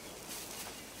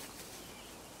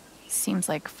 Seems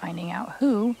like finding out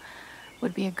who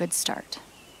would be a good start.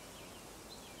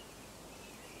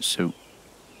 So,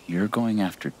 you're going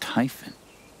after Typhon?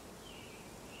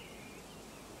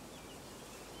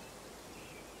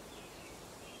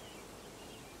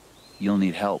 You'll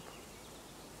need help.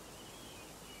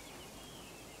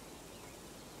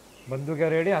 बंदूक क्या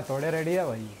ready हथौड़े ready है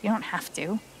भाई. You don't have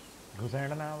to.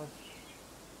 घुसेड़ना है बस.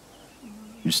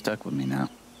 You're stuck with me now.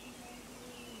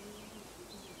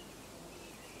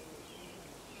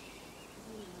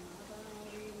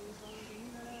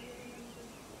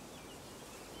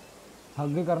 हग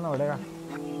भी करना पड़ेगा.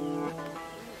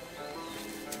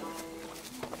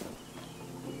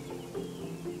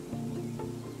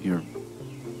 You're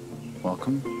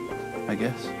welcome, I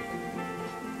guess.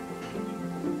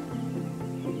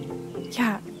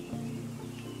 Yeah.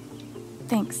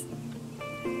 Thanks.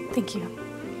 Thank you.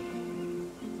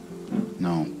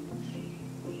 No.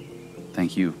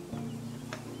 Thank you.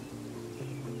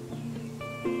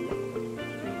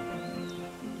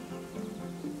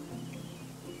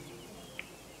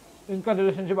 इनका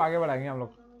रिलेशनशिप आगे बढ़ाएंगे हम लोग.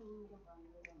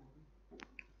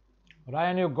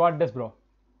 Ryan, you got this, bro.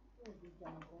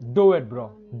 Do it, bro.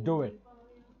 Do it.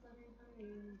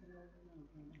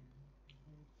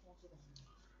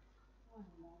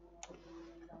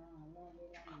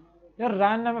 यार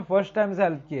रैन ने हमें फर्स्ट टाइम से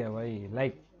हेल्प की है भाई.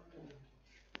 Like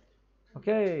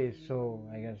okay so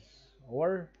I guess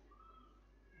over.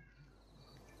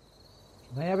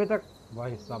 नहीं अभी तक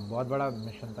भाई साहब बहुत बड़ा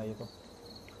मिशन था ये तो.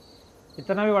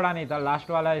 इतना भी बड़ा नहीं था. लास्ट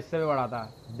वाला इससे भी बड़ा था.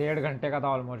 1.5 घंटे का था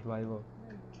ऑलमोस्ट भाई वो.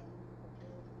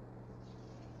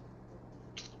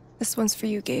 This one's for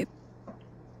you, Gabe.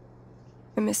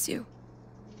 I miss you.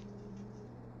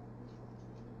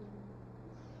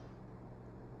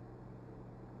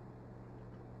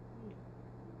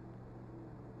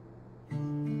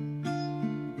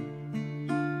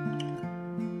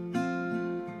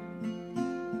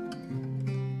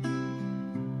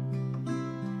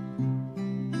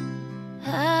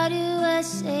 How do I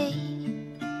say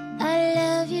I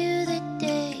love you the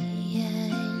day I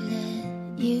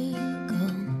let you go?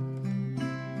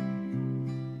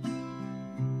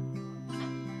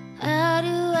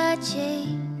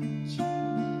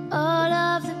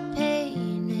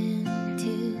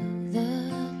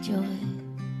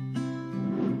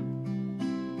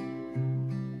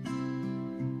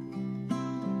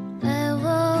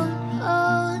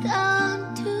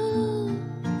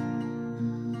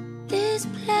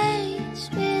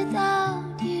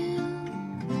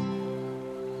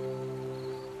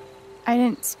 I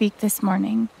didn't speak this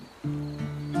morning.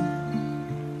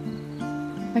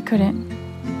 I couldn't.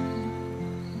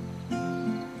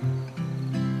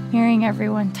 Hearing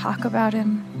everyone talk about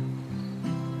him,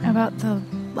 about the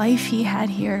life he had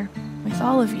here with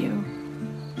all of you,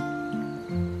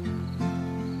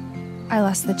 I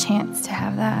lost the chance to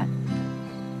have that.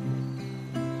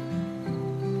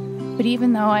 But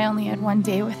even though I only had one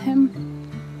day with him,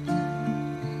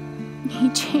 he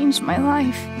changed my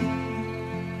life.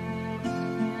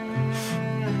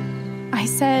 I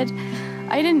said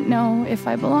I didn't know if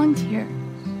I belonged here.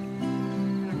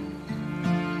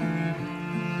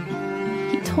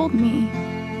 He told me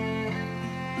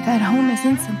that home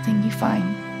isn't something you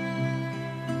find.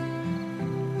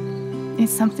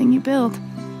 It's something you build.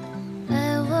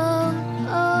 I won't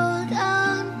hold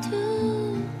on to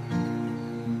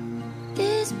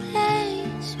this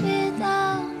place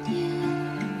without you.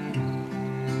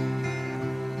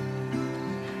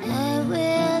 I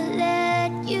will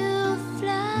let you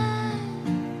fly.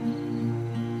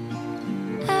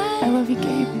 I love you,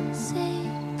 Gabe. Say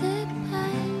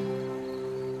goodbye.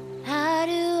 How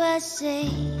do I say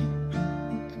I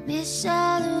miss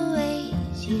all the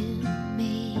ways you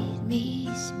made me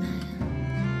smile?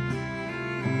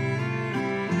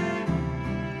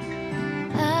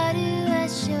 How do I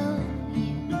show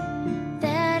you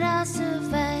that I'll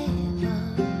survive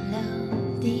all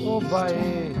of these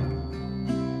trials?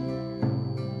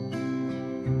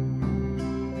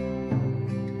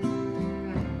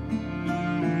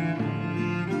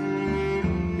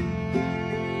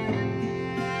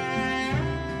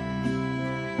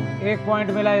 एक point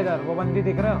मिला इधर, वो बंदी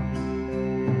दिख रहा है?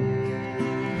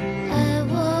 I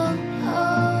won't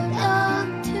hold on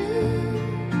to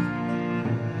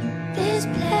this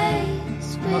place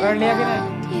पकड़ लिया कि नहीं?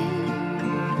 without you.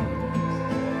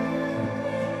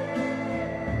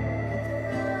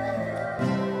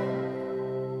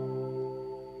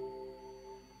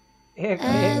 एक I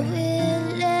will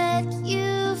let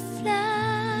you fly.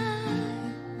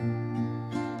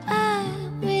 I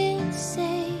will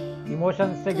say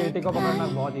emotions से गिल्टी को पकड़ना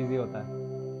बहुत इजी होता है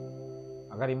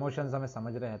अगर इमोशंस हमें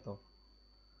समझ रहे हैं तो।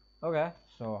 ओके,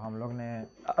 सो हम लोग ने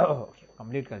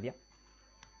कंप्लीट कर दिया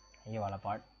ये वाला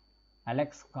part.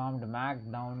 Alex calmed Mac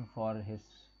down for his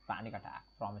panic attack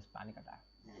from his panic attack.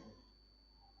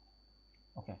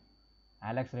 Okay,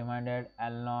 Alex reminded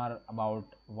Eleanor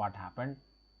about what happened.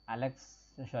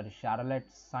 Charlotte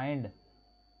signed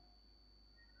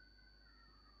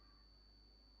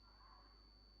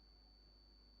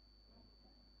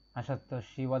Asha, so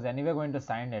she was anyway going to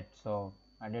sign it, so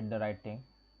I did the right thing.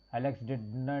 Alex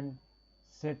didn't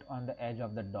sit on the edge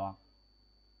of the dock.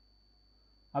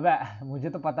 अबे मुझे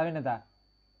तो पता भी नहीं था.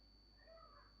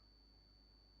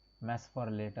 Mess for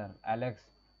later. Alex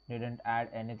didn't add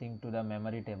anything to the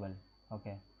memory table.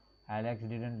 Okay. Alex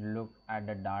didn't look at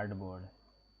the dartboard.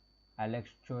 Alex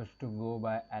chose to go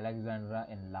by Alexandra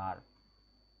in LARP.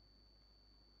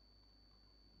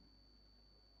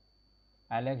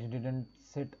 Alex didn't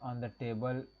sit on the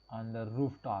table on the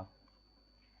rooftop.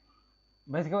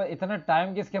 बस इसके बाद इतना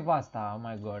time किसके पास था? Oh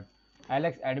my god.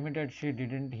 Alex admitted she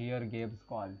didn't hear Gabe's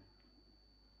call.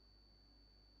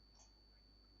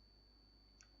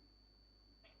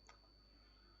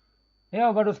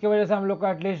 Yeah, but उसके वजह से हम लोग को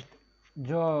एटलीस्ट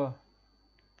जो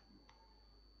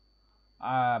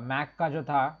मैक का जो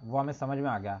था वो हमें समझ में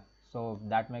आ गया. So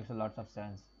that makes a lot of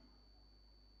sense.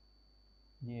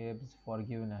 Gabe's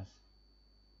forgiveness.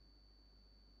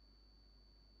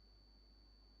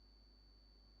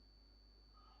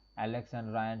 Alex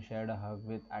and Ryan shared a hug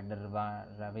with at the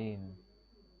ravine.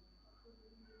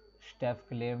 Steph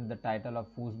claimed the title of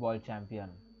foosball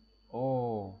champion.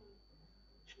 Oh,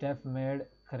 Steph made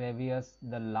Crevius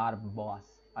the LARP boss.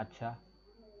 Acha.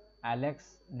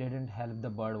 Alex didn't help the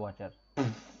bird watcher.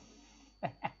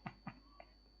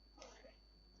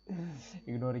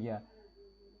 Ignore किया.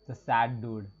 The sad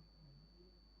dude.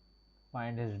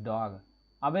 Find his dog.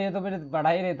 अबे ये तो मुझे पढ़ा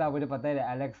ही नहीं था, मुझे पता ही नहीं.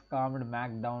 Alex calmed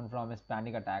Mac down from his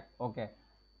panic attack. Okay.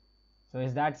 So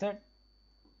is that it?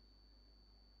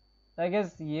 I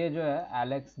guess ये जो है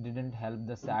Alex didn't help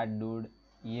the sad dude,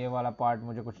 ये वाला पार्ट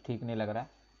मुझे कुछ ठीक नहीं लग रहा है.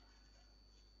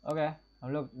 ओके,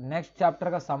 हम लोग नेक्स्ट चैप्टर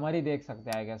का समरी देख सकते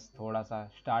हैं. आई गेस थोड़ा सा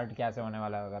स्टार्ट कैसे होने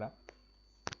वाला है वगैरह.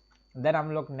 देन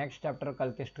हम लोग नेक्स्ट चैप्टर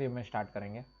कल के स्ट्रीम में स्टार्ट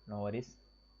करेंगे. No worries,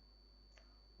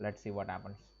 let's see what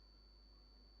happens.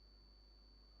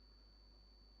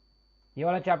 ये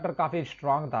वाला चैप्टर काफी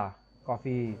स्ट्रांग था,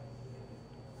 काफी.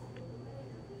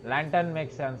 लैंटर्न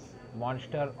मेक सेंस,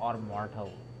 मॉन्स्टर और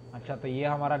मॉर्टल. अच्छा, तो ये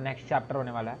हमारा नेक्स्ट चैप्टर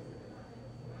होने वाला है.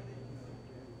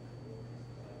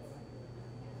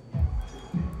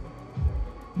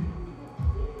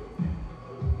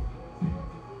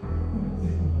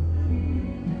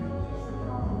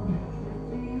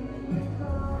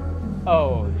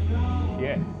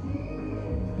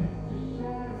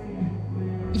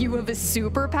 of a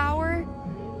superpower?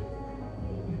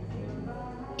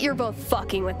 You're both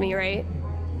fucking with me, right?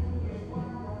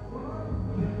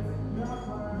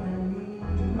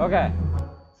 Okay.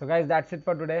 So guys, that's it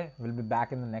for today. We'll be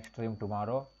back in the next stream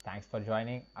tomorrow. Thanks for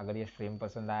joining. अगर ये stream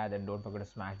पसंद आया then don't forget to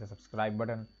smash the subscribe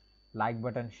button, like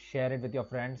button, share it with your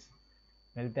friends.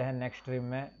 मिलते हैं next stream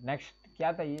में. Next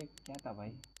क्या था ये? क्या था भाई?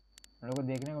 हम लोगों को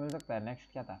देखने को मिल सकता है.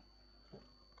 Next क्या था?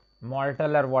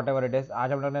 Mortal or whatever it is.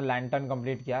 आज हम लोगों ने Lantern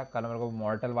complete किया. कल हम लोगों को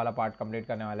Mortal वाला part complete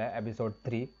करने वाला है. Episode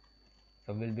 3.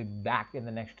 So we'll be back in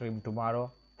the next stream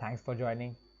tomorrow. Thanks for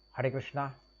joining. Hare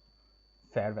Krishna.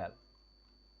 Farewell.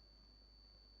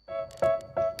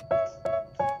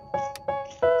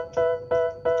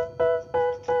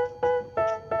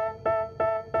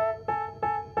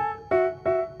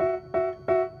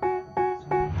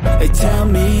 They tell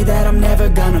me that I'm never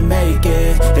gonna make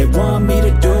it. They want me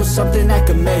to do something that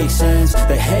could make sense.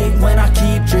 They hate when I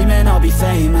keep dreaming I'll be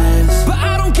famous, but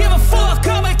I don't give a fuck,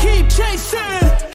 I'ma keep chasing.